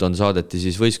Hamilton saadeti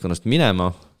siis võistkonnast minema,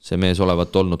 see mees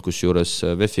olevat olnud kusjuures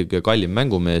VEF-i kõige kallim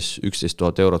mängumees, 11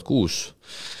 000 eurot kuus,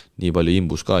 nii palju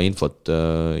imbus ka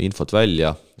infot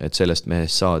välja, et sellest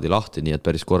mehest saadi lahti, nii et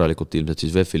päris korralikult ilmselt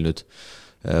siis VEF-il nüüd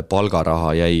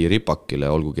palgaraha jäi ripakile,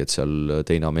 olgugi et seal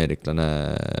teine ameeriklane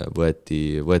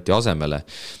võeti asemele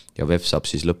ja VEF saab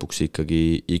siis lõpuks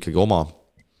ikkagi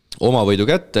oma võidu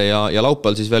kätte ja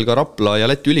laupäeval siis veel ka Rapla ja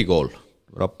Läti ülikool.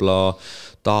 Rapla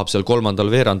tahab seal kolmandal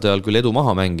veerandajal küll edu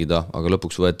maha mängida, aga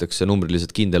lõpuks võetakse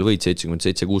numbriliselt kindel võit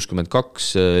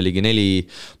 77-62, ligi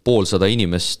 450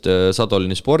 inimest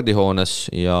Sadolini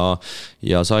spordihoones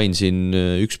ja sain siin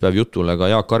üks päev jutule ka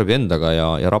Jaak Arvi endaga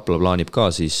ja Rapla plaanib ka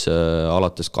siis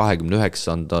alates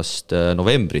 29.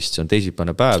 novembrist, see on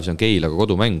teisipäevane päev, see on Keilaga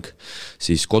kodumäng,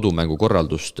 siis kodumängu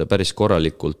korraldust päris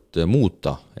korralikult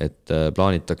muuta, et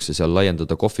plaanitakse seal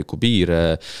laiendada kohviku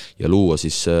piire ja luua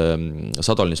siis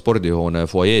Sadolini spordihoone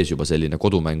fuajees juba selline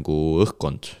kodumängu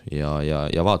õhkkond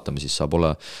ja vaatame, siis saab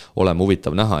olema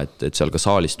huvitav näha, et seal ka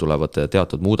saalis tulevad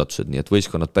teatud muudatused, nii et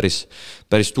võistkonnad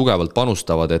päris tugevalt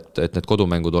panustavad, et need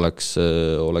kodumängud oleks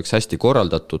hästi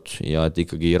korraldatud ja et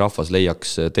ikkagi rahvas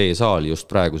leiaks tee saali just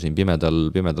praegu siin pimedal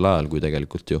ajal, kui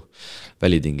tegelikult ju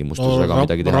välitingimustes väga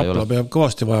midagi teha ei ole. Rapla peab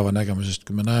kõvasti vaeva nägema, sest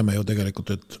kui me näeme ju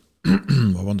tegelikult, et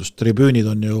tribüünid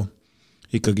on ju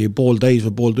ikkagi pool täis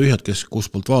või pool tühjad, kes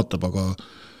kus poolt vaatab, aga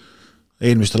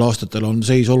eelmistel aastatel on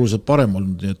seis oluliselt parem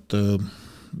olnud, nii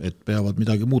et peavad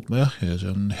midagi muutma ja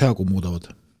see on hea, kui muudavad.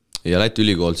 Ja Läti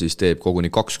ülikool siis teeb koguni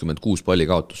 26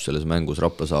 pallikaotust selles mängus,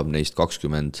 Rapla saab neist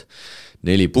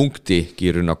 24 punkti,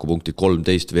 kiirrünnakupunkti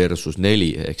 13 versus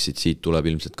 4, ehk siit tuleb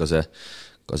ilmselt ka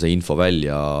see info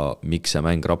välja, miks see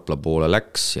mäng Rapla poole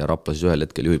läks ja Rapla siis ühel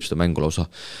hetkel juhib seda mängu lausa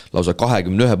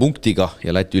 21 punktiga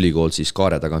ja Läti ülikool siis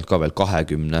kaare tagant ka veel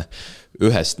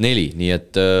 21-4, nii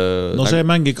et see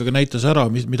mäng ikkagi näitas ära,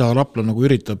 mida Rapla nagu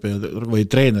üritab või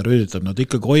treener üritab, nad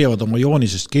ikkagi hoiavad oma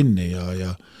joonisest kinni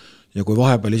ja kui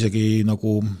vahepeal isegi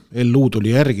nagu LU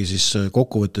tuli järgi, siis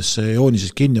kokkuvõttes see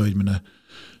joonisest kinni hoidmine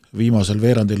viimasel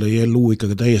veerandil lõi LU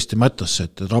ikkagi täiesti mättasse,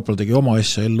 et Rapla tegi oma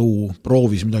asja, LU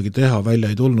proovis midagi teha, välja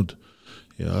ei tulnud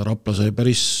ja Rapla sai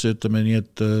päris, ütleme nii,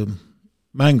 et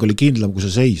mäng oli kindlam kui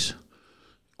see seis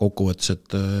kokkuvõttes,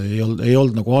 et ei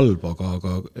olnud nagu halb,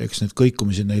 aga eks need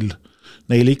kõikumisi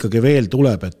neil ikkagi veel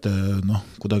tuleb, et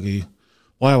kuidagi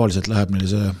vaevaliselt läheb neil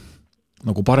see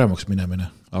nagu paremaks minemine,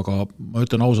 aga ma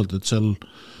ütlen ausalt, et seal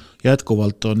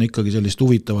jätkuvalt on ikkagi sellist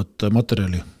huvitavat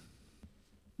materjali.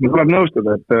 Tuleb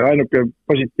nõustuda, et ainuke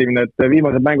positiivne, et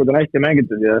viimased mängud on hästi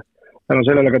mängitud ja tänu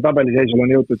sellele ka tabeliseisul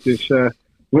on jõutud siis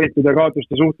võitude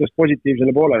kaotuste suhtest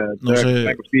positiivsele poole, et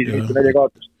mängust 5 võitu 4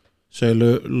 kaotust. See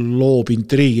loob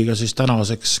intriigiga siis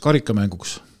tänaseks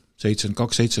karikamänguks.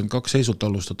 72-72 seisult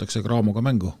alustatakse Craamoga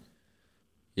mängu.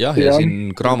 Ja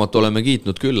siin Craamot oleme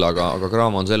kiitnud küll, aga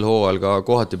Craamo on sel hooajal ka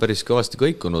kohati päris kõvasti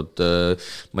kõikunud.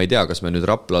 Ma ei tea, kas me nüüd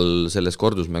Raplal selles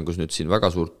kordusmängus nüüd siin väga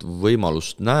suurt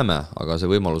võimalust näeme, aga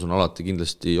see võimalus on alati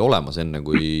kindlasti olemas enne,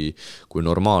 kui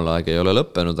normaalaeg ei ole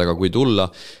lõppenud, aga kui tulla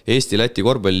Eesti-Läti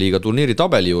korvpalliliiga turniiri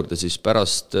tabeli juurde, siis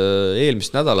pärast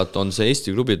eelmist nädalat on see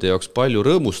Eesti klubide jaoks palju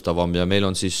rõõmustavam ja meil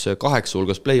on siis 8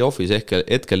 hulgas play-offis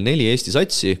hetkel 4 Eesti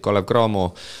satsi, Kalev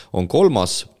Cramo on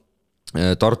 3.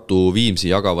 Tartu Viimsi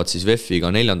jagavad siis VEF-iga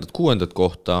 4.-6.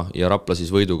 kohta ja Rapla siis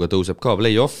võiduga tõuseb ka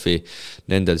play-offi,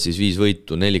 nendel siis 5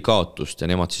 võitu, 4 kaotust ja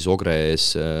nemad siis Ogre ees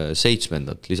 7.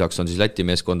 Lisaks on siis Läti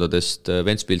meeskondadest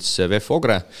Ventspils VEF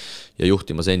Ogre ja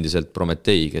juhtimas endiselt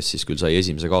Prometei, kes siis küll sai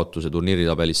esimese kaotuse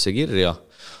turniiritabelisse kirja,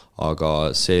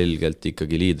 aga selgelt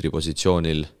ikkagi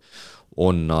liidripositsioonil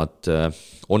on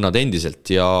nad endiselt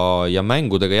ja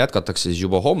mängudega jätkatakse siis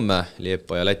juba homme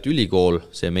Liepa ja Läti ülikool,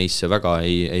 see meisse väga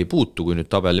ei puutu, kui nüüd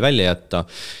tabeli välja jätta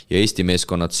ja Eesti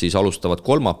meeskonnad siis alustavad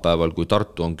kolmapäeval, kui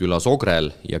Tartu on külas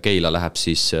Ogrel ja Keila läheb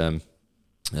siis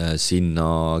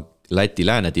sinna Läti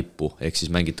lääne tippu, ehk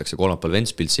siis mängitakse kolmapäeval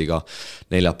Ventspilsiga,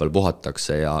 neljapäeval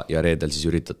puhatakse ja reedel siis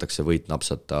üritatakse võit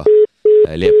napsata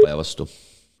Liepaja vastu.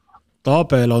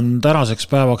 Tabel on tänaseks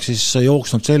päevaks siis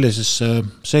jooksnud sellisesse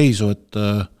seisu,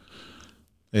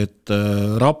 et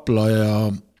Rapla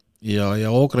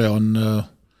ja Ogre on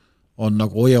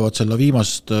nagu hoiavad selle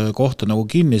viimast kohta nagu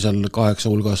kinni seal 8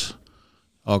 hulgas,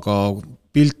 aga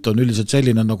pilt on üldiselt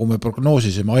selline, nagu me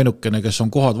prognoosisime, ainukene, kes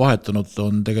on kohad vahetanud,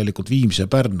 on tegelikult Viimsi ja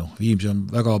Pärnu. Viimsi on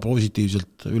väga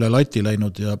positiivselt üle lati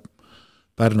läinud ja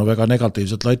Pärnu väga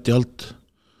negatiivselt lati alt.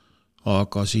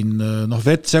 Aga siin,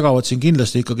 vett segavad siin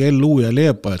kindlasti ikkagi LU ja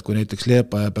Liepa, et kui näiteks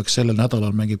Liepa peaks sellel nädalal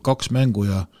mängib 2 mängu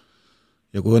ja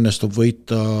kui õnnestub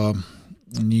võita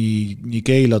nii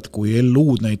Keilat kui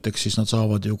LU-d näiteks, siis nad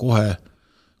saavad ju kohe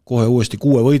uuesti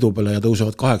 6 võidu peale ja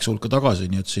tõusevad 8 hulka tagasi,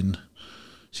 nii et siin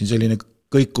selline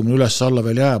kõikumine üles alla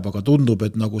veel jääb, aga tundub,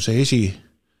 et nagu see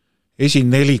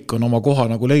esinelik on oma koha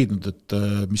nagu leidnud, et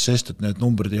mis sest, et need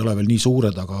numbrid ei ole veel nii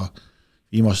suured, aga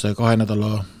viimase 2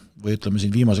 nädala või ütleme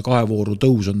siin viimase 2 vooru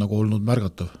tõus on nagu olnud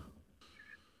märgatav.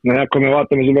 No ja, kui me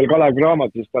vaatame siin veel Kalev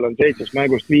Cramot, siis tal on 7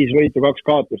 mängust 5 võitu, 2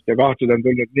 kaotust ja kaotused on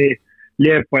tulnud nii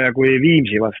Liepaja kui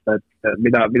Viimsi vasta, et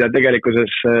mida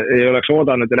tegelikkuses ei oleks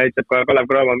oodanud ja näitab ka Kalev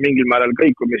Cramo mingil määral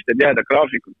kõikumist ja teada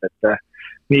graafikut, et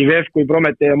nii VEF kui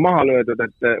Prometee on maha löödud,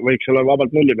 et võiks olla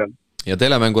vabalt nulli peal. Ja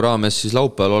telemängu raames siis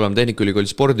laupäeval oleme Tehnikaülikooli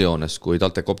spordijoones, kui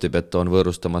TalTech Optibet on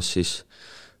võõrustamas siis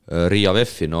Riia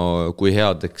VEF-i. No kui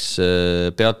headeks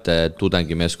peate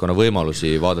tudengimeeskonna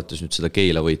võimalusi, vaadates nüüd seda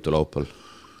Keila võitu laupäeval?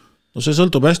 No see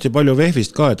sõltub hästi palju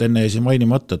VEF-ist ka, et enne ei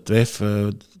mainimata, et VEF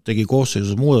tegi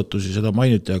koosseisus muudatusi, seda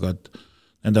mainiti, aga et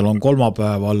nendel on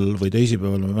kolmapäeval või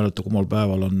teisipäeval, ma ei mäleta, kummal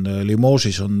päeval on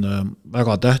Limoges on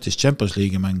väga tähtis Champions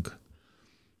League'i mäng.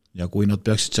 Ja kui nad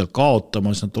peaksid seal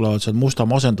kaotama, siis nad tulevad seal musta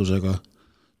masendusega.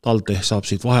 TalTech saab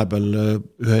siit vahepeal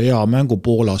ühe hea mängu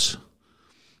Poolas.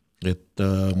 Et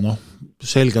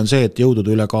selge on see, et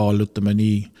jõudude ülekaal, ütleme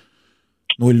nii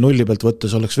 0-0 pealt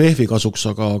võttes oleks VEF-i kasuks,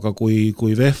 aga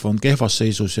kui VEF on kehvas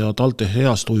seisus ja TalTech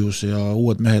heas tujus ja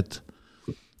uued mehed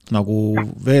nagu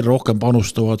veel rohkem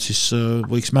panustavad, siis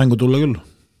võiks mängu tulla küll.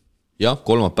 Jah,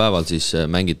 kolmapäeval siis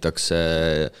mängitakse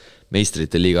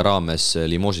meistrite liiga raames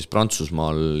Limoges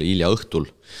Prantsusmaal hilja õhtul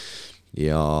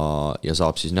ja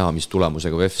saab siis näha, mis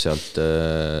tulemusega VEF sealt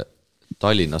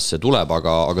Tallinnasse tuleb,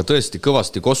 aga tõesti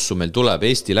kõvasti kossu meil tuleb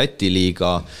Eesti-Läti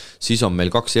liiga, siis on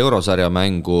meil 2 eurosarja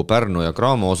mängu Pärnu ja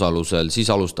Cramo osalusel, siis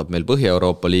alustab meil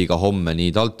Põhja-Euroopa liiga homme nii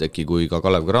TalTechi kui ka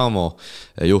Kalev Cramo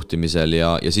juhtimisel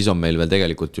ja siis on meil veel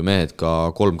tegelikult ju mehed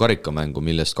ka 3 karikamängu,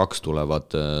 millest 2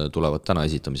 tulevad täna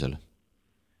esitamisel.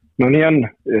 No nii on,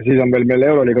 ja siis on meil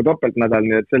Euroliiga topeltnädal,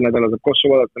 nii et sel nädalal saab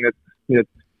kossu vaadata, nii et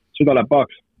süda läheb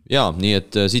pahaks. Jaa, nii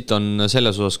et siit on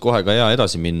selles osas kohe ka hea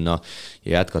edasi minna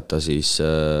ja jätkata siis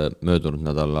möödunud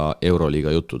nädala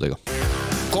Euroliiga juttudega.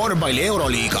 Korvpalli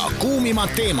Euroliiga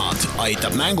kuumimad teemad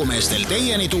aitab mängumeestel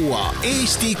teieni tuua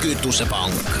Eesti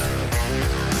Kütusepank.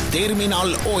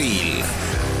 Terminal Oil.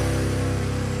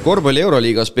 Korvpalli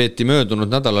Euroliigas peeti möödunud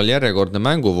nädalal järjekordne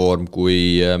mänguvoorm,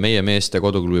 kui meie meeste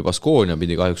koduklubi Baskonia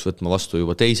pidi kahjuks võtma vastu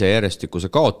juba 2. järjestikuse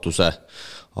kaotuse,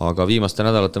 aga viimaste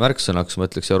nädalate märksõnaks, ma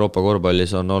ütleks, Euroopa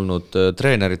korvpallis on olnud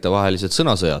treenerite vahelised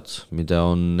sõnasõjad, mida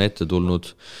on ette tulnud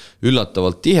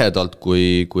üllatavalt tihedalt,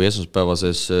 kui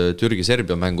esmaspäevases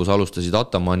Türgi-Serbia mängus alustasid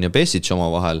Ataman ja Besic oma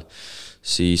vahel,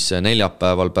 siis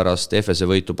neljapäeval pärast FS-e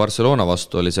võitu Barcelona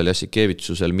vastu oli seal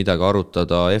Jassikevitsusel midagi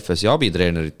arutada FS-i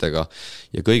abitreeneritega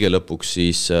ja kõige lõpuks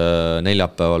siis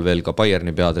neljapäeval veel ka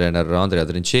Bayerni peatreener Andrea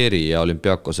Trincheri ja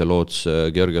Olympiakose loots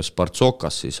Georgios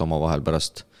Partsokas siis oma vahel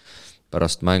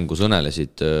pärast mängu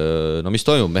sõnelesid. No mis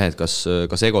toimub, mehed,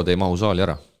 kas egod ei mahu saali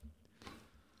ära?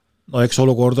 No eks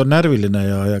olukord on närviline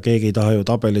ja keegi ei taha ju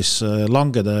tabelis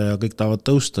langeda ja kõik tahavad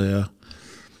tõusta ja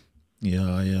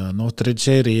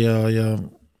Trincheri ja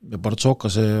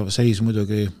Partsokase seis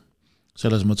muidugi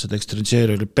selles mõttes, et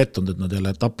Trincheri oli pettunud, et nad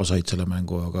jälle tappa said selle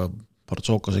mängu, aga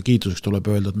Partsokase kiituseks tuleb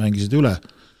öelda, et mängisid üle,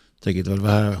 tegid veel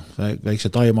väikse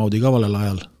time-out'i ka valel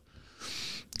ajal.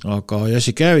 Aga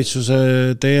Jassikevitsuse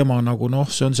teema nagu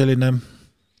see on selline,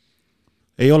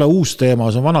 ei ole uus teema,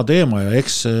 see on vana teema ja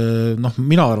eks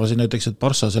mina arvasin näiteks, et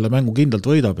Barssa selle mängu kindlalt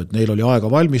võidab, et neil oli aega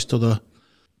valmistuda,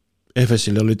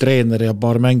 FS-il oli treener ja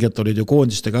paar mängijat olid ju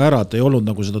koondistega ära, et ei olnud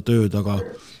nagu seda tööd, aga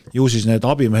ju siis need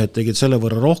abimehed tegid selle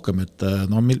võrra rohkem, et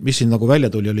mis siin nagu välja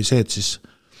tuli, oli see, et siis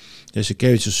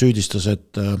Jassikevitsus süüdistas,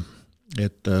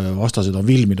 et vastased on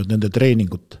vilminud nende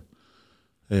treeningut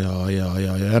ja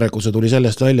järelikult see tuli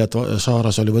sellest välja, et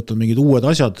Saaras oli võtnud mingid uued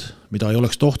asjad, mida ei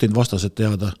oleks tohtinud vastased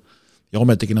teada ja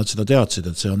ometigi nad seda teadsid,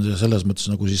 et see on selles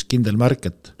mõttes nagu siis kindel märk,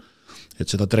 et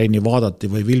seda treeni vaadati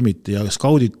või vilmiti ja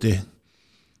skauditi.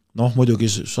 Muidugi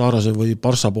Saarase või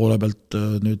Barssa poole pealt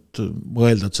nüüd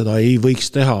mõelda, et seda ei võiks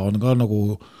teha, on ka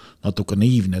nagu natuke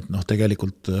naiivne, et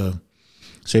tegelikult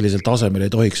sellisel tasemel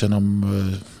ei tohiks enam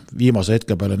viimase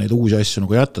hetke peale neid uusi asju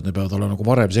nagu jätta, et ne peavad olla nagu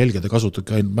varem selged ja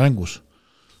kasutadki ainult mängus.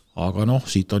 Aga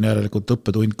siit on järelikult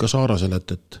õppetund ka Saarasele,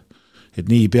 et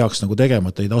nii peaks nagu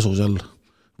tegema, et ei tasu seal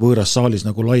võõras saalis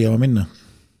nagu laiema minna.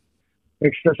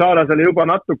 Eks Saaras oli juba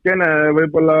natukene,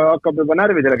 võib-olla hakkab juba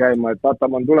närvidele käima, et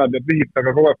Ataman tuleb ja püsib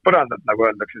taga kogu aeg põrandat, nagu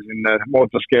öeldakse siin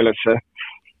mootorskeeles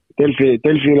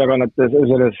Delfi ülekannetes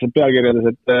selles pealkirjades,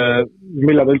 et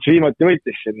millal ta üldse viimati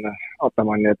võitis siin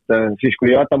Atamani, et siis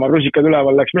kui Ataman rusikad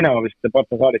üleval läks minema vist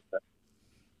Parta saarist.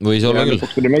 Võis olla küll.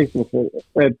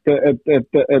 Et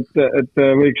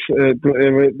võiks,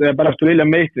 pärast tuli hiljem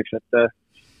meistriks, et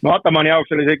Atamani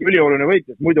jaoks oli see ülioluline võit,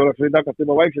 et muidu oleks võid hakata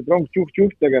juba vaikselt rongs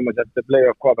tšuht tegema, et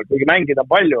play-off koha peal, kuigi mängida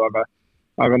palju,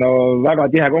 aga no väga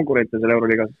tihe konkurent seal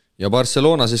Euroliigas. Ja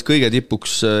Barcelona siis kõige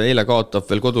tipuks eile kaotab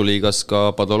veel koduliigas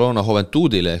ka Badalona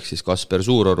Juventudile ehk siis Kasper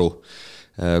Suuroru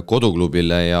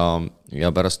koduklubile ja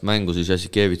pärast mängu siis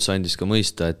Jasikevits andis ka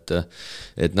mõista,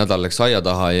 et nädal läks aia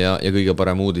taha ja kõige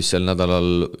parem uudis sel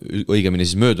nädalal, õigemini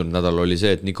siis möödunud nädal oli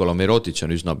see, et Nikola Mirotic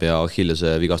on üsna pea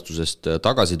Achillese vigastusest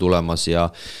tagasi tulemas ja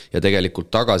tegelikult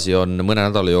tagasi on mõne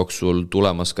nädala jooksul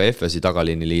tulemas ka FSi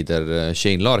tagaliini liider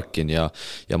Shane Larkin ja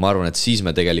ma arvan, et siis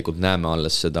me tegelikult näeme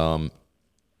alles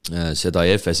seda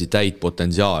FSi täit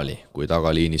potentsiaali, kui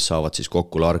tagaliinis saavad siis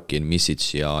kokku Larkin, Misic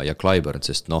ja Clyburn,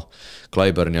 sest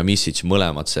Clyburn ja Misic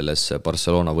mõlemad selles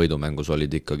Barcelona võidumängus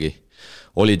olid ikkagi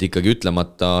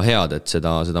ütlemata head, et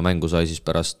seda mängu sai siis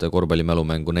pärast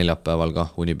korvpallimälumängu neljapäeval ka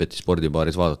Unibeti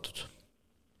spordibaaris vaadatud.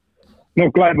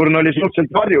 No Clyburn oli suhteliselt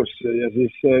varjus ja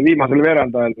siis viimasel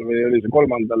veerandajal või oli see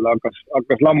kolmandal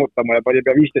hakkas lammutama ja pani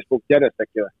pea 15 punkti järjest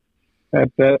äkki või.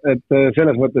 Et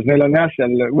selles mõttes neil on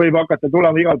seal võib hakata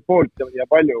tulema igalt poolt ja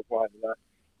palju kohe seda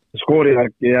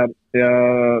skoorimärki ja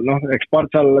eks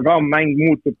Bartsal ka mäng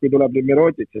muutub, kui tuleb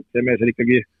Mirotic, et see mees on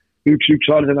ikkagi 1-1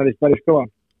 Arsenalist päris kõva.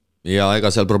 Ja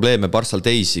ega seal probleeme Bartsal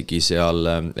teisigi seal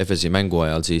FSi mängu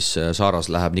ajal, siis Saaras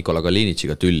läheb Nikola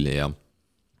Kalinitšiga tülli ja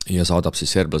saadab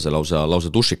siis serblase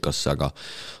lausa dušikasse,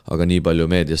 aga nii palju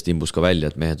meediast imbus ka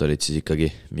välja, et mehed olid siis ikkagi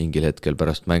mingil hetkel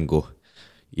pärast mängu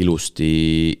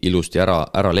ilusti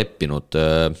ära leppinud.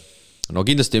 No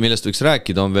kindlasti millest võiks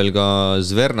rääkida on veel ka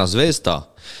Zverna Zvezda,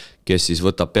 kes siis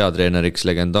võtab peatreeneriks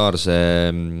legendaarse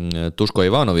Duško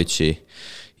Ivanovići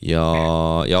ja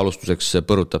alustuseks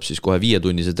põrutab siis kohe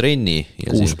 5-tunnise trenni.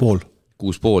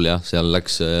 6,5 jah, seal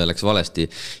läks valesti.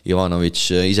 Ivanović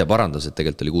ise parandas, et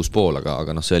tegelikult oli 6,5,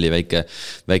 aga see oli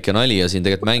väike nali ja siin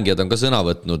tegelikult mängijad on ka sõna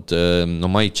võtnud.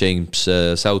 Mike James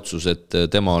säutsus, et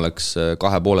tema oleks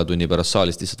 2,5 tunni pärast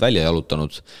saalist lihtsalt välja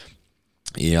jalutanud.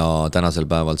 Ja tänasel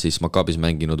päeval siis Maccabis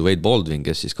mänginud Wade Baldwin,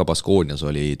 kes siis ka Baskoonias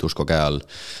oli Duško käe all.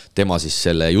 Tema siis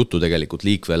selle jutu tegelikult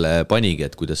liikvele panigi,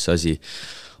 et kuidas see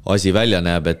asi välja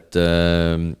näeb, et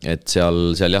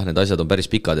seal jah, need asjad on päris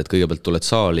pikad, et kõigepealt tuled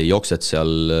saali, jooksed seal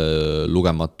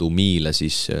lugematu miile,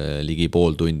 siis ligi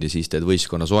pool tundi, siis teed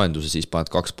võistkonna soenduse, siis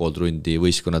paned 2,5 tundi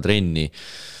võistkonna trenni,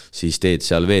 siis teed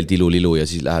seal veel tilulilu ja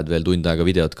siis lähed veel tund aega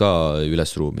videot ka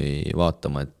ülesruumi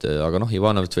vaatama, aga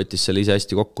Ivanović võttis selle ise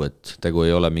hästi kokku, et tegu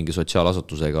ei ole mingi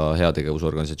sotsiaalasutusega,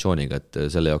 heategevusorganisatsiooniga, et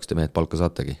selle jaoks te mehed palka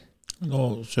saategi.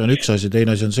 No see on üks asi,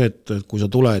 teine asi on see, et kui sa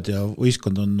tuled ja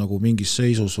võistkond on nagu mingis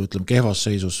seisus, või ütleme kehvas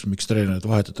seisus, miks treenerid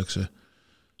vahetatakse,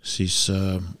 siis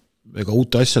ega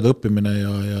uute asjade õppimine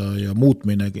ja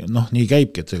muutmine, nii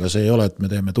käibki, et ega see ei ole, et me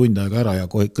teeme tund aega ära ja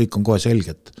kõik on kohe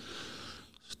selged.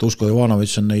 Duško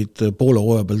Ivanović on neid poole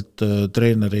hooaja pealt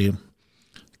treeneri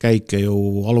käike ju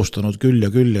alustanud küll ja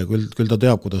küll ta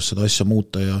teab, kuidas seda asja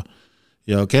muuta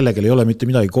ja kellegel ei ole mitte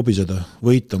midagi kobiseda,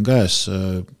 võit on käes,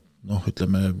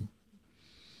 ütleme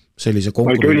sellise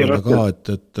konkurendile ka,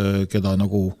 et keda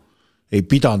nagu ei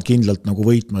pidanud kindlalt nagu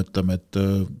võitma, ütleme, et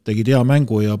tegid hea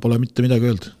mängu ja pole mitte midagi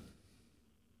öelnud.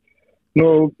 No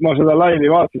ma seda laivi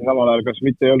vaatasin samal ajal, kas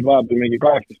mitte ei olnud vahepeal mingi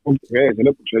 18 punktiga ees ja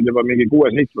lõpuks olid juba mingi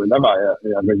 6-7 või taga ja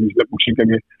siis lõpuks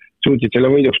ikkagi suutsid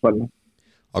selle võiduks panna.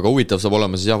 Aga huvitav saab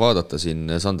olema siis vaadata siin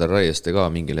Sander Raieste ka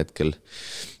mingil hetkel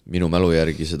minu mälu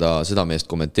järgi seda meest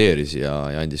kommenteeris ja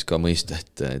andis ka mõista,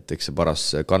 et eks see paras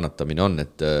kannatamine on,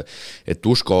 et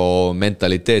Duško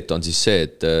mentaliteet on siis see,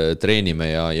 et treenime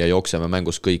ja jookseme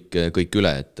mängus kõik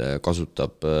üle, et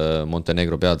kasutab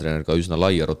Montenegro peatreener ka üsna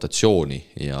laia rotatsiooni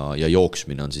ja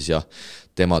jooksmine on siis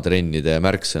tema trennide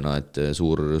märksõna, et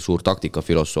suur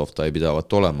taktikafilosoof ta ei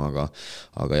pidavat olema,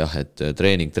 aga jah, et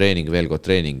treening, veel kord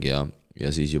treening ja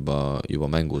siis juba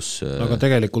mängus. Aga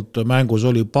tegelikult mängus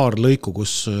oli paar lõiku,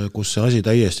 kus see asi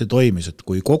täiesti toimis, et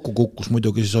kui kokku kukkus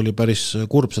muidugi, siis oli päris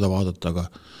kurb seda vaadata, aga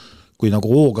kui nagu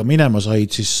hooga minema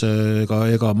said, siis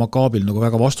ega Maccabil nagu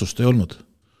väga vastust ei olnud.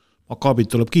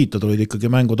 Maccabit tuleb kiita, tulid ikkagi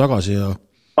mängu tagasi ja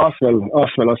Asvel.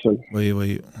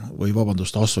 Või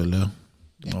vabandust, Asvel, jah.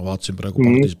 Ma vaatasin praegu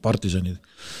partisanid.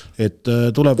 Et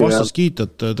tuleb vastast kiita,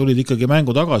 et tulid ikkagi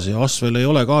mängu tagasi ja Asvel ei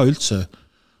ole ka üldse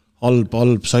halb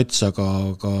sats, aga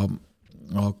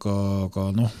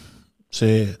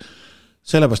see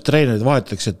sellepärast treenerid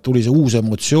vahetaks, et tuli see uus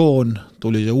emotsioon,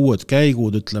 tuli see uued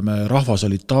käigud, ütleme, rahvas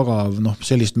oli taga,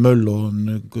 sellist möllu on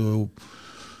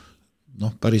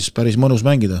päris mõnus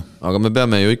mängida. Aga me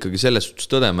peame ju ikkagi selles suhtes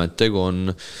tõdema, et tegu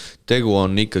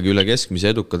on ikkagi üle keskmise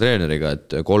eduka treeneriga, et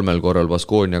 3 korral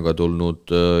Baskoniaga tulnud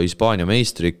Hispaania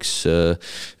meistriks,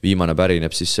 viimane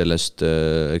pärineb siis sellest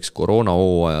koroona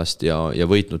hooajast ja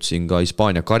võitnud siin ka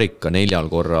Hispaania karika 4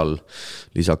 korral,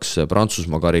 lisaks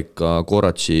Prantsusmaa karika,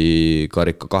 Koratši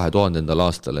karika 2000.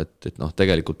 aastal, et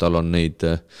tegelikult tal on neid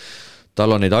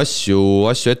asju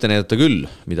ette näidata küll,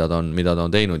 mida ta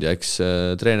on teinud ja eks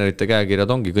treenerite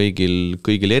käekirjad ongi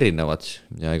kõigil erinevad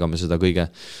ja ega me seda kõige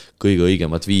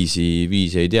õigemat viisi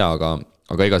ei tea, aga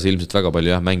ega see ilmselt väga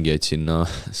palju mängijaid sinna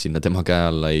tema käe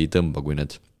alla ei tõmba, kui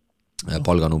need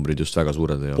palganumbrid just väga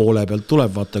suured ei ole. Poole pealt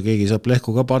tuleb, vaata, keegi saab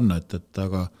lehku ka panna,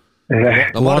 aga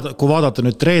kui vaadata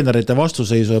nüüd treenerite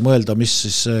vastuseisu ja mõelda, mis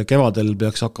siis kevadel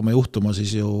peaks hakkama juhtuma,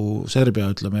 siis ju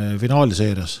Serbia,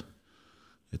 finaaliseerias.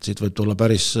 Et siit võib tulla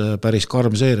päris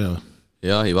karm seeria.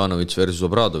 Jah, Ivanović versus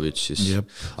Obradović siis. Jep.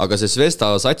 Aga see Zvezda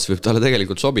sats võib talle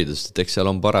tegelikult sobida, sest eks seal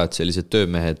on parajad sellised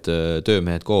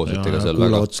töömehed koos.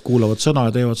 Kuulavad sõna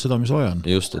ja teevad seda, mis vaja on.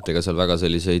 Just, et ega seal väga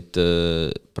selliseid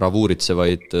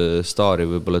bravuuritsevaid staari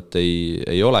võib-olla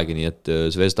ei olegi, nii et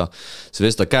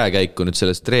Zvezda käekäiku nüüd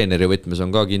sellest treeneri võtmes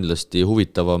on ka kindlasti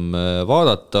huvitavam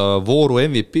vaadata. Vooru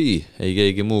MVP ei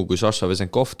keegi muu kui Saša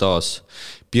Vesenkov taas,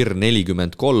 Pir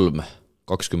 43,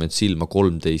 20 silma,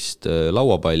 13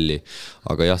 lauapalli,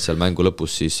 aga jah, seal mängu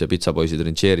lõpus siis pitsapoisid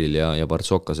Rincheril ja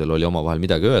Bartsokasel oli omavahel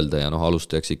midagi öelda ja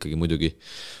alustajaks ikkagi muidugi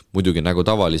nagu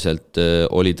tavaliselt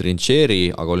oli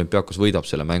Rincheri, aga Olympiakos võidab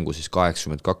selle mängu siis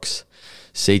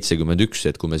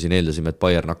 82-71, et kui me siin eeldasime, et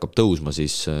Bayern hakkab tõusma,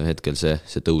 siis hetkel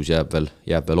see tõus jääb veel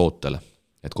ootele.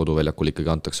 Et koduväljakul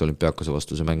ikkagi antakse Olympiakose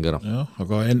vastu see mäng ära. Jah,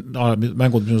 aga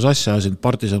mängud minus asja ajasin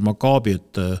Partisan Maccabi,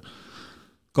 et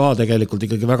ka tegelikult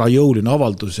ikkagi väga jõuline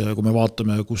avaldus ja kui me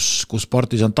vaatame, kus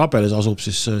Partisan tabelis asub,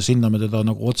 siis sinna me teda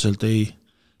nagu otseselt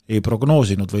ei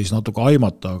prognoosinud või siis natuke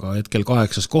aimata, aga hetkel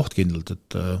 8. koht kindlalt,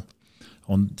 et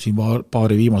on siin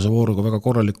paari viimase vooruga väga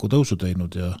korraliku tõusu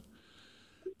teinud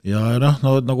ja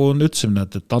nagu ütlesime,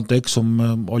 et Dante Exum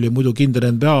oli muidu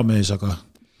kindel NBA-mees, aga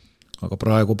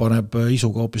praegu paneb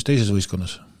isuga hoopis teises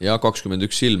võistkonnas. Ja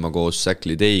 21 silma koos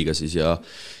Säkli Teiga siis ja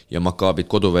Maccabit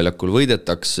koduväljakul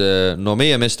võidetakse. No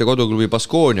meie meeste koduklubi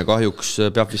Baskonia kahjuks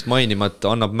peab vist mainima, et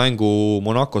annab mängu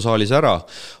Monaco saalis ära,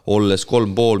 olles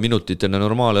 3,5 minutit enne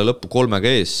normaale lõppu 3-ga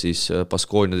ees, siis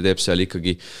Baskonia teeb seal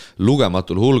ikkagi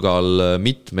lugematul hulgal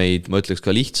mitmeid, ma ütleks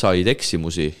ka lihtsaid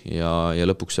eksimusi ja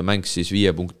lõpuks see mäng siis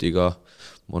 5 punktiga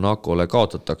Monacole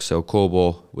kaotatakse,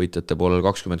 Okobo võitjate poolel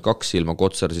 22 silma,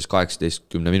 Kotsar siis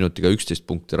 18 minutiga 11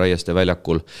 punkti Raieste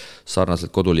väljakul,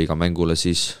 sarnaselt koduliiga mängule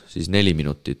siis 4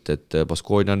 minutit, et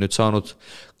Baskonia on nüüd saanud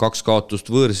 2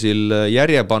 kaotust võõrsil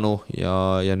järjepanu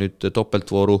ja nüüd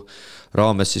topeltvooru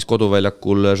raames siis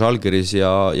koduväljakul Žalgiris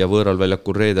ja võõral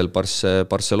väljakul reedel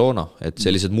Barcelona, et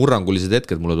sellised murrangulised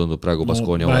hetked mulle tundub praegu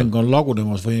Baskonia mäng on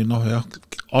lagunemas või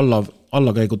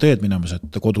allakäigu teed minemas,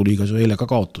 et koduliigas ju eile ka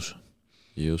kaotus.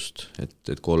 Just, et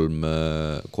kolm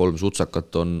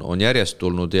sutsakat on järjest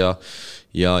tulnud ja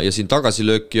siin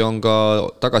tagasilööke on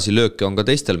ka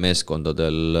teistel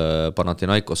meeskondadel.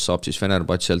 Panathinaikos saab siis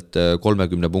Fenerbahčelt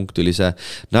 30-punktilise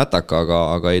nätaka,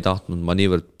 aga ei tahtnud ma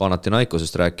niivõrd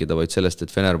Panathinaikosest rääkida, vaid sellest,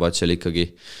 et Fenerbahčel ikkagi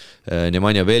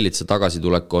Nemanja Bjelica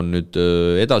tagasitulek on nüüd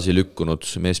edasi lükkunud,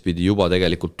 mees pidi juba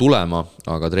tegelikult tulema,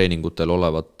 aga treeningutel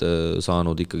olevat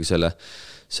saanud ikkagi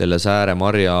selle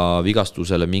sääremarja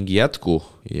vigastusele mingi jätku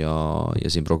ja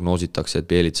siin prognoositakse, et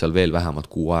Bjelical veel vähemalt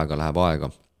 6 aega läheb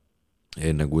aega,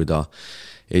 enne kui ta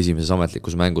esimeses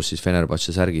ametlikus mängus siis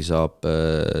Fenerbahče särgi saab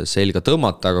selga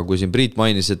tõmmata, aga kui siin Priit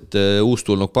mainis, et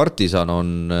uustulnuk Partisan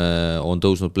on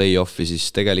tõusnud play-offi, siis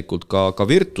tegelikult ka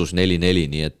Virtus 4-4,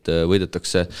 nii et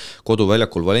võidetakse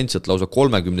koduväljakul Valenciat lausa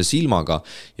 30 silmaga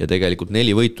ja tegelikult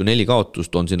 4 võitu, 4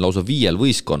 kaotust on siin lausa 5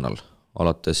 võistkonnal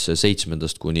alates 7.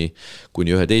 kuni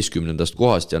 11.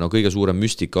 kohast ja kõige suurem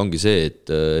müstika ongi see, et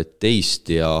teist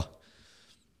ja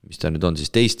mis ta nüüd on siis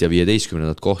teist ja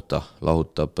 15. kohta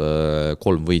lahutab 3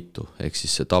 võitu, ehk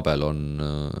siis see tabel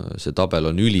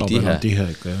on ülitihe.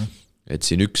 Et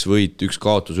siin 1 võit, 1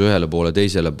 kaotus ühele poole,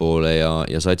 teisele poole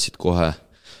ja satsid kohe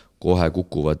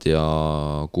kukuvad ja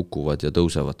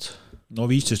tõusevad. No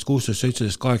 15, 16,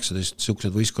 17, 18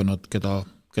 siuksed võistkonnad,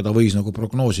 keda võis nagu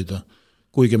prognoosida.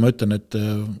 Kuigi ma ütlen, et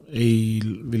ei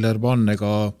Villerban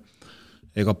ega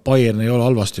Bayern ei ole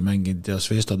halvasti mänginud ja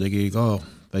Zvezda tegi ka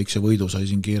väikse võidu, sai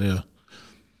siin kirja.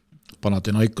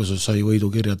 Panathinaikoses sai võidu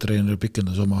kirja, treener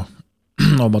pikendas oma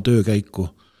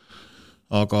töökäiku.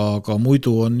 Aga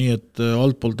muidu on nii, et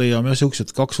altpool teame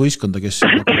siuksed 2 võistkonda, kes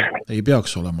ei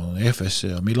peaks olema, FS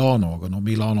ja Milano, aga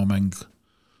Milano mäng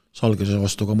Salgrise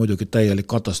vastu ka muidugi täielik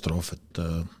katastroof,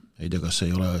 ei tea, kas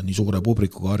ei ole nii suure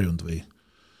publikuga harjunud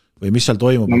või mis seal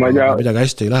toimub, no, midagi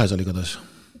hästi ei lähe seal igatahes.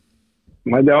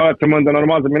 Ma ei tea, oled sa mõnda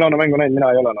normaalset Milano mängu näinud, mina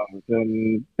ei ole, see on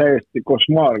täiesti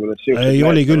košmaar, kuidas ei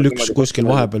oli küll üks kuskil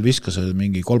vahepeal viskas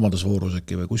mingi 3. voorus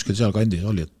äkki või kuskil seal kandis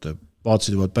oli, et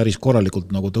vaatasid juba päris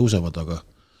korralikult nagu tõusevad, aga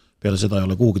peale seda ei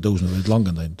ole kuhugi tõusnud, vaid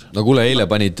langenud ainult. No kuule, eile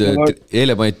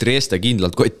panid Trieste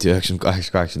kindlalt kotti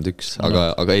 98-81,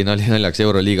 aga ei naljaks,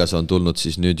 Euroliigas on tulnud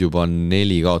siis nüüd juba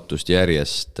 4 kaotust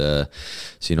järjest.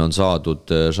 Siin on saadud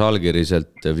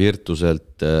Žalgiriselt,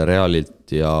 Virtuselt,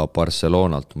 Realilt ja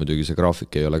Barcelonalt. Muidugi see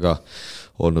graafik ei ole ka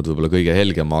olnud võib-olla kõige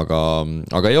helgem,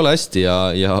 aga ei ole hästi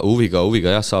ja huviga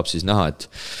jah, saab siis näha,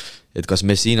 et kas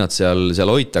Messinat seal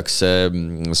hoitakse.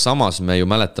 Samas me ju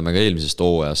mäletame ka eelmisest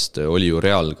hooajast, oli ju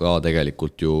Real ka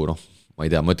tegelikult ju, ma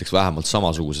ei tea, ma ütleks vähemalt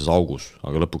samasuguses augus,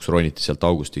 aga lõpuks roniti sealt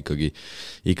august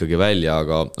ikkagi välja,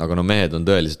 aga mehed on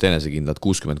tõeliselt enesekindlad,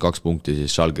 62 punkti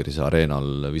siis Žalgirise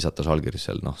areenal visata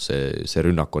Žalgirisel, see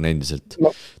rünnak on endiselt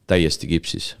täiesti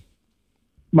kipsis.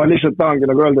 Ma lihtsalt tahangi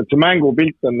nagu öelda, et see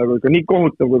mängupilt on nagu ikka nii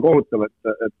kohutav,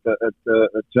 et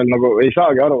seal nagu ei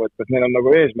saagi aru, et kas neil on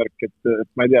nagu eesmärk, et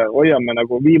ma ei tea, hoiame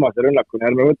nagu viimase rünnakuni,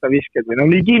 ärme võtta visked või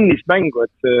nii kinnist mängu,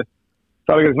 et see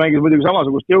Žalgiris mängis muidugi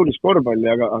samasugust jõulist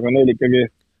korvpalli, aga neil ikkagi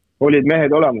olid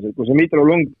mehed olemas, et kui see Mitro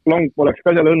Long poleks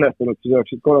ka seal õnnestunud, siis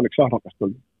oleksid korralik sahmakas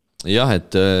tulnud. Jah,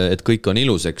 et kõik on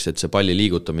iluseks, et see palli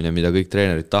liigutamine, mida kõik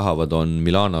treenerid tahavad, on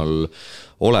Milanol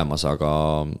olemas,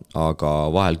 aga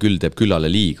vahel küll teeb küllale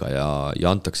liiga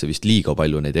ja antakse vist liiga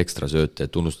palju neid ekstra sööte,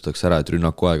 et unustatakse ära, et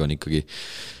rünnakuaeg on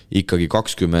ikkagi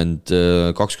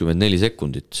 24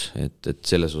 sekundit, et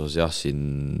selles osas jah,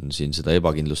 siin seda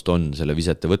ebakindlust on selle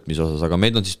visete võtmise osas, aga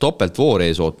meid on siis topeltvoor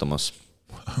ees ootamas.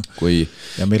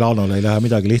 Ja Milanol ei lähe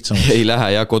midagi lihtsamalt. Ei lähe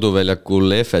jah,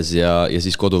 koduväljakul Efes ja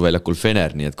siis koduväljakul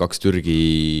Fener, nii et 2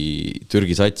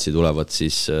 Türgi satsi tulevad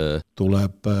siis.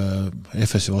 Tuleb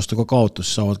Efesi vastu ka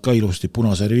kaotus, saavad ka ilusti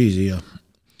punaserviisi ja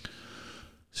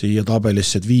siia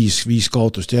tabelisse 5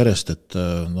 kaotust järjest, et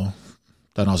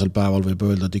tänasel päeval võib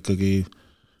öelda, et ikkagi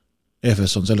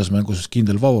Efes on selles mängus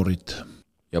kindel favoriit.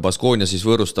 Ja Baskonia siis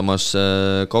võõrustamas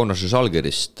Kaunase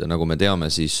Žalgirist, nagu me teame,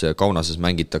 siis Kaunases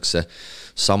mängitakse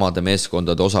samade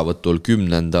meeskondade osavõtul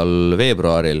 10.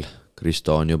 veebruaril.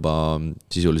 Kristo on juba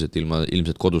sisuliselt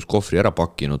ilmselt kodus kohvri ära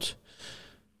pakkinud.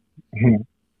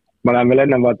 Ma lähen veel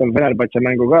enne vaatan Fenerbahce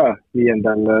mängu ka 5.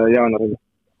 jaanuaril.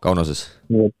 Kaunases?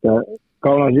 Nii et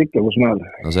Kaunases ikka, kus maal.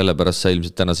 No sellepärast sa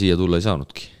ilmselt täna siia tulla ei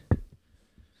saanudki.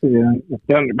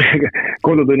 Pean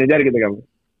kodutunnid järgi tegema.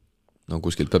 No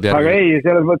kuskilt peab järgi. Aga ei,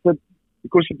 selles mõttes, et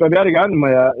kuskilt peab järgi andma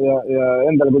ja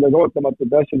endale kuidagi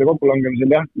ootamatute asjade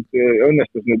kokkulangemisel jah,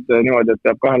 õnnestus nüüd niimoodi, et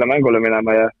peab 2 mängule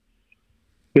minema ja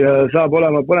saab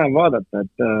olema põnev vaadata,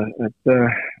 et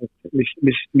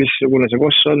missugune see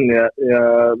koss on ja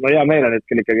hea meel on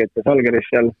hetkel ikkagi, et Žalgiris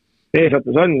seal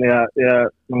eesotus on ja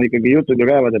ikkagi jutud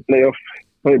ju käivad, et play-off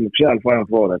toimub seal Final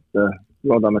Four, et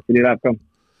loodame, et see nii läheb ka.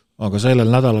 Aga sellel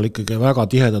nädalal ikkagi väga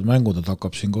tihedad mängud, et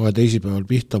hakkab siin kohe teisipäeval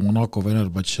pihta Monaco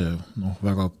Fenerbahce,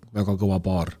 väga, väga kõva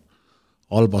paar.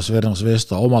 Albas Vernas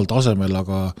Vesta omal tasemel,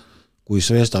 aga kui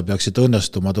Svesta peaksid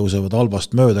õnnestuma, tõusevad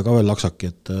Albast mööda ka veel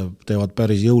laksaki, et teevad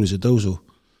päris jõulise tõusu.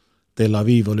 Tel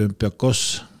Aviv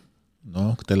Olympiakos,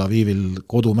 Tel Avivil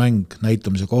kodumäng,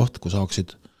 näitamise koht, kui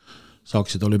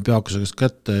saaksid Olympiakosest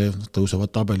kätte, tõusevad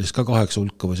tabelis ka 8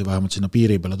 hulka või see vähemalt sinna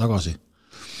piiri peale tagasi.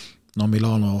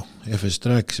 Milano Efesist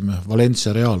rääkisime,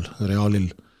 Valencia Realil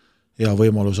hea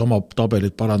võimalus oma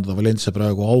tabelit parandada, Valencia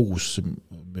praegu augus,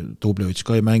 Dublevitš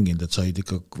ka ei mänginud, et said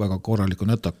ikka väga korraliku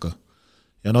nätaka.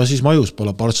 Ja siis majus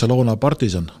pole Barcelona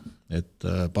Partisan, et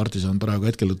Partisan praegu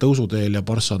hetkel tõusuteel ja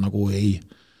Barça nagu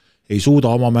ei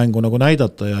suuda oma mängu nagu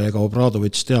näidata ja ega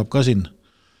Obradovitš teab ka siin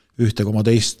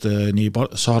 1,2 nii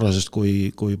Saarasest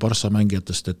kui Barça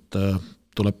mängijatest, et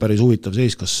tuleb päris huvitav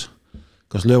seis,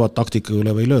 kas löövad taktika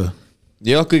üle või löö.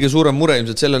 Jah, kõige suurem mure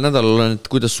ilmselt sellel nädalal on, et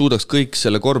kuidas suudaks kõik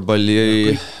selle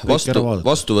korvpalli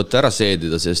vastu võtta ära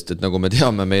seedida, sest et nagu me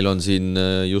teame, meil on siin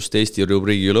just Eesti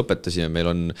rubriigi lõpetasime, meil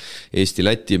on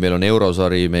Eesti-Läti, meil on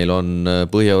Eurosari, meil on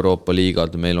Põhja-Euroopa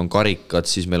liigad, meil on karikad,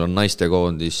 siis meil on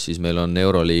naistekoondis, siis meil on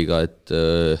Euroliiga, et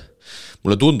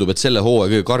mulle tundub, et selle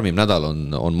hooaja kõige karmim nädal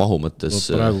on mahu mõttes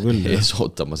ees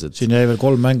ootamas. Siin jäi veel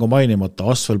 3 mängu mainimata,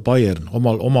 Asvel Bayern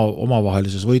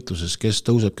omavahelises võitluses, kes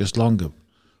tõuseb, kes langeb.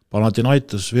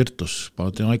 Panathinaikos Virtus,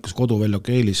 Panathinaikos koduväljak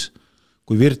eelis,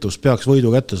 kui Virtus peaks võidu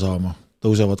kätte saama,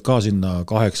 tõusevad ka sinna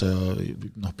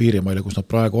 8 piirimaile, kus nad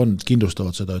praegu on,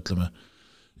 kindlustavad seda, ütleme.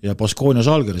 Ja Baskonia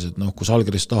Žalgiris, et kui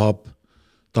Žalgiris tahab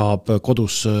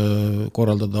kodus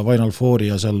korraldada Final Fouri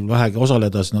ja seal vähegi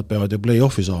osaleda, siis nad peavad ju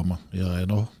play-offi saama ja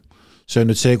see on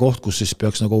nüüd see koht, kus siis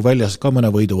peaks nagu väljas ka mõne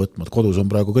võidu võtma, et kodus on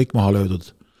praegu kõik maha löödud.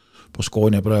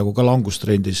 Baskonia praegu ka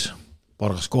langustrendis,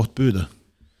 paras koht püüda.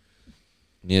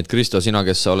 Nii et Kristo, sina,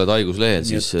 kes sa oled haiguslehel,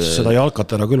 siis seda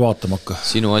jalkat ära küll vaatama hakka.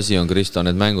 Sinu asi on, Kristo,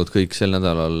 need mängud kõik sel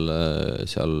nädalal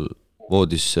seal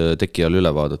voodis teki all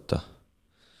üle vaadata.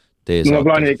 Ma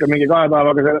plaanin ikka mingi 2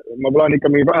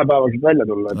 päevaga siit välja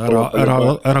tulla.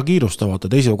 Ära kiirusta, vaata,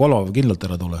 teisi või kolmapäev kindlalt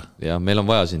ära tule. Ja, meil on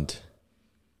vaja sind.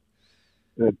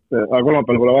 Aga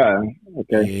kolmapäeval pole vaja, jah?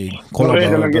 Okay. Ei,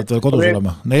 kolmapäeval pead veel kodus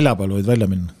olema. 4 päeval võid välja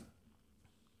minna.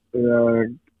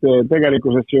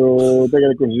 Tegelikuses ju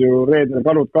reedel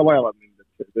kanud ka vajavad mind,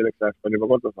 et selleks ajaks on juba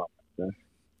korda saama.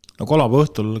 No kolmapäeva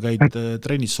õhtul käid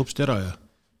trennis supsti ära ja?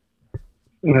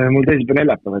 Mul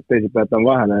teisipäev, et teisipäev on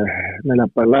vahele,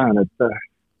 neljapäeval lähen, et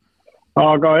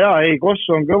aga jaa, ei, kossu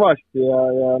on kõvasti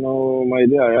ja no ma ei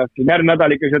tea, jah, siin järgmine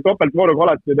nädal ikka see topeltvooruga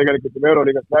alati tegelikult, kui me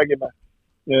Euroliigast räägime,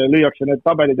 lüüakse need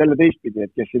tabelid jälle teistpidi,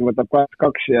 et kes siin võtab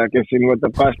 2-2 ja kes siin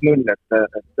võtab 2-0,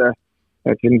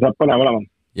 et siin saab põnev olema.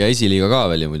 Ja esiliiga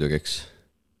ka veel ju muidugi, eks?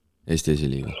 Eesti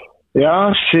esiliiga. Jah,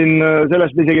 siin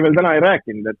sellest isegi veel täna ei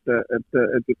rääkinud,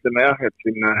 et ütleme jah, et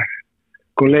siin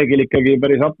kolleegil ikkagi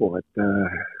päris apu, et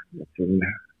siin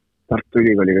Tartu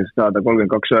Ülikooliga saada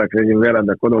 32-9 esimene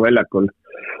veerand koduväljakul.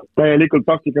 Täielikult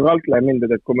taktika kaltleja mind,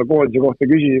 et kui me koolise kohta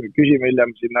küsime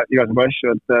hiljem sinna igasugune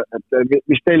asju, et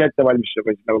mis teile ettevalmistus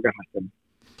või nagu kehvasti on?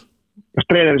 Kas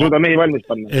treener suuda mehi valmis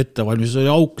panna? Ettevalmistus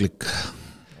oli auklik.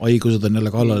 Haigused on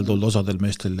jälle kallale tulnud osadel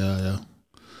meestel ja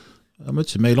ma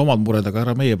ütlesin, meil omad mured, aga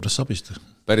ära meie pärast sabista.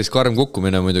 Päris karm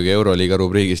kukkumine muidugi Euroliiga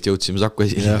rubriigist jõudsime Saku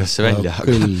esimesse välja.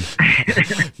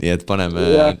 Nii et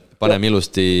paneme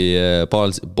ilusti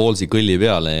Poolsi kõlli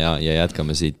peale ja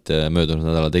jätkame siit möödunud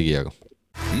nädala tegijaga.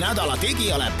 Nädala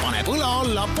tegijale paneb õla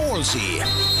alla Poolsi.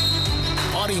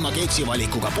 Parima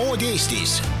keksivalikuga pood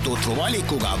Eestis. Tutvu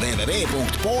valikuga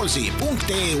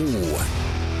www.poolsi.eu.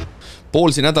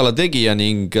 Poolsi nädala tegija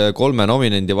ning 3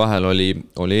 nominendi vahel oli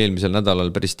eelmisel nädalal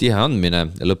päris tihe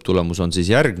andmine. Lõpptulemus on siis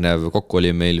järgnev. Kokku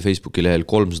oli meil Facebooki lehel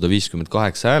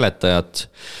 358 hääletajat.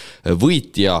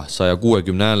 Võitja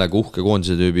 160 häälega uhke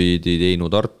koondise tüübidi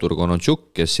teinud Artur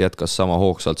Kononchuk, kes jätkas sama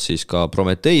hoogsalt siis ka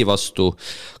Prometei vastu.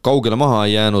 Kaugele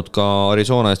maha jäänud ka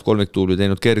Arizona eest kolmiktuuli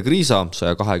teinud Ger Kriisa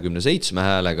 127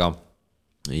 häälega.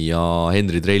 Ja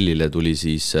Henri Trellile tuli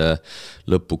siis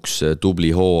lõpuks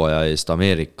tubli hooaja eest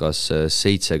Ameerikas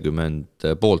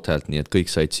 70 poolthäält, nii et kõik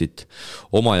said siit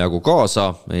omajagu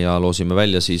kaasa ja loosime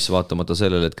välja siis vaatamata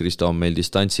sellele, et Kristo on meil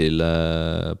distantsil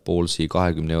Poolsi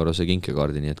 20 eurose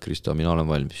kinkekaardi, nii et Kristo, mina olen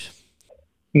valmis.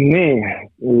 Nii,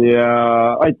 ja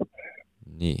aitab.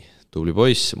 Nii, tubli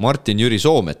poiss, Martin Jüri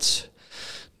Soomets.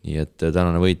 Nii et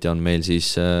tänane võitja on meil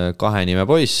siis 2 nime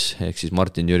poiss, ehk siis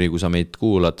Martin Jüri, kui sa meid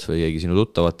kuulad või keegi sinu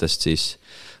tuttavatest, siis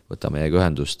võta meiega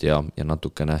ühendust ja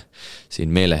natukene siin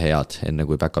meelehead, enne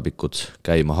kui päkapikud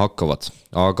käima hakkavad.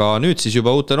 Aga nüüd siis juba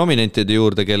uute nominentide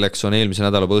juurde, kelleks on eelmise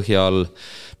nädala põhjal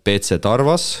PC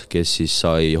Tarvas, kes siis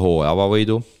sai hooaja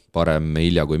avavõidu, parem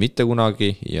hilja kui mitte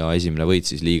kunagi ja esimene võit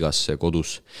siis liigas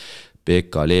kodus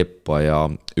Pekka Leepaja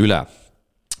üle.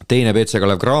 Teine PC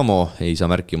Kalev Cramo ei saa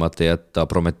märkimata jätta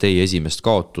Prometei esimest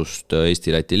kaotust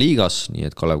Eesti-Läti liigas, nii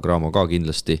et Kalev Cramo ka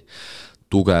kindlasti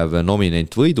tugev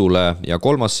nominent võidule ja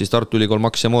kolmas siis Tartu Ülikool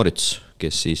Max ja Moritz,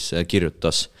 kes siis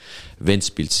kirjutas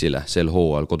Ventspilsile sel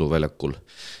hooajal koduväljakul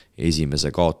esimese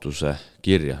kaotuse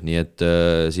kirja. Nii et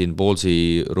siin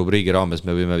Poolsi rubriigi raames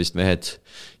me võime vist mehed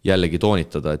jällegi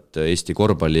toonitada, et Eesti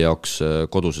korvpalli jaoks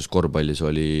koduses korvpallis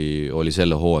oli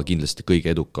selle hooaja kindlasti kõige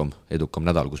edukam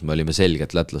nädal, kus me olime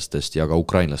selgelt lätlastest ja ka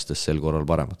ukrainlastest sel korral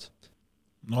paremad.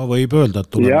 No võib öelda, et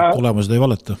tulemused ei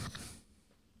valeta.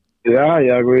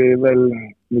 Ja kui veel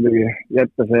muidugi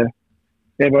jätta see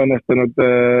ebaõnnestunud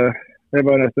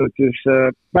siis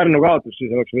Pärnu kaotus,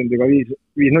 siis oleks võinud juba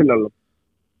 5-0 olla.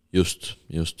 Just,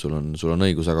 sul on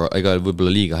õigus, aga ega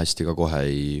võib-olla liiga hästi ka kohe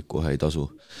ei tasu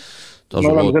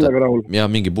ja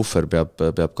mingi buffer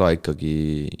peab ka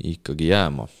ikkagi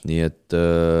jääma. Nii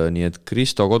et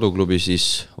Kristo koduklubi siis,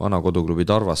 vana koduklubi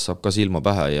Tarvas saab ka silma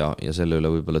pähe ja selle üle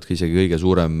võib-olla isegi kõige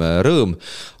suurem rõõm,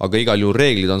 aga igal juhul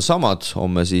reeglid on samad.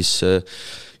 Homme siis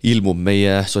ilmub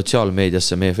meie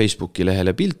sotsiaalmeediasse meie Facebooki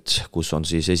lehele pilt, kus on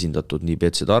siis esindatud nii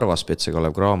PC Tarvas, PC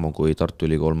Kalev Cramo kui Tartu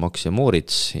Ülikool Max ja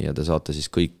Moritz ja te saate siis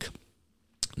kõik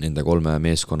nende 3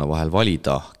 meeskonna vahel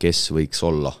valida, kes võiks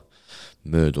olla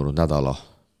möödunud nädala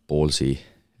Poolsi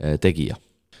tegija.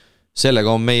 Sellega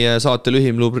on meie saate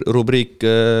lühim rubriik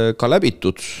ka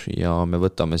läbitud ja me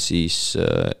võtame siis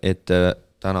ette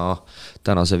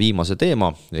tänase viimase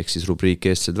teema, ehk siis rubriik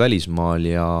Eestsed välismaal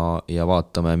ja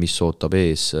vaatame, mis ootab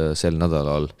ees sel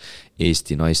nädalal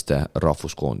Eesti naiste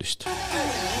rahvuskoondist.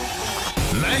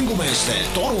 mängumeeste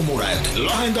torumured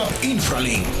lahendab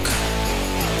Infralink.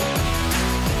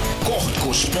 Koht,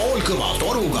 kus poolkõva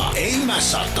toruga ei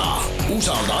mässata.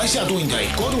 Usalda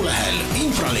asjatundjaid kodulehel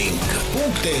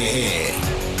infralink.ee.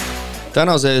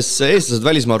 Tänases eestlased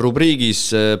välismaal rubriigis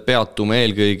peatume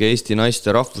eelkõige Eesti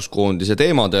naiste rahvuskoondise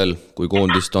teemadel, kui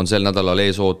koondist on sel nädalal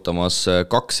ees ootamas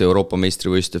 2 Euroopa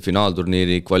meistrivõistluste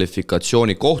finaalturniiri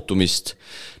kvalifikatsiooni kohtumist.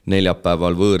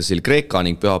 Neljapäeval võõrsil Kreeka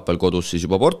ning pühapäeval kodus siis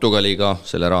juba Portugaliga.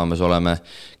 Selle raames oleme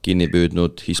kinni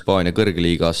püüdnud Hispaania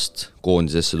kõrgliigast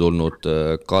koondisesse tulnud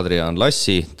Kadri-Jaan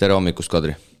Lassi. Tere hommikust,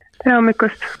 Kadri! Tere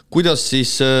hommikust! Kuidas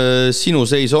siis sinu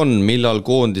seis on, millal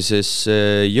koondises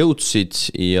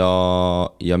jõudsid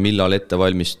ja millal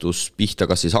ettevalmistus pihta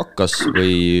kas siis hakkas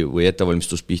või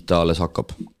ettevalmistus pihta alles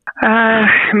hakkab?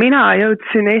 Mina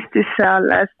jõudsin Eestisse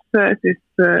alles siis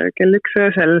kell 1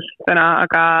 öösel täna,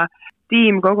 aga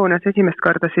tiim kogunes esimest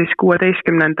korda siis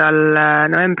 16.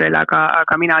 novembril,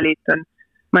 aga mina liitun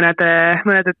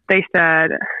mõnede teiste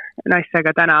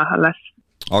naistega täna alles.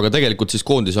 Aga tegelikult siis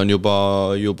koondis on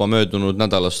juba möödunud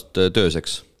nädalast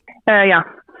tööseks? Jah,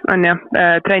 on jah.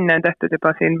 Trenne on tehtud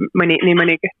juba siin nii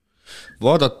mõnigi.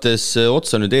 Vaadates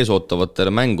otsa nüüd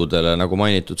eesootavatele mängudele, nagu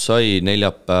mainitud sai,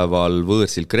 neljapäeval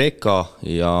võõrsil Kreeka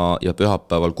ja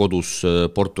pühapäeval kodus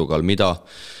Portugal.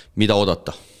 Mida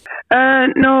oodata?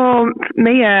 No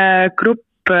meie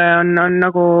grupp on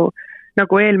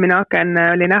nagu eelmine aken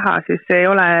oli näha, siis ei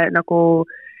ole nagu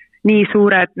nii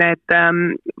suured need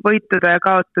võitude ja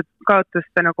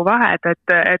kaotuste nagu vahed,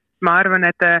 et ma arvan,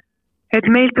 et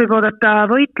meilt võib oodata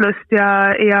võitlust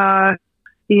ja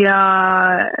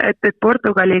et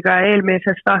Portugaliga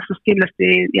eelmisest aastast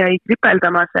kindlasti jäi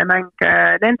kripeldama see mäng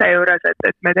nende juures,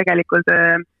 et me tegelikult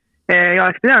ei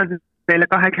oleks pidanud meile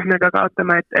 20-ga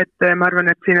kaotama, et ma arvan,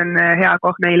 et siin on hea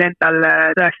koht neil endal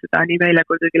tõestada nii meile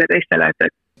kui kõigile teistele,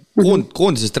 et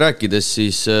Koondisest rääkides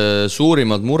siis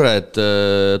suurimad mured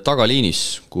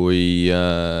tagaliinis, kui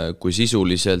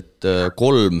sisuliselt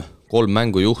kolm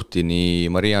mängujuhti, nii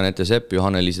Maria-Anette Sepp,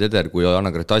 Johanne-Liis Eder kui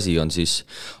Anna-Grete Asi on siis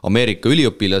Ameerika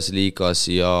üliõpilasliigas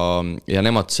ja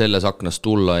nemad selles aknas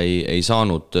tulla ei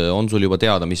saanud. On sul juba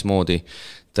teada, mismoodi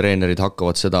treenerid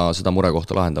hakkavad seda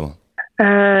murekohta lahendama?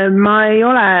 Ma ei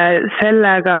ole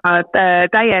sellega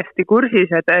täiesti kursis,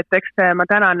 et eks ma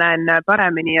täna näen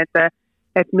paremini,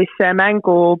 et mis see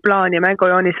mänguplaan ja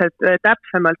mängujoonised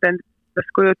täpsemalt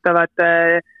endast kujutavad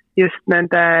just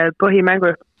nende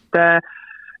põhimängujuhtide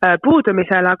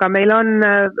puudumisel, aga meil on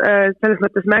selles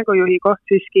mõttes mängujuhi koht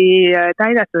siiski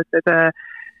täidetud,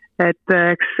 et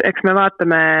eks me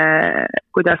vaatame,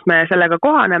 kuidas me sellega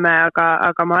kohaneme,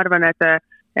 aga ma arvan,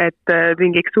 et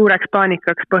mingiks suureks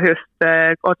paanikaks põhjust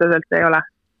otseselt ei ole.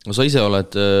 No sa ise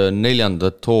oled 4.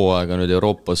 hooaega nüüd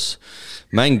Euroopas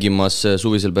mängimas,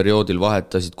 suvisel perioodil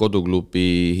vahetasid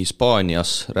koduklubi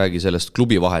Hispaanias, räägi sellest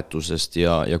klubivahetusest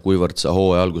ja kuivõrd sa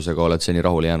hooaja algusega oled seni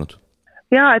rahule jäänud?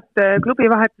 Jaa, et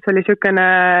klubivahetus oli niisugune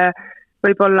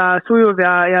võib-olla sujuv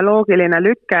ja loogiline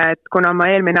lükke, et kuna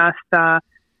ma eelmine aasta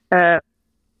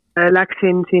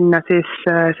läksin sinna siis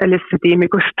sellise tiimi,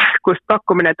 kust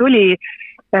pakkumine tuli,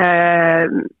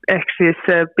 ehk siis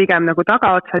pigem nagu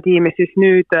tagaotsa tiimi, siis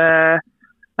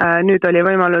nüüd oli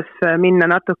võimalus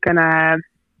minna natukene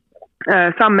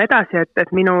samm edasi,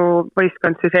 et minu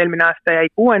võistkond siis eelmine aasta jäi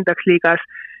 6. liigas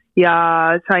ja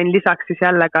sain lisaks siis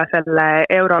jälle ka selle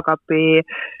Eurocupi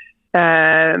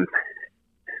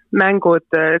mängud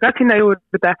ka sinna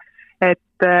juurde,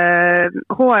 et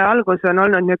hooaja algus on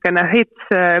olnud niisugune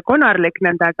hits konarlik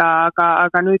nendega,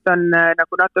 aga nüüd on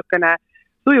nagu natukene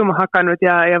sujuma hakanud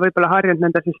ja võib-olla harjunud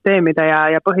nende süsteemide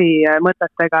ja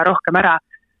põhimõtetega rohkem ära.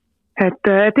 Et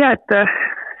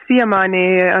siiamaani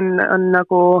on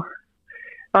nagu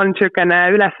niisugune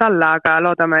üles-alla, aga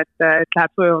loodame, et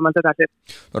läheb sujuvamalt edasi.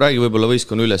 No räägi võib-olla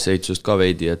võistkonna ülesehitusest ka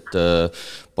veidi, et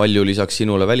palju lisaks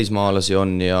sinule välismaalasi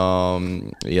on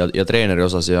ja treeneri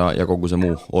osas ja kogu see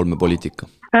muu olmepoliitika?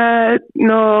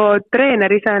 No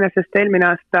treener iseenesest eelmine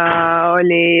aasta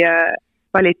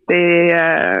valiti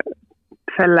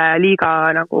selle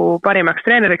liiga nagu parimaks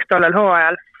treeneriks tollel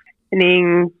hooajal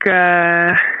ning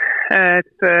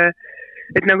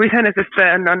et nagu iseenesest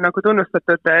on nagu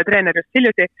tunnustatud treener just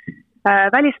hiljuti.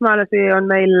 Välismaalasi on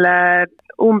meil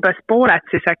umbes pooled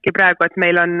siis äkki praegu, et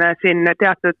meil on siin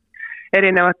teatud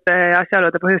erinevate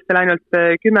asjaolude põhjustel ainult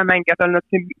 10 mängijat olnud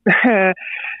siin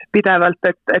pidevalt,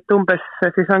 et umbes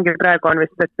siis ongi praegu on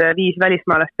vist, et 5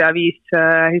 välismaalast ja 5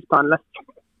 hispaanlast.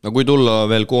 No kui tulla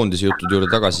veel koondise jutud juurde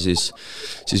tagasi,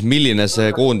 siis milline see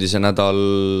koondise nädal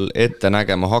ette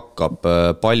nägema hakkab?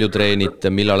 Palju treenite,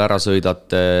 millal ära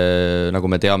sõidate? Nagu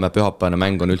me teame, pühapäevane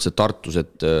mäng on üldse Tartus,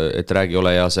 et räägi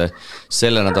ole ja see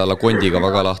selle nädala kondiga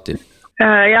väga lahti.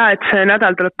 Ja, et see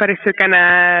nädal tuleb päris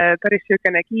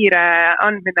sükene kiire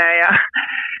andmine ja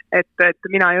et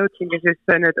mina jõudsingi siis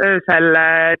nüüd öösel,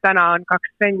 täna on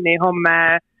 2 trenni,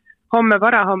 homme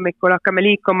varahommikul hakkame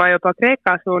liikuma juba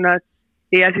Kreeka suunas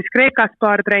ja siis Kreekas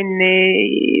paar trenni,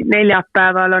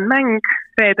 neljapäeval on mäng,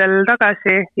 reedel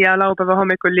tagasi ja laupäeva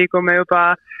hommikul liigume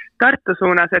juba Tartu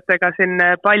suunas, et ega siin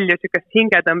palju sükest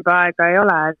hingetõmbeaega ei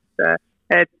ole,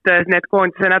 et need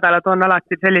koondise nädalad on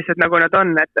alati sellised, nagu nad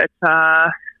on, et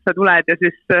sa tuled ja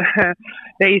siis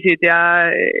reisid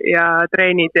ja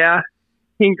treenid ja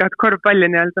hingad korvpalli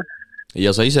nii-öelda.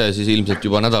 Ja sa ise siis ilmselt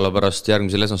juba nädala pärast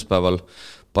järgmisel esmaspäeval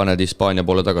paned Hispaania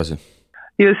poole tagasi?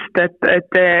 Just,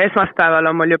 et esmaspäeval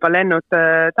on mul juba lennud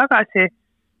tagasi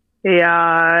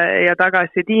ja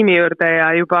tagasi tiimi juurde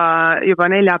ja juba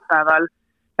neljapäeval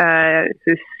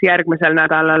siis järgmisel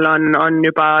nädalal on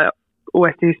juba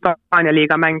uuesti Hispaania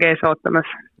liiga mäng ees ootamas.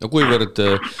 No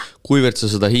kuivõrd sa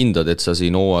seda hindad, et sa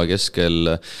siin hooaja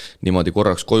keskel niimoodi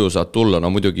korraks koju saad tulla? No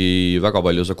muidugi väga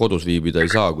palju sa kodus viibida ei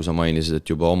saa, kui sa mainisid,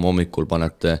 et juba hommikul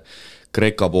panete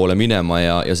Kreeka poole minema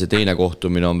ja see teine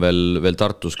kohtumine on veel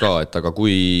Tartus ka, et aga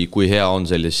kui hea on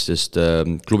sellisest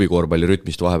klubikorvpalli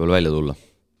rütmist vahepeal välja tulla?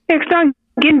 Eks ta on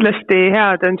kindlasti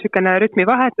head, on niisugune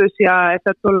rütmivahetus ja et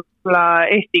saad tulla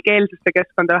eestikeelsesse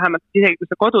keskkonda vähemalt, isegi kui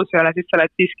sa kodus ei ole, siis sa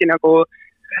oled siiski nagu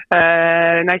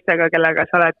naistega, kellega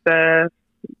sa oled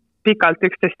pikalt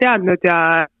üksteist teadnud ja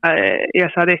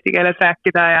saad eesti keeles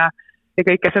rääkida ja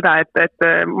kõike seda, et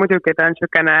muidugi ta on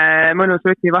niisugune mõnus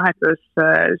rütmivahetus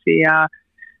siia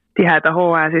tiheda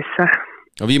hooaja sisse.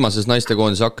 No viimases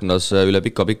naistekoondise aknas üle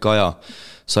pika aja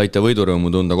saite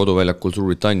võidurõõmu tunda koduväljakul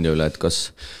Suurbritannia üle, et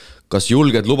kas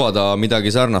julged lubada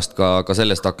midagi sarnast ka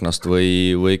sellest aknast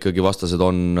või ikkagi vastased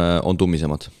on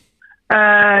tummisemad?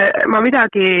 Ma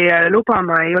midagi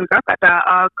lubama ei julge hakata,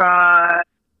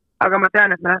 aga ma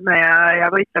tean, et me lähme ja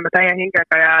võitleme täie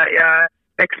hingega ja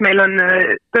eks meil on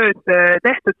tööd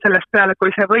tehtud sellest peale, kui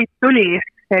see võit tuli.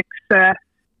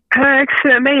 Eks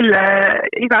meil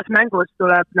igas mängus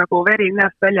tuleb nagu veri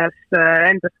näost väljas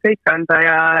endast kõik anda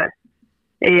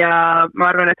ja ma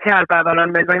arvan, et heal päeval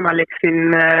on meil võimalik siin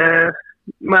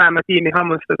mõlema tiimi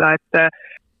hammustada,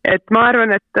 et ma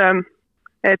arvan,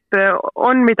 et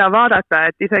on mida vaadata,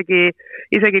 et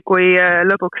isegi kui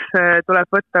lõpuks tuleb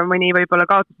võtta mõni võib-olla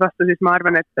kaotus vastu, siis ma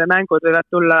arvan, et mängud võivad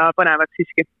tulla põnevad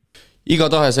siiski.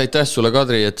 Igatahes aitäh sulle,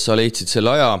 Kadri, et sa leidsid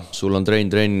selle aja, sul on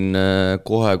trenn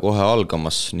kohe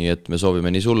algamas, nii et me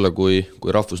soovime nii sulle kui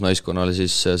rahvusnaiskonnale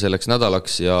siis selleks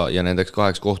nädalaks ja nendeks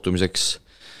 2 kohtumiseks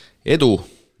edu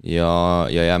ja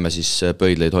jääme siis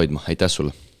pöidleid hoidma. Aitäh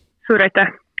sulle! Suur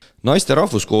aitäh! Naiste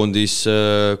rahvuskoondis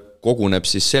koguneb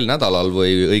siis sel nädalal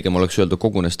või õigem oleks öelda,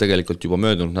 kogunes tegelikult juba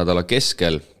möödunud nädala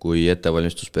keskel, kui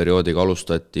ettevalmistusperioodiga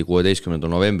alustati 16.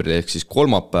 novembril ehk siis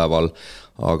kolmapäeval,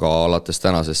 aga alates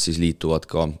tänasest siis liituvad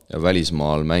ka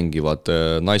välismaal mängivad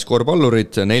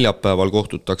naiskorvpallurid. Neljapäeval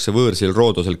kohtutakse võõrsil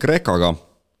Roodosel Kreekaga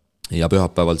ja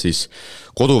pühapäeval siis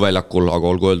koduväljakul, aga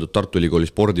olgu öeldud Tartu Ülikooli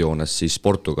spordijoones siis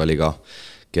Portugaliga,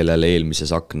 kellele eelmises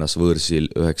aknas võõrsil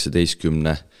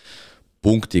 19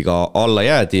 punktiga alla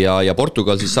jäädi ja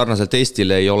Portugal siis sarnaselt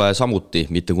Eestile ei ole samuti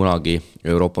mitte kunagi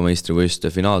Euroopa meistrivõistluste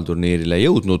finaalturniirile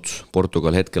jõudnud.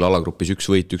 Portugal hetkel alagrupis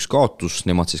 1 võit, 1 kaotus,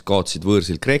 nemad siis kaotasid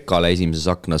võõrsil Kreekale esimeses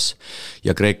aknas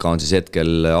ja Kreeka on siis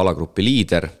hetkel alagrupi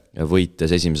liider, võites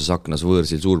esimeses aknas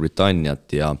võõrsil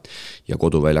Suurbritanniat ja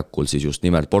koduväljakul siis just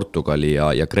nimelt Portugali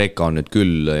ja Kreeka on nüüd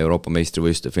küll Euroopa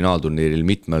meistrivõistluste finaalturniiril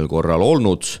mitmel korral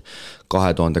olnud.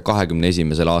 2021.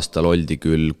 aastal oldi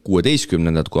küll 16.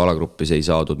 kui alagrupis ei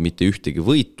saadud mitte ühtegi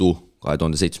võitu,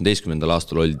 2017.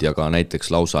 aastal oldi aga näiteks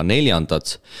lausa 4.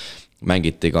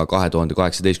 Mängiti ka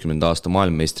 2018. aasta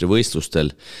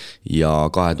maailmameistrivõistlustel ja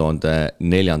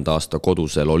 2004. aasta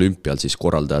kodusel olümpial siis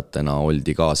korraldajatena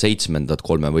oldi ka 7.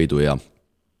 3 võidu ja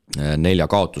 4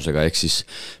 kaotusega, ehk siis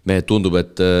me tundub,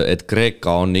 et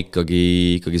Kreeka on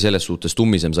ikkagi selles suhtes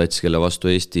tummisem sats, kelle vastu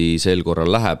Eesti sel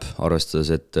korral läheb,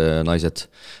 arvestades, et naised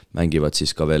mängivad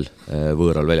siis ka veel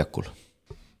võõral väljakul.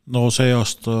 No see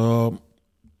aasta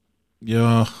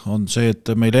ja on see,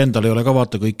 et meil endal ei ole ka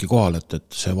vaata kõiki kohal, et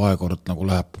see vahekord nagu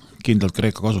läheb kindlalt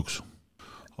Kreeka kasuks.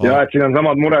 Ja, et siin on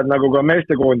samad mured nagu ka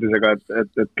meestekoondisega,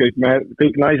 et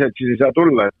kõik naised siis ei saa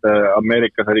tulla, et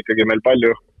Ameerikas on ikkagi meil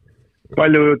palju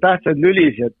tähtsaid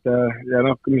lülis, ja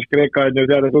mis Kreeka on ju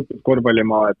teada tuntud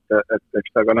korvpallimaa, et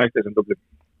eks ta ka naistes on tubli.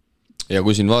 Ja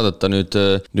kui siin vaadata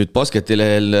nüüd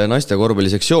basketilehel naiste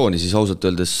korvpallisektsiooni, siis ausalt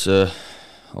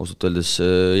öeldes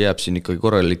jääb siin ikkagi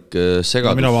korralik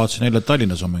segadus. Mina vaatasin eile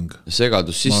Tallinnas on mäng.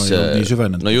 Segadus sisse,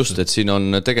 no just, et siin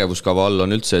on tegevuskava all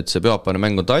on üldse, et see pühapäevane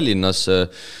mäng on Tallinnas,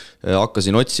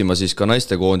 hakkasin otsima siis ka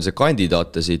naistekoondise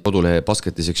kandidaate siit kodulehe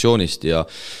basketisektsioonist ja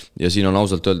siin on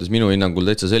ausalt öeldes minu hinnangul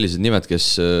täitsa sellised nimed,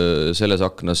 kes selles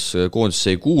aknas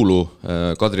koondisesse ei kuulu.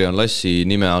 Kadrian Lassi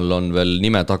nime all on veel,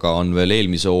 nime taga on veel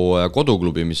eelmise hooaja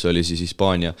koduklubi, mis oli siis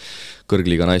Hispaania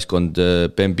kõrgliiga naiskond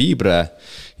Bembibre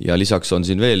ja lisaks on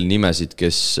siin veel nimesid,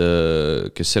 kes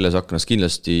selles aknas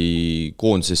kindlasti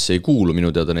koondisesse ei kuulu. Minu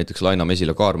teada näiteks Laina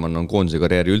Mesila-Kaarman on koondise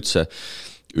karjääri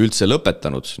üldse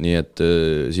lõpetanud, nii et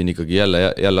siin ikkagi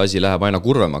jälle asi läheb aina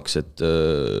kurvemaks, et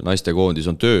naistekoondis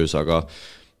on töös, aga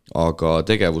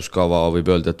tegevuskava võib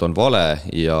öelda, et on vale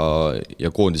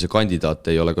ja koondise kandidaat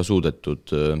ei ole ka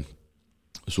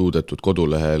suudetud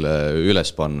kodulehele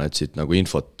üles panna, et siit nagu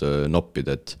infot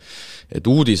noppida, et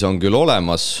uudis on küll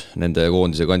olemas nende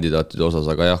koondise kandidaatide osas,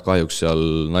 aga jah, kahjuks seal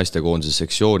naistekoondise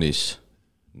sektsioonis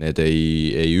need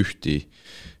ei ühti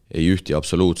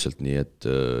absoluutselt, nii et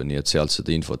sealt seda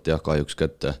infot jah, kahjuks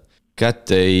kätte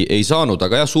ei saanud,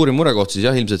 aga jah, suurim murekoht siis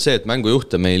jah, ilmselt see, et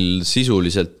mängujuhte meil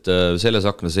sisuliselt selles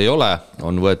aknas ei ole,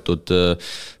 on võetud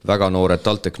väga noored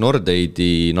TalTech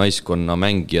Nordeidi naiskonna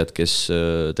mängijad, kes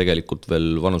tegelikult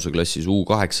veel vanuseklassis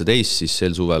U18 siis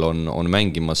sel suvel on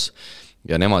mängimas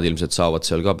ja nemad ilmselt saavad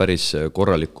seal ka päris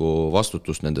korralikku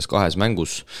vastutust nendes 2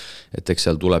 mängus, et eks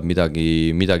seal tuleb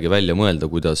midagi välja mõelda,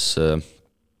 kuidas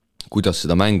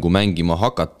seda mängu mängima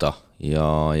hakata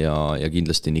ja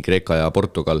kindlasti nii Kreeka ja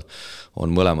Portugal on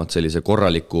mõlemad sellise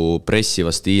korraliku pressiva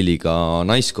stiiliga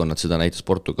naiskonnad, seda näitas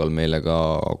Portugal meile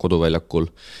ka koduväljakul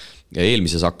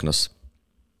eelmises aknas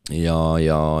ja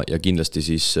kindlasti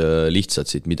siis lihtsalt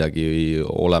siit midagi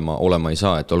olema ei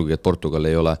saa, et olgugi, et Portugal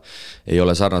ei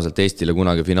ole sarnaselt Eestile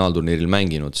kunagi finaalturniiril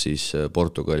mänginud, siis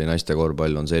Portugali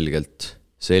naistekorvpall on selgelt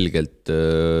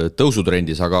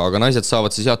tõusutrendis, aga naised saavad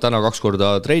siis täna 2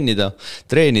 korda treenida,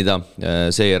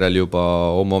 seejärel juba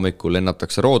hommikul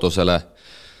lennatakse Rodosele,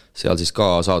 seal siis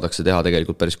ka saadakse teha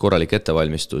tegelikult päris korralik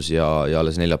ettevalmistus ja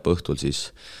alles neljapäeva õhtul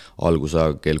siis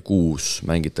algusaja kell 6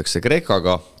 mängitakse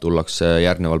Kreekaga, tullakse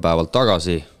järgneval päeval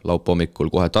tagasi, laupäeva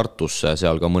hommikul kohe Tartusse,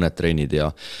 seal ka mõned treenid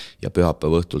ja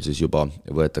pühapäeva õhtul siis juba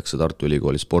võetakse Tartu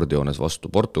Ülikooli spordijoones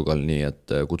vastu Portugal, nii et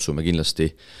kutsume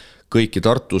kindlasti kõiki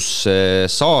Tartusse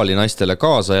saali naistele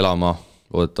kaasa elama,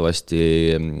 loodetavasti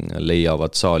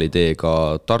leiavad saali tee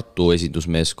ka Tartu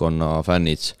esindusmeeskonna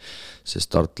fännid,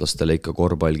 sest tartlastele ikka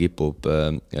korvpall kipub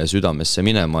südamesse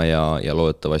minema ja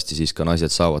loodetavasti siis ka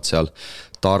naised saavad seal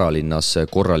Taaralinnas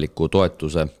korraliku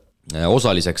toetuse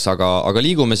osaliseks, aga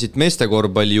liigume siit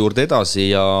meestekorvpalli juurde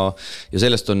edasi ja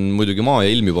sellest on muidugi maa ja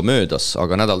ilm juba möödas,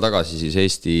 aga nädal tagasi siis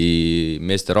Eesti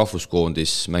meeste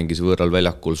rahvuskoondis mängis võõral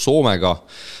väljakul Soomega,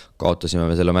 kaotasime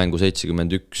me selle mängu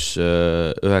 71-91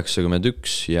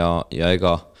 ja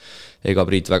ega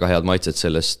Priit väga head maitset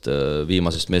sellest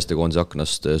viimasest meestekoondise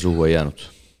aknast suhu ei jäänud.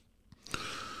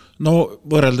 No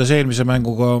võrreldes eelmise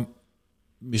mänguga,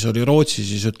 mis oli Rootsi,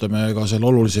 siis ütleme, ega seal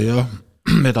olulise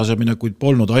edaseminekuid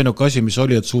polnud. Ainuke asi, mis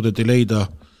oli, et suudeti leida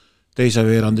teise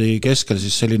veerandi keskel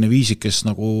siis selline viisik, kes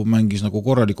nagu mängis nagu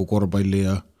korraliku korvpalli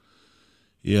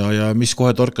ja mis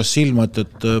kohe torkas silma,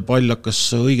 et pall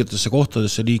hakkas õigetesse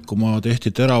kohtadesse liikuma, tehti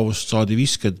teravust, saadi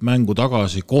visked mängu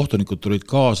tagasi, kohtunikud tulid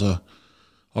kaasa,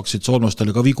 hakkasid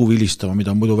soolmastele ka vigu vilistama, mida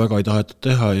muidu väga ei tahetud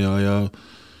teha ja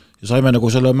saime nagu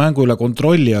selle mängu üle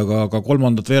kontrolli, aga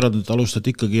kolmandat veerandit alustati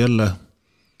ikkagi jälle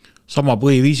sama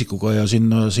põhiviisikuga ja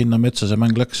sinna metsa see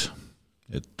mäng läks.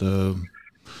 Et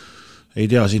ei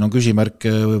tea, siin on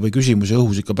küsimärke või küsimusi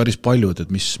õhus ikka päris palju, et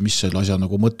mis selle asja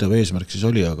nagu mõte või eesmärk siis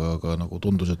oli, aga nagu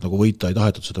tundus, et nagu võita ei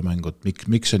tahetud seda mängu, et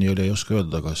miks see nii oli, ei oska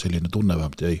öelda, aga selline tunne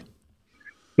vähemalt jäi.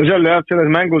 No seal jah, selles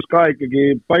mängus ka ikkagi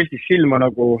paistis silma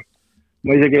nagu,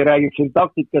 ma isegi ei räägiks siin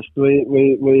taktikast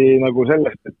või nagu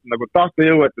sellest, et nagu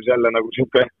tahtejõuetus jälle nagu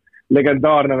siuke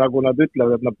legendaarne, nagu nad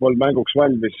ütlevad, et nad polnud mänguks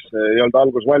valmis, ei olnud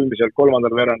algus valmis, ei olnud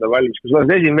kolmandal veerandal valmis. Kui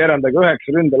sulle esimene veerandaga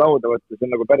 9 ründelauda võtta, see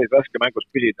on nagu päris raske mängus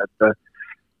püsida, et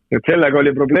sellega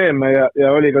oli probleeme ja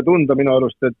oli ka tunda minu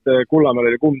arust, et Kullamäel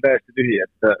oli kumm täiesti tühi,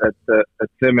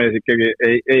 et see mees ikkagi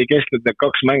ei kestnud need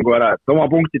 2 mängu ära, et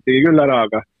oma punktid tegi küll ära,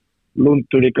 aga lund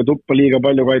tuli ikka tuppa liiga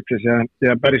palju kaitses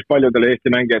ja päris paljudele Eesti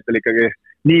mängijatel ikkagi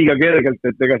liiga kergelt,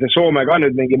 et ega see Soome ka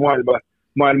nüüd mingi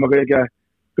maailma kõige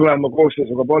tulema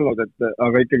koosseisuga polnud,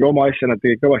 aga ikkagi oma asja nad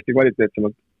tegid kõvasti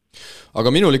kvaliteetsemalt.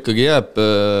 Aga minul ikkagi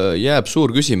jääb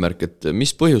suur küsimärk, et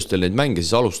mis põhjustel neid mänge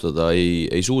siis alustada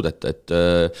ei suudeta,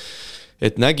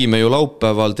 et nägime ju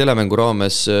laupäeval telemängu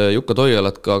raames Jukka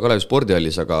Toialat ka Kalevi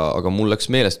spordihallis, aga mul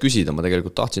läks meelest küsida, ma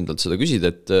tegelikult tahtsin talt seda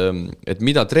küsida, et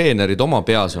mida treenerid oma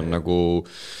peas on nagu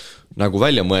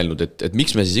välja mõelnud, et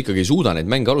miks me siis ikkagi ei suuda neid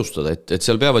mänge alustada, et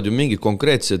seal peavad ju mingid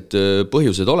konkreetsed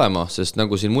põhjused olema, sest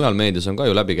nagu siin mujal meedias on ka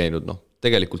ju läbi käinud,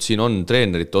 tegelikult siin on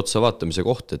treenerite otsa vaatamise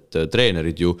koht, et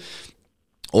treenerid ju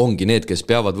ongi need, kes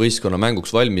peavad võistkonna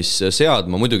mänguks valmis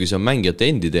seadma, muidugi see on mängijate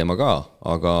endi teema ka,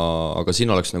 aga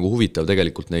siin oleks nagu huvitav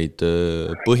tegelikult neid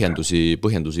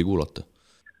põhjendusi kuulata.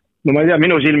 No ma ei tea,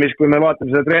 minu silmis, kui me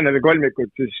vaatame seda treeneri kolmikut,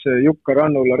 siis Jukka,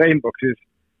 Rannula, Reinbok, siis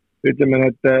ütleme,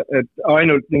 et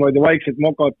ainult niimoodi vaikselt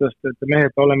mokatast, et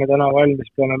mehed oleme täna valmis,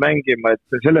 peame mängima,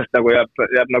 et sellest nagu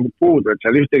jääb nagu puudu, et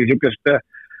seal ühtegi niisugust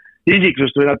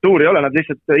isiksust või natuuri ei ole, nad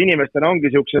lihtsalt inimestena ongi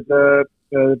niisugused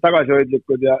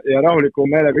tagasihoidlikud ja rahuliku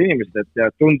meelega inimesed, et ja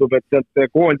tundub, et sealt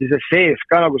koondises sees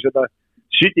ka nagu seda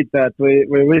sütitajat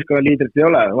või võistkonnaliidrit ei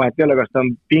ole, vahet ei ole, kas ta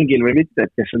on pingil või mitte,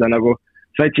 et kes seda nagu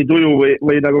satsi tuju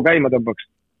või nagu käima tõmbaks.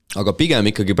 Aga pigem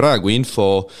ikkagi praegu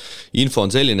info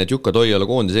on selline, et Jukka Toiala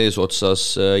koondise eesotsas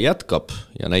jätkab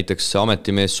ja näiteks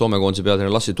ametimees Soome koondise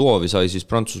peatreener Lassi Tuovi sai siis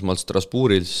Prantsusmaalt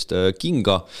Strasbourgist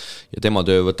kinga ja tema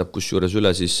töö võtab kusjuures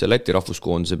üle siis Läti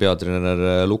rahvuskoondise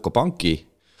peatreener Luka Panki.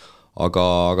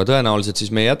 Aga tõenäoliselt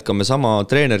siis me jätkame sama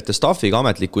treenerite staffiga,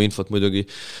 ametlikku infot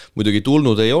muidugi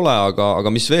tulnud ei ole,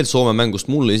 aga mis veel Soome mängust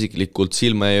mulle isiklikult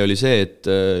silma jäi oli see, et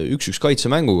 1-1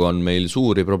 kaitsemänguga on meil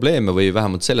suuri probleeme või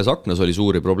vähemalt selles aknas oli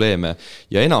suuri probleeme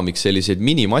ja enamik selliseid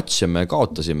minimatše me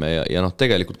kaotasime ja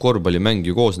tegelikult korvpallimäng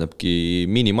ju koosnebki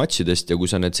minimatšidest ja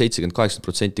kui sa need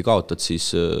 70-80% kaotad,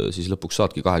 siis lõpuks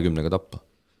saadki 20-ga tappa.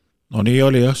 No nii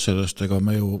oli jah, sellest, ega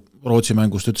me ju Rootsi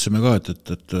mängust ütlesime ka,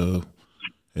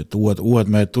 et uued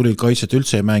mehed tulid, kaitset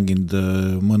üldse ei mänginud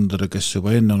mõndade, kes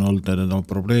juba enne on olnud, need on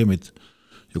probleemid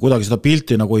ja kuidagi seda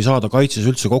pilti nagu ei saada kaitses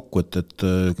üldse kokku, et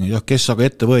jah, kes aga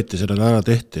ette võeti, sellele ära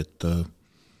tehti,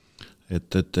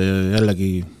 et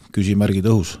jällegi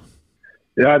küsimärgid õhus.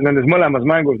 Ja, et nendes mõlemas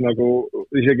mängus nagu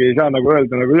isegi ei saa nagu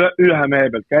öelda nagu ühe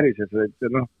mehe pealt kärises, et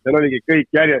seal oligi kõik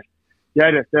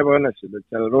järjest ebaõnnestud, et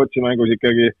seal Rootsi mängus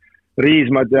ikkagi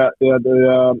Riismad ja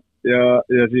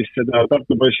siis seda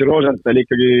Tartu poissi Rosenthal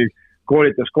ikkagi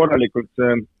koolitas korralikult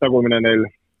tagumine neil,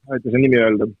 aita see nimi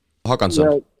öelda.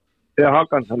 Hakanson. Ja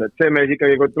Hakanson, et see mees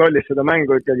ikkagi kontrollis seda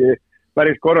mängu ikkagi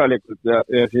päris korralikult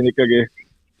ja siin ikkagi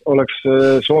oleks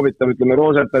soovitav, ütleme,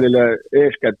 Rosenthalile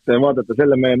eeskätt vaadata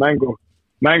selle meie mängu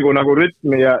nagu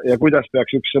rütmi ja kuidas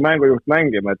peaks üks mängujuht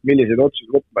mängima, et milliseid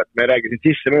otsuseid võtma, et me ei räägi siin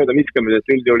sisse mööda viskamisest,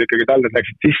 üldjuhul ikkagi talded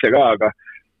läksid sisse ka,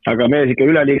 aga mees ikka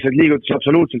üleliigseid liigutusi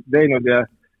absoluutselt teinud ja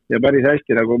päris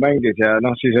hästi nagu mängis ja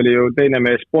siis oli ju teine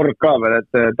mees Borg ka veel,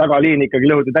 et tagaliin ikkagi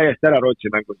lõhuti täiesti ära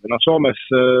Rootsi mängus.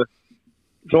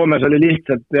 Soomes oli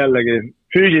lihtsalt jällegi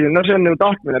füüsiline, see on ju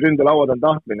tahtmine, ründelauad on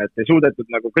tahtmine, et ei suudetud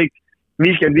nagu kõik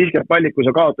 50-50 pallik, kui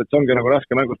sa kaotad, see ongi nagu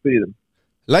raske mängus püsida.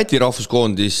 Läti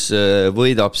rahvuskoondis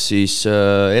võidab siis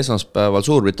esmaspäeval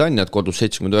Suurbritanniat kodus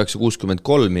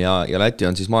 79-63 ja Läti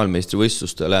on siis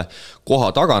maailmameistrivõistlustele koha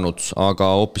taganud,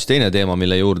 aga hoopis teine teema,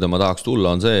 mille juurde ma tahaks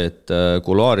tulla, on see, et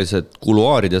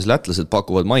kuluaarides lätlased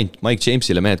pakuvad Mike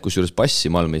Jamesile mehed kusjuures passi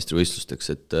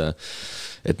maailmameistrivõistlusteks,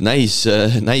 et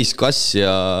näis kas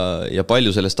ja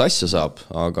palju sellest asja saab,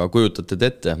 aga kujutate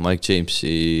ette Mike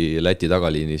Jamesi Läti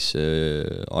tagaliinis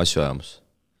asju ajamas?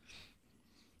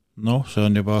 Noh, see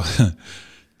on juba,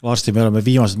 varsti me oleme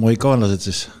viimased mohikaanlased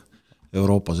siis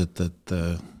Euroopas,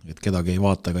 et kedagi ei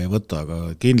vaata ega ei võta,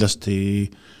 aga kindlasti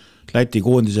Läti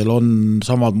koondisel on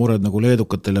samad mured nagu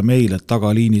leedukatel ja meil, et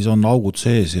tagaliinis on augud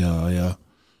sees ja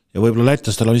võib-olla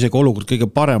lätlastel on isegi olukord kõige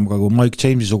parem, aga kui Mike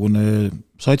Jamesi-sugune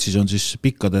satsis on, siis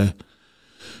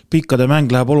pikkade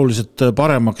mäng läheb oluliselt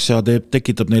paremaks ja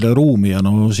tekitab neile ruumi ja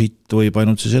siit võib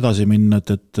ainult siis edasi minna,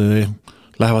 et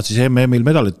lähevad siis MM-il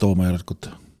medalit tooma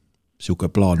järelikult.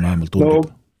 Siuke plaan vähemalt tundub.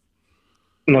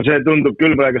 No see tundub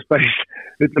küll praegust päris,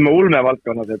 ütleme, ulme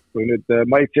valdkonnas, et kui nüüd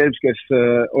Mike James, kes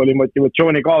oli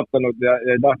motivatsiooni kaotanud ja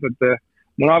ei tahtnud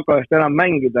Monaco eest enam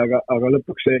mängida, aga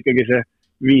lõpuks ikkagi see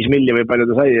 5 milli või palju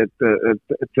ta sai,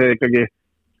 et see ikkagi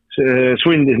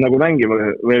sundis nagu mängima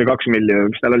või 2 milli või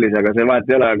mis tal oli see, aga see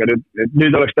vahet ei ole, aga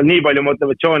nüüd oleks tal nii palju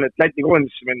motivatsiooni, et Läti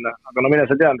koondisse minna, aga mine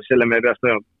sa tea, mis selle meie peast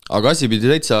toimub. Aga asi pidi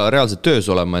täitsa reaalselt töös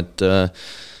olema, et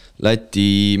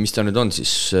Läti, mis ta nüüd on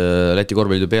siis, Läti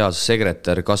korvpalliliidu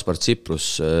peasekretär Kaspar Tsiprus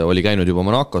oli käinud juba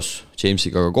Monacos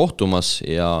Jamesiga kohtumas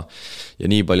ja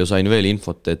nii palju sain veel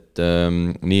infot, et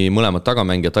nii mõlemad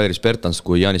tagamängijad Airis Bertans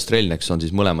kui Janis Strelneks on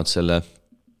siis mõlemad selle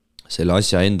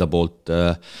asja enda poolt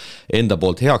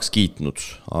heaks kiitnud,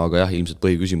 aga jah, ilmselt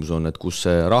põhiküsimus on, et kus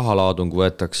see rahalaadung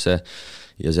võetakse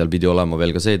ja seal pidi olema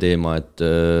veel ka see teema, et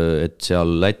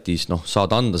seal Lätis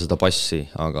saad anda seda passi,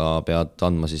 aga pead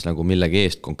andma siis nagu millegi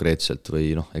eest konkreetselt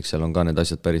või eks seal on ka need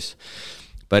asjad päris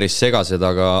segased,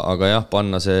 aga jah,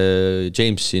 panna see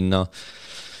James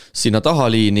sinna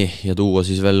tahaliini ja tuua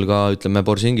siis veel ka, ütleme,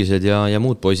 Borsingised ja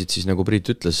muud poisid siis, nagu Priit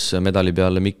ütles, medali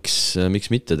peale, miks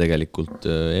mitte tegelikult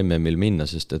MM-il minna,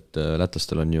 sest et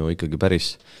lätlastel on ju ikkagi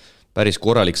päris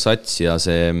korralik sats ja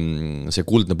see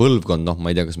kuldne põlvkond, noh,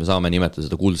 ma ei tea, kas me saame nimetada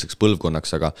seda kuldseks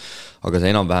põlvkonnaks, aga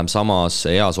see enam-vähem samas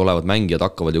eas olevad mängijad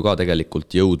hakkavad ju ka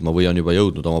tegelikult jõudma või on juba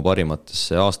jõudnud oma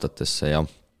parimatesse aastatesse ja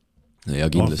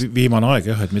kindlasti. Viimane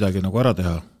aeg jah, et midagi nagu ära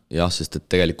teha. Jah, sest et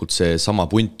tegelikult see sama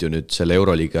punt ju nüüd selle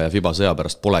Euroliiga ja FIBA sõja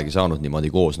pärast polegi saanud niimoodi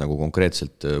koos nagu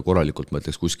konkreetselt korralikult, ma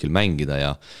ütleks, kuskil mängida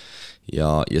ja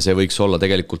see võiks olla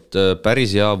tegelikult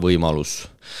päris hea võimalus.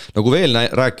 Nagu veel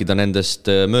rääkida nendest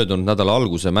möödunud nädala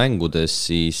alguse mängudest,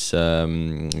 siis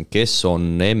kes on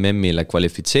MM-ile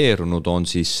kvalifitseerunud, on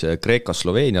siis Kreeka,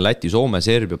 Sloveenia, Läti, Soome,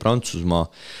 Serbia, Prantsusmaa,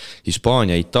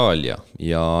 Hispaania, Itaalia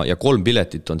ja 3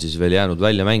 piletit on siis veel jäänud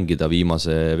välja mängida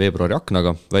viimase veebruari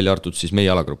aknaga, välja arvatud siis meie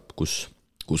alagrupp, kus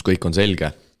kõik on selge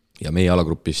ja meie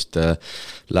alagrupist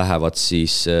lähevad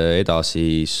siis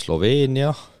edasi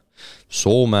Sloveenia,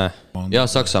 Soome ja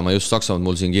Saksamaa, just Saksamaad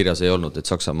mul siin kirjas ei olnud, et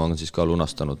Saksamaa on siis ka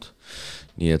lunastanud.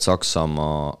 Nii et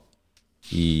Saksamaa,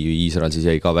 Iisrael siis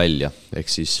jäi ka välja.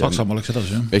 Saksamaa läks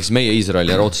edasi, jah? Ehk siis meie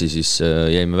Iisrael ja Rootsi siis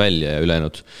jäime välja ja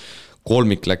ülejäänud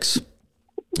kolmik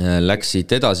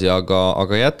läksid edasi,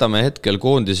 aga jätame hetkel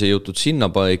koondise jutud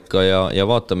sinna paika ja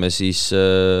vaatame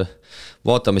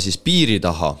siis piiri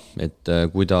taha, et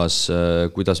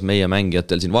kuidas meie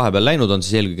mängijatel siin vahepeal läinud on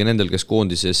siis eelkõige nendel, kes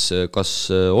koondises kas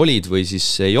olid või siis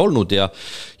ei olnud ja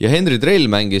Henri Trell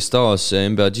mängis taas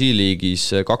NBA G-liigis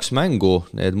 2 mängu,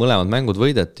 need mõlemad mängud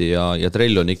võideti ja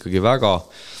Trell on ikkagi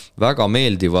väga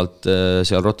meeldivalt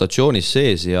seal rotatsioonis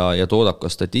sees ja toodab ka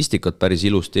statistikat päris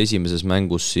ilusti. Esimeses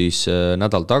mängus siis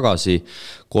nädal tagasi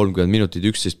 30 minutit,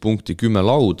 11 punkti, 10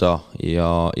 lauda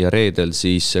ja reedel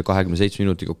siis 27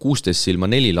 minutiga 16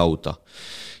 silma, 4 lauda.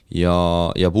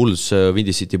 Ja Bulls,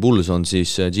 Windy City Bulls on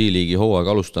siis G-liigi hooaeg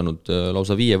alustanud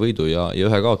lausa 5 võidu ja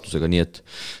 1 kaotusega,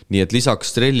 nii et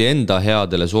lisaks Trelli enda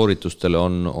headele sooritustele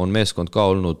on meeskond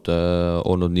ka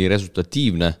olnud nii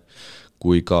resultatiivne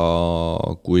kui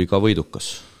ka võidukas.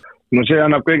 No see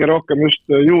annab kõige rohkem just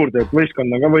juurde, et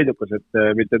võistkond on ka võidukas, et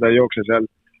mitte ta ei jookse seal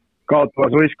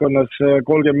kaotavas võistkonnas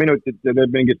 30 minutit ja teeb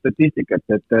mingit statistikat,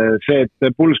 et see,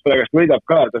 et Puls praegast võidab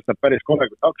ka, tõstab päris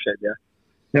korralikult aktsiaid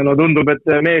ja no tundub, et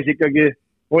mees ikkagi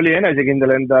oli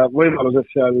enesekindel enda võimaluses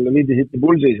seal Windy City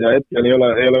Pulsis ja hetkel ei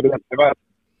ole midagi kaetud.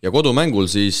 Ja kodumängul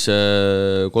siis,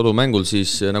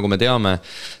 nagu me teame,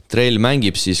 Trell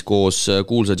mängib siis koos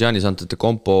kuulsa Giannis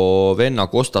Antetokounmpo venna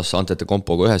Kostas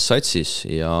Antetokounmpoga ühes satsis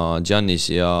ja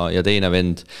Giannis ja teine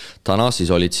vend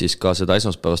Thanasis olid siis ka seda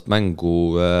esmaspäevast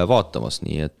mängu vaatamas,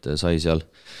 nii et sai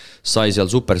seal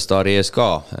superstaari ees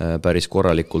ka päris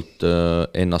korralikult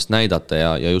ennast näidata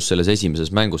ja just selles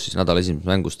esimeses mängus, siis nädala esimeses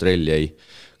mängus Trell jäi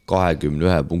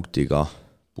 21 punktiga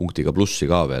plussi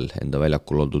ka veel enda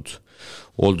väljakul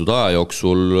oldud aja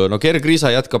jooksul. No Gerg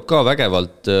Riisa jätkab ka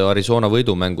vägevalt Arizona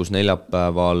võidumängus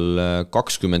neljapäeval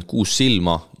 26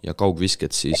 silma ja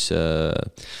kaugvisket siis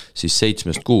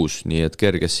 7-6, nii et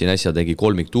Gerges siin äsja tegi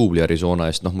 3 tuubli Arizona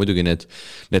eest, noh muidugi need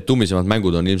tummisemad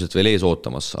mängud on ilmselt veel ees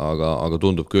ootamas, aga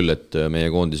tundub küll, et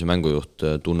meie koondise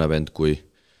mängujuht tunneb end kui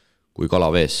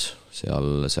kalavees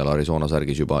seal Arizona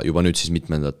särgis juba nüüd siis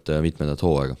mitmendat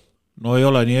hooaega. No ei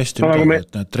ole nii hästi midagi,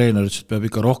 et need treenerid peab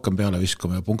ikka rohkem peale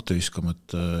viskama ja punkte viskama,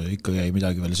 et ikka jäi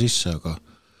midagi veel sisse,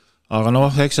 aga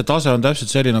noh, eks see tase on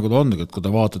täpselt selline, nagu ta on, et kui te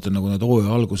vaatate nagu need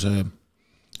hooaja alguse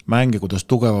mänge, kuidas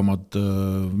tugevamad,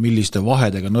 milliste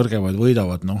vahedega nõrgemaid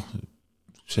võidavad, noh,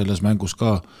 selles mängus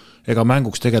ka, ega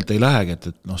mänguks tegelikult ei lähegi, et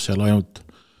noh, seal ainult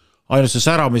see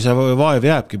säramise vaev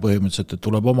jääbki põhimõtteliselt, et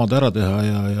tuleb omad ära teha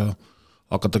ja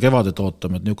hakata kevadet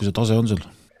ootama, et niisugune see tase on seal.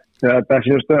 Ja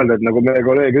tahtsin just öelda, et nagu meie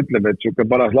kolleeg ütleb, et niisugune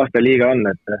paras lasteliiga on,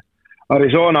 et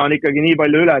Arizona on ikkagi nii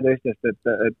palju üle teistest,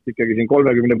 et ikkagi siin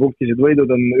 30 punktised võidud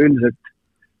on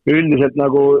üldiselt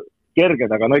nagu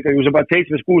kerged, aga no ikkagi kui sa paned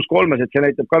 7-6-3, et see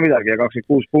näitab ka midagi ja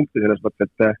 26 punkti selles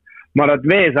mõttes, et ma arvan, et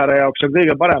Veesaare jaoks on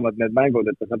kõige paremad need mängud,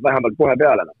 et ta saab vähemalt kohe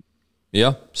peale.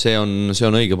 Jah, see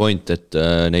on õige point, et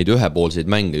neid ühepoolseid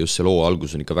mänge just see loo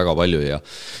algus on ikka väga palju ja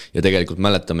tegelikult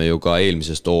mäletame ju ka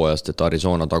eelmisest hooajast, et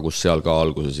Arizona tagus seal ka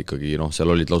alguses ikkagi, noh,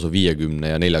 seal olid lausa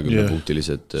 50 ja 40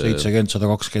 punktilised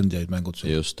 70-120 jäid mängud.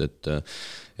 Just,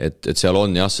 et seal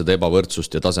on jah seda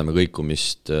ebavõrdsust ja taseme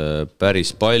kõikumist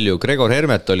päris palju. Gregor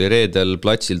Hermet oli reedel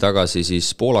platsil tagasi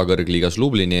siis Poola kõrgliigas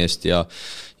Lublini eest ja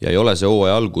ei ole see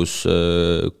hooaja algus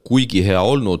kuigi hea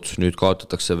olnud, nüüd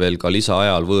kaotatakse veel ka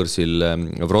lisaajal võõrsil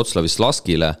Wroclawis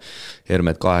Laskile.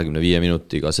 Hermet 25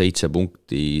 minutiga 7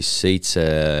 punkti,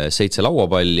 7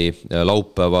 lauapalli.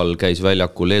 Laupäeval käis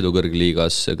väljakul Leedu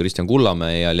kõrgliigas Kristjan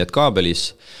Kullamäe ja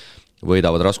Lietkaabelis.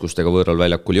 võidavad raskustega võõral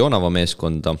väljakul Jonava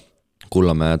meeskonda.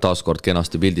 Kullamäe taaskord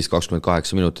kenasti pildis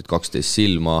 28 minutit, 12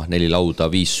 silma, 4 lauda,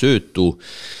 5 söötu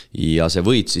ja see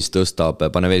võit siis tõstab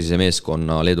Panevezise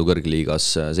meeskonna Leedu kõrgliigas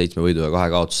 7 võidu ja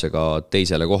 2 kaotusega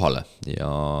teisele kohale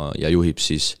ja juhib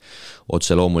siis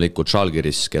otse loomulikult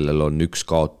Žalgiris, kellel on 1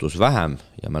 kaotus vähem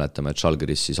ja mäletame, et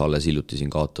Žalgiris siis alles hiljuti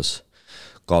siin kaotas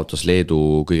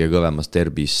Leedu kõige kõvemas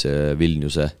derbis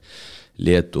Vilniuse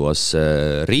Lietuas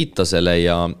Riitasele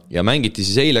ja mängiti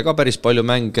siis eile ka päris palju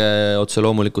mänge, otse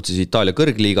loomulikult siis Itaalia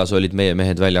kõrgliigas olid meie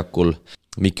mehed väljakul.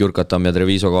 Mikk Jurkatam ja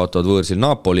Treviso kaotavad võõrsil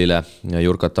Napolile,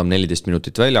 Jurkatam 14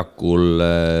 minutit väljakul,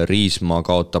 Riisma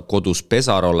kaotab kodus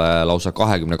Pesarole lausa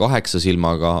 28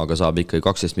 silmaga, aga saab ikkagi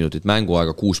 12 minutit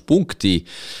mänguaega, 6 punkti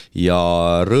ja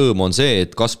rõõm on see,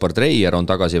 et Kaspar Treier on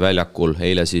tagasi väljakul,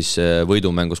 eile siis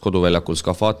võidumängus koduväljakul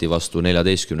Skafati vastu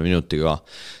 14 minutiga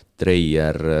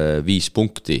Treier 5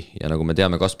 punkti ja nagu me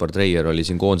teame, Kaspar Treier oli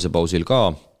siin koondise pausil ka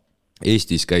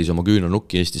Eestis, käis oma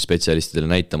küünanukki Eesti spetsialistidele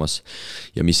näitamas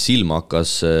ja mis silma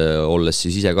hakkas, olles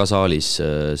siis ise ka saalis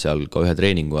seal ka ühe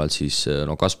treeningu ajal, siis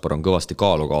Kaspar on kõvasti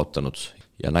kaalu kaotanud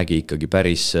ja nägi ikkagi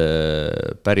päris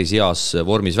heas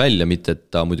vormis välja, mitte et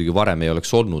ta muidugi varem ei oleks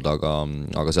olnud,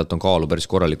 aga sealt on kaalu päris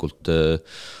korralikult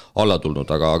alla tulnud,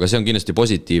 aga see on kindlasti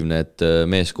positiivne, et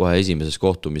mees kohe esimeses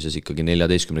kohtumises ikkagi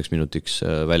 14 minutiks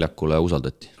väljakule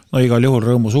usaldati. No igal juhul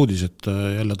rõõmus uudis, et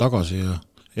jälle tagasi ja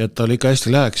et tal ikka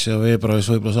hästi läheks ja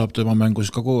veebruaris võib-olla saab tema mängus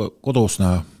ka kodus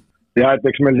näha. Ja et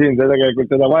eks meil siin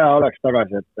tegelikult teda vaja oleks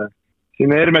tagasi, et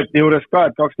siin Hermeti juures ka,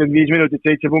 et 25 minutit,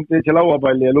 7 punkti, 7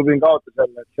 lauapalli ja Lubin kaotas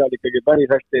jälle, et seal ikkagi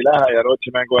päris hästi ei lähe ja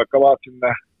Rootsi mängu aeg ka vaatasin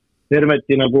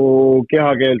Hermeti nagu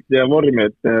kehakeelt ja vormi,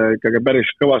 et ikkagi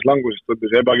päris kõvas languses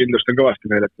tundus ja ebakindlust on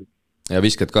kõvasti meil hetkel. Ja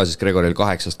viskad ka siis Gregoril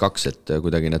 8-2, et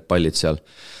kuidagi need pallid seal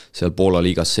Poola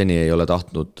liigas seni ei ole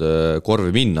tahtnud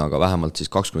korvi minna, aga vähemalt siis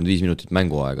 25 minutit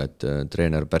mänguaega, et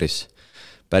treener päris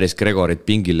Gregorit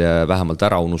pingile vähemalt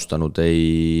ära unustanud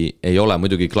ei ole.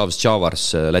 Muidugi Klavs Tšavars,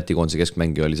 Läti koondise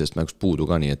keskmängija oli sellest mängust puudu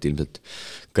ka, nii et ilmselt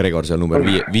Gregor seal number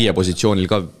 5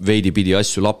 positsioonil ka veidi pidi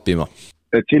asju lappima.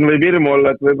 Et siin võib hirmu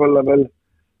olla, et võib-olla veel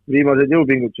viimased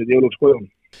jõupingutused jõuluks koju.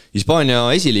 Hispaania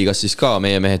esiliigas siis ka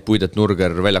meie mehed Puidet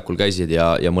Nurger väljakul käisid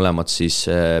ja mõlemad siis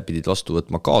pidid vastu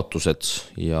võtma kaotused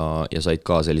ja said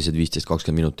ka sellised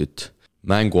 15-20 minutit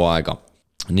mänguaega.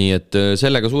 Nii et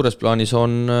sellega suures plaanis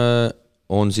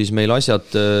on siis meil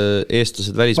asjad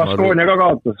eestlased välismaal. Baskonia ka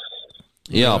kaotus.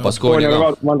 Jaa, Baskonia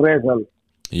ka. Manresal.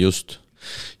 Just.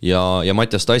 Ja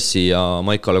Mattias Tassi ja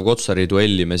Maik-Kalev Kotsari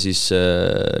duelli me siis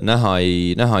näha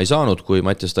ei saanud, kui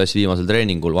Mattias Tass viimasel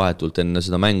treeningul vahetult enne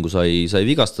seda mängu sai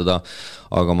vigastada,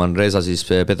 aga Manresa siis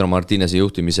Pedro Martinezi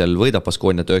juhtimisel võidab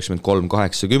Baskoniat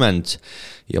 93-80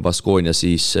 ja Baskonia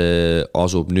siis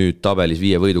asub nüüd tabelis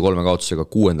 5 võidu 3 kaotusega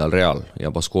 6. real ja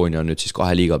Baskonia on nüüd siis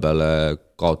 2 liiga peale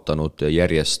kaotanud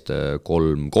järjest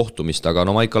 3 kohtumist, aga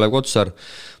Maik-Kalev Kotsar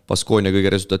Baskonia kõige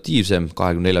resultatiivsem,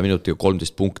 24 minutiga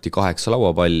 13 punkti, 8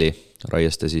 lauapalli.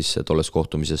 Raieste siis tolles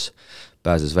kohtumises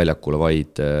pääses väljakule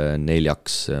vaid 4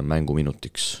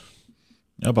 mänguminutiks.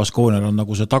 Ja Baskonial on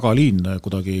nagu see tagaliin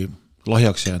kuidagi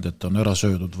lahjaks jäänud, et on ära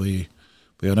söödud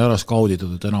või on ära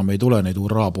skauditud, et enam ei tule neid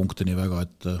urraa-punkti nii väga,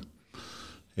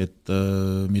 et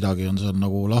midagi on seal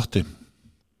nagu lahti.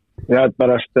 Ja et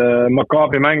pärast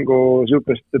Maccabi mängu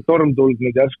sihukest tormtuld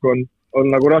nüüd järsku on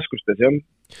nagu raskustes, jah.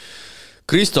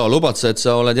 Kristo, lubad sa, et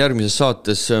sa oled järgmises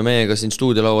saates meiega siin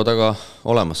stuudiolaua taga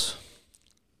olemas?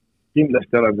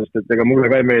 Kindlasti olen, sest et ega mulle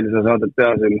ka ei meeldi seda saadet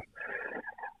teha siin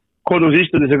kodus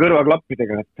istudes ja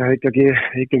kõrvaklappidega, et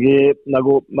ikkagi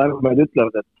nagu mängumehed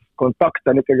ütlevad, et kontakt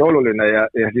on ikkagi oluline ja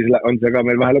siis on see ka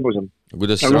meil vähe lõbusam.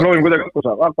 Nagu proovin kuidagi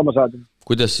hakkama saada.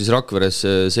 Kuidas siis Rakveres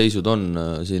seisud on?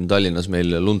 Siin Tallinnas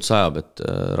meil lund sajab, et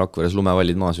Rakveres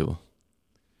lumevallid maas juba?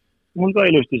 Mul ka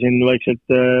ilusti siin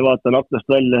vaikselt vaatan aknast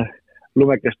välja.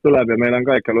 Lumekest tuleb ja meil on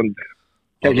ka ikka lund.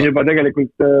 Käisin juba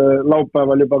tegelikult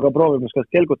laupäeval juba ka proovimus, kas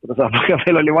kelgutada saab, aga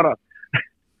meil oli vara.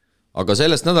 Aga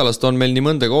sellest nädalast on meil nii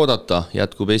mõndagi oodata.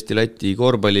 Jätkub Eesti-Läti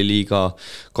korvpalliliiga.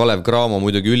 Kalev Cramo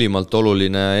muidugi ülimalt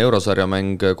oluline eurosarja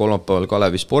mäng kolmapäeval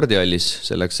Kalevi spordihallis.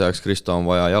 Selleks ajaks Kristo on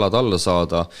vaja jalad alla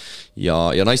saada.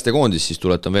 Ja naiste koondis siis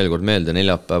tuletan veel kord meelde,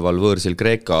 neljapäeval võõrsil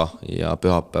Kreeka ja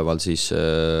pühapäeval siis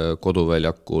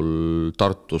koduväljakul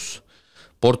Tartus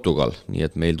Portugal, nii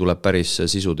et meil tuleb päris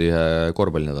sisutihe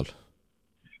korvpallinädal.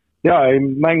 Jaa,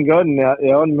 mänge on ja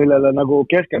on millele nagu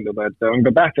keskenduda, et on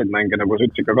ka tähtsaid mänge, nagu sa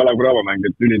ütlesid ka Kalev Cramo mäng,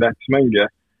 et ülitähtis mäng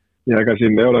ja ka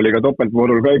siin Euroliiga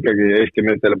topeltvoorul ka ikkagi Eesti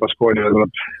meestele Baskonia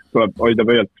tuleb hoida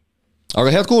pöialt.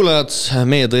 Aga head kuulajad,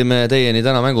 meie tõime teieni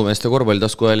täna mängumeeste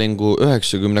korvpallitaskuhäälingu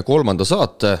 93.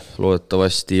 saate,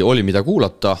 loodetavasti oli mida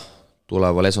kuulata.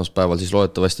 tuleval esmaspäeval siis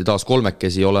loodetavasti taas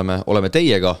kolmekesi oleme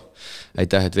teiega.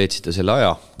 Aitäh, et veetsite selle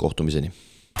aja. Kohtumiseni.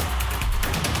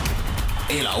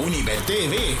 Ela Unibet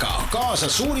TV-ga kaasa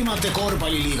suurimate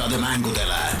korvpalliliigade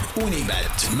mängudele.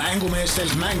 Unibet,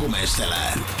 mängumeestelt mängumeestele.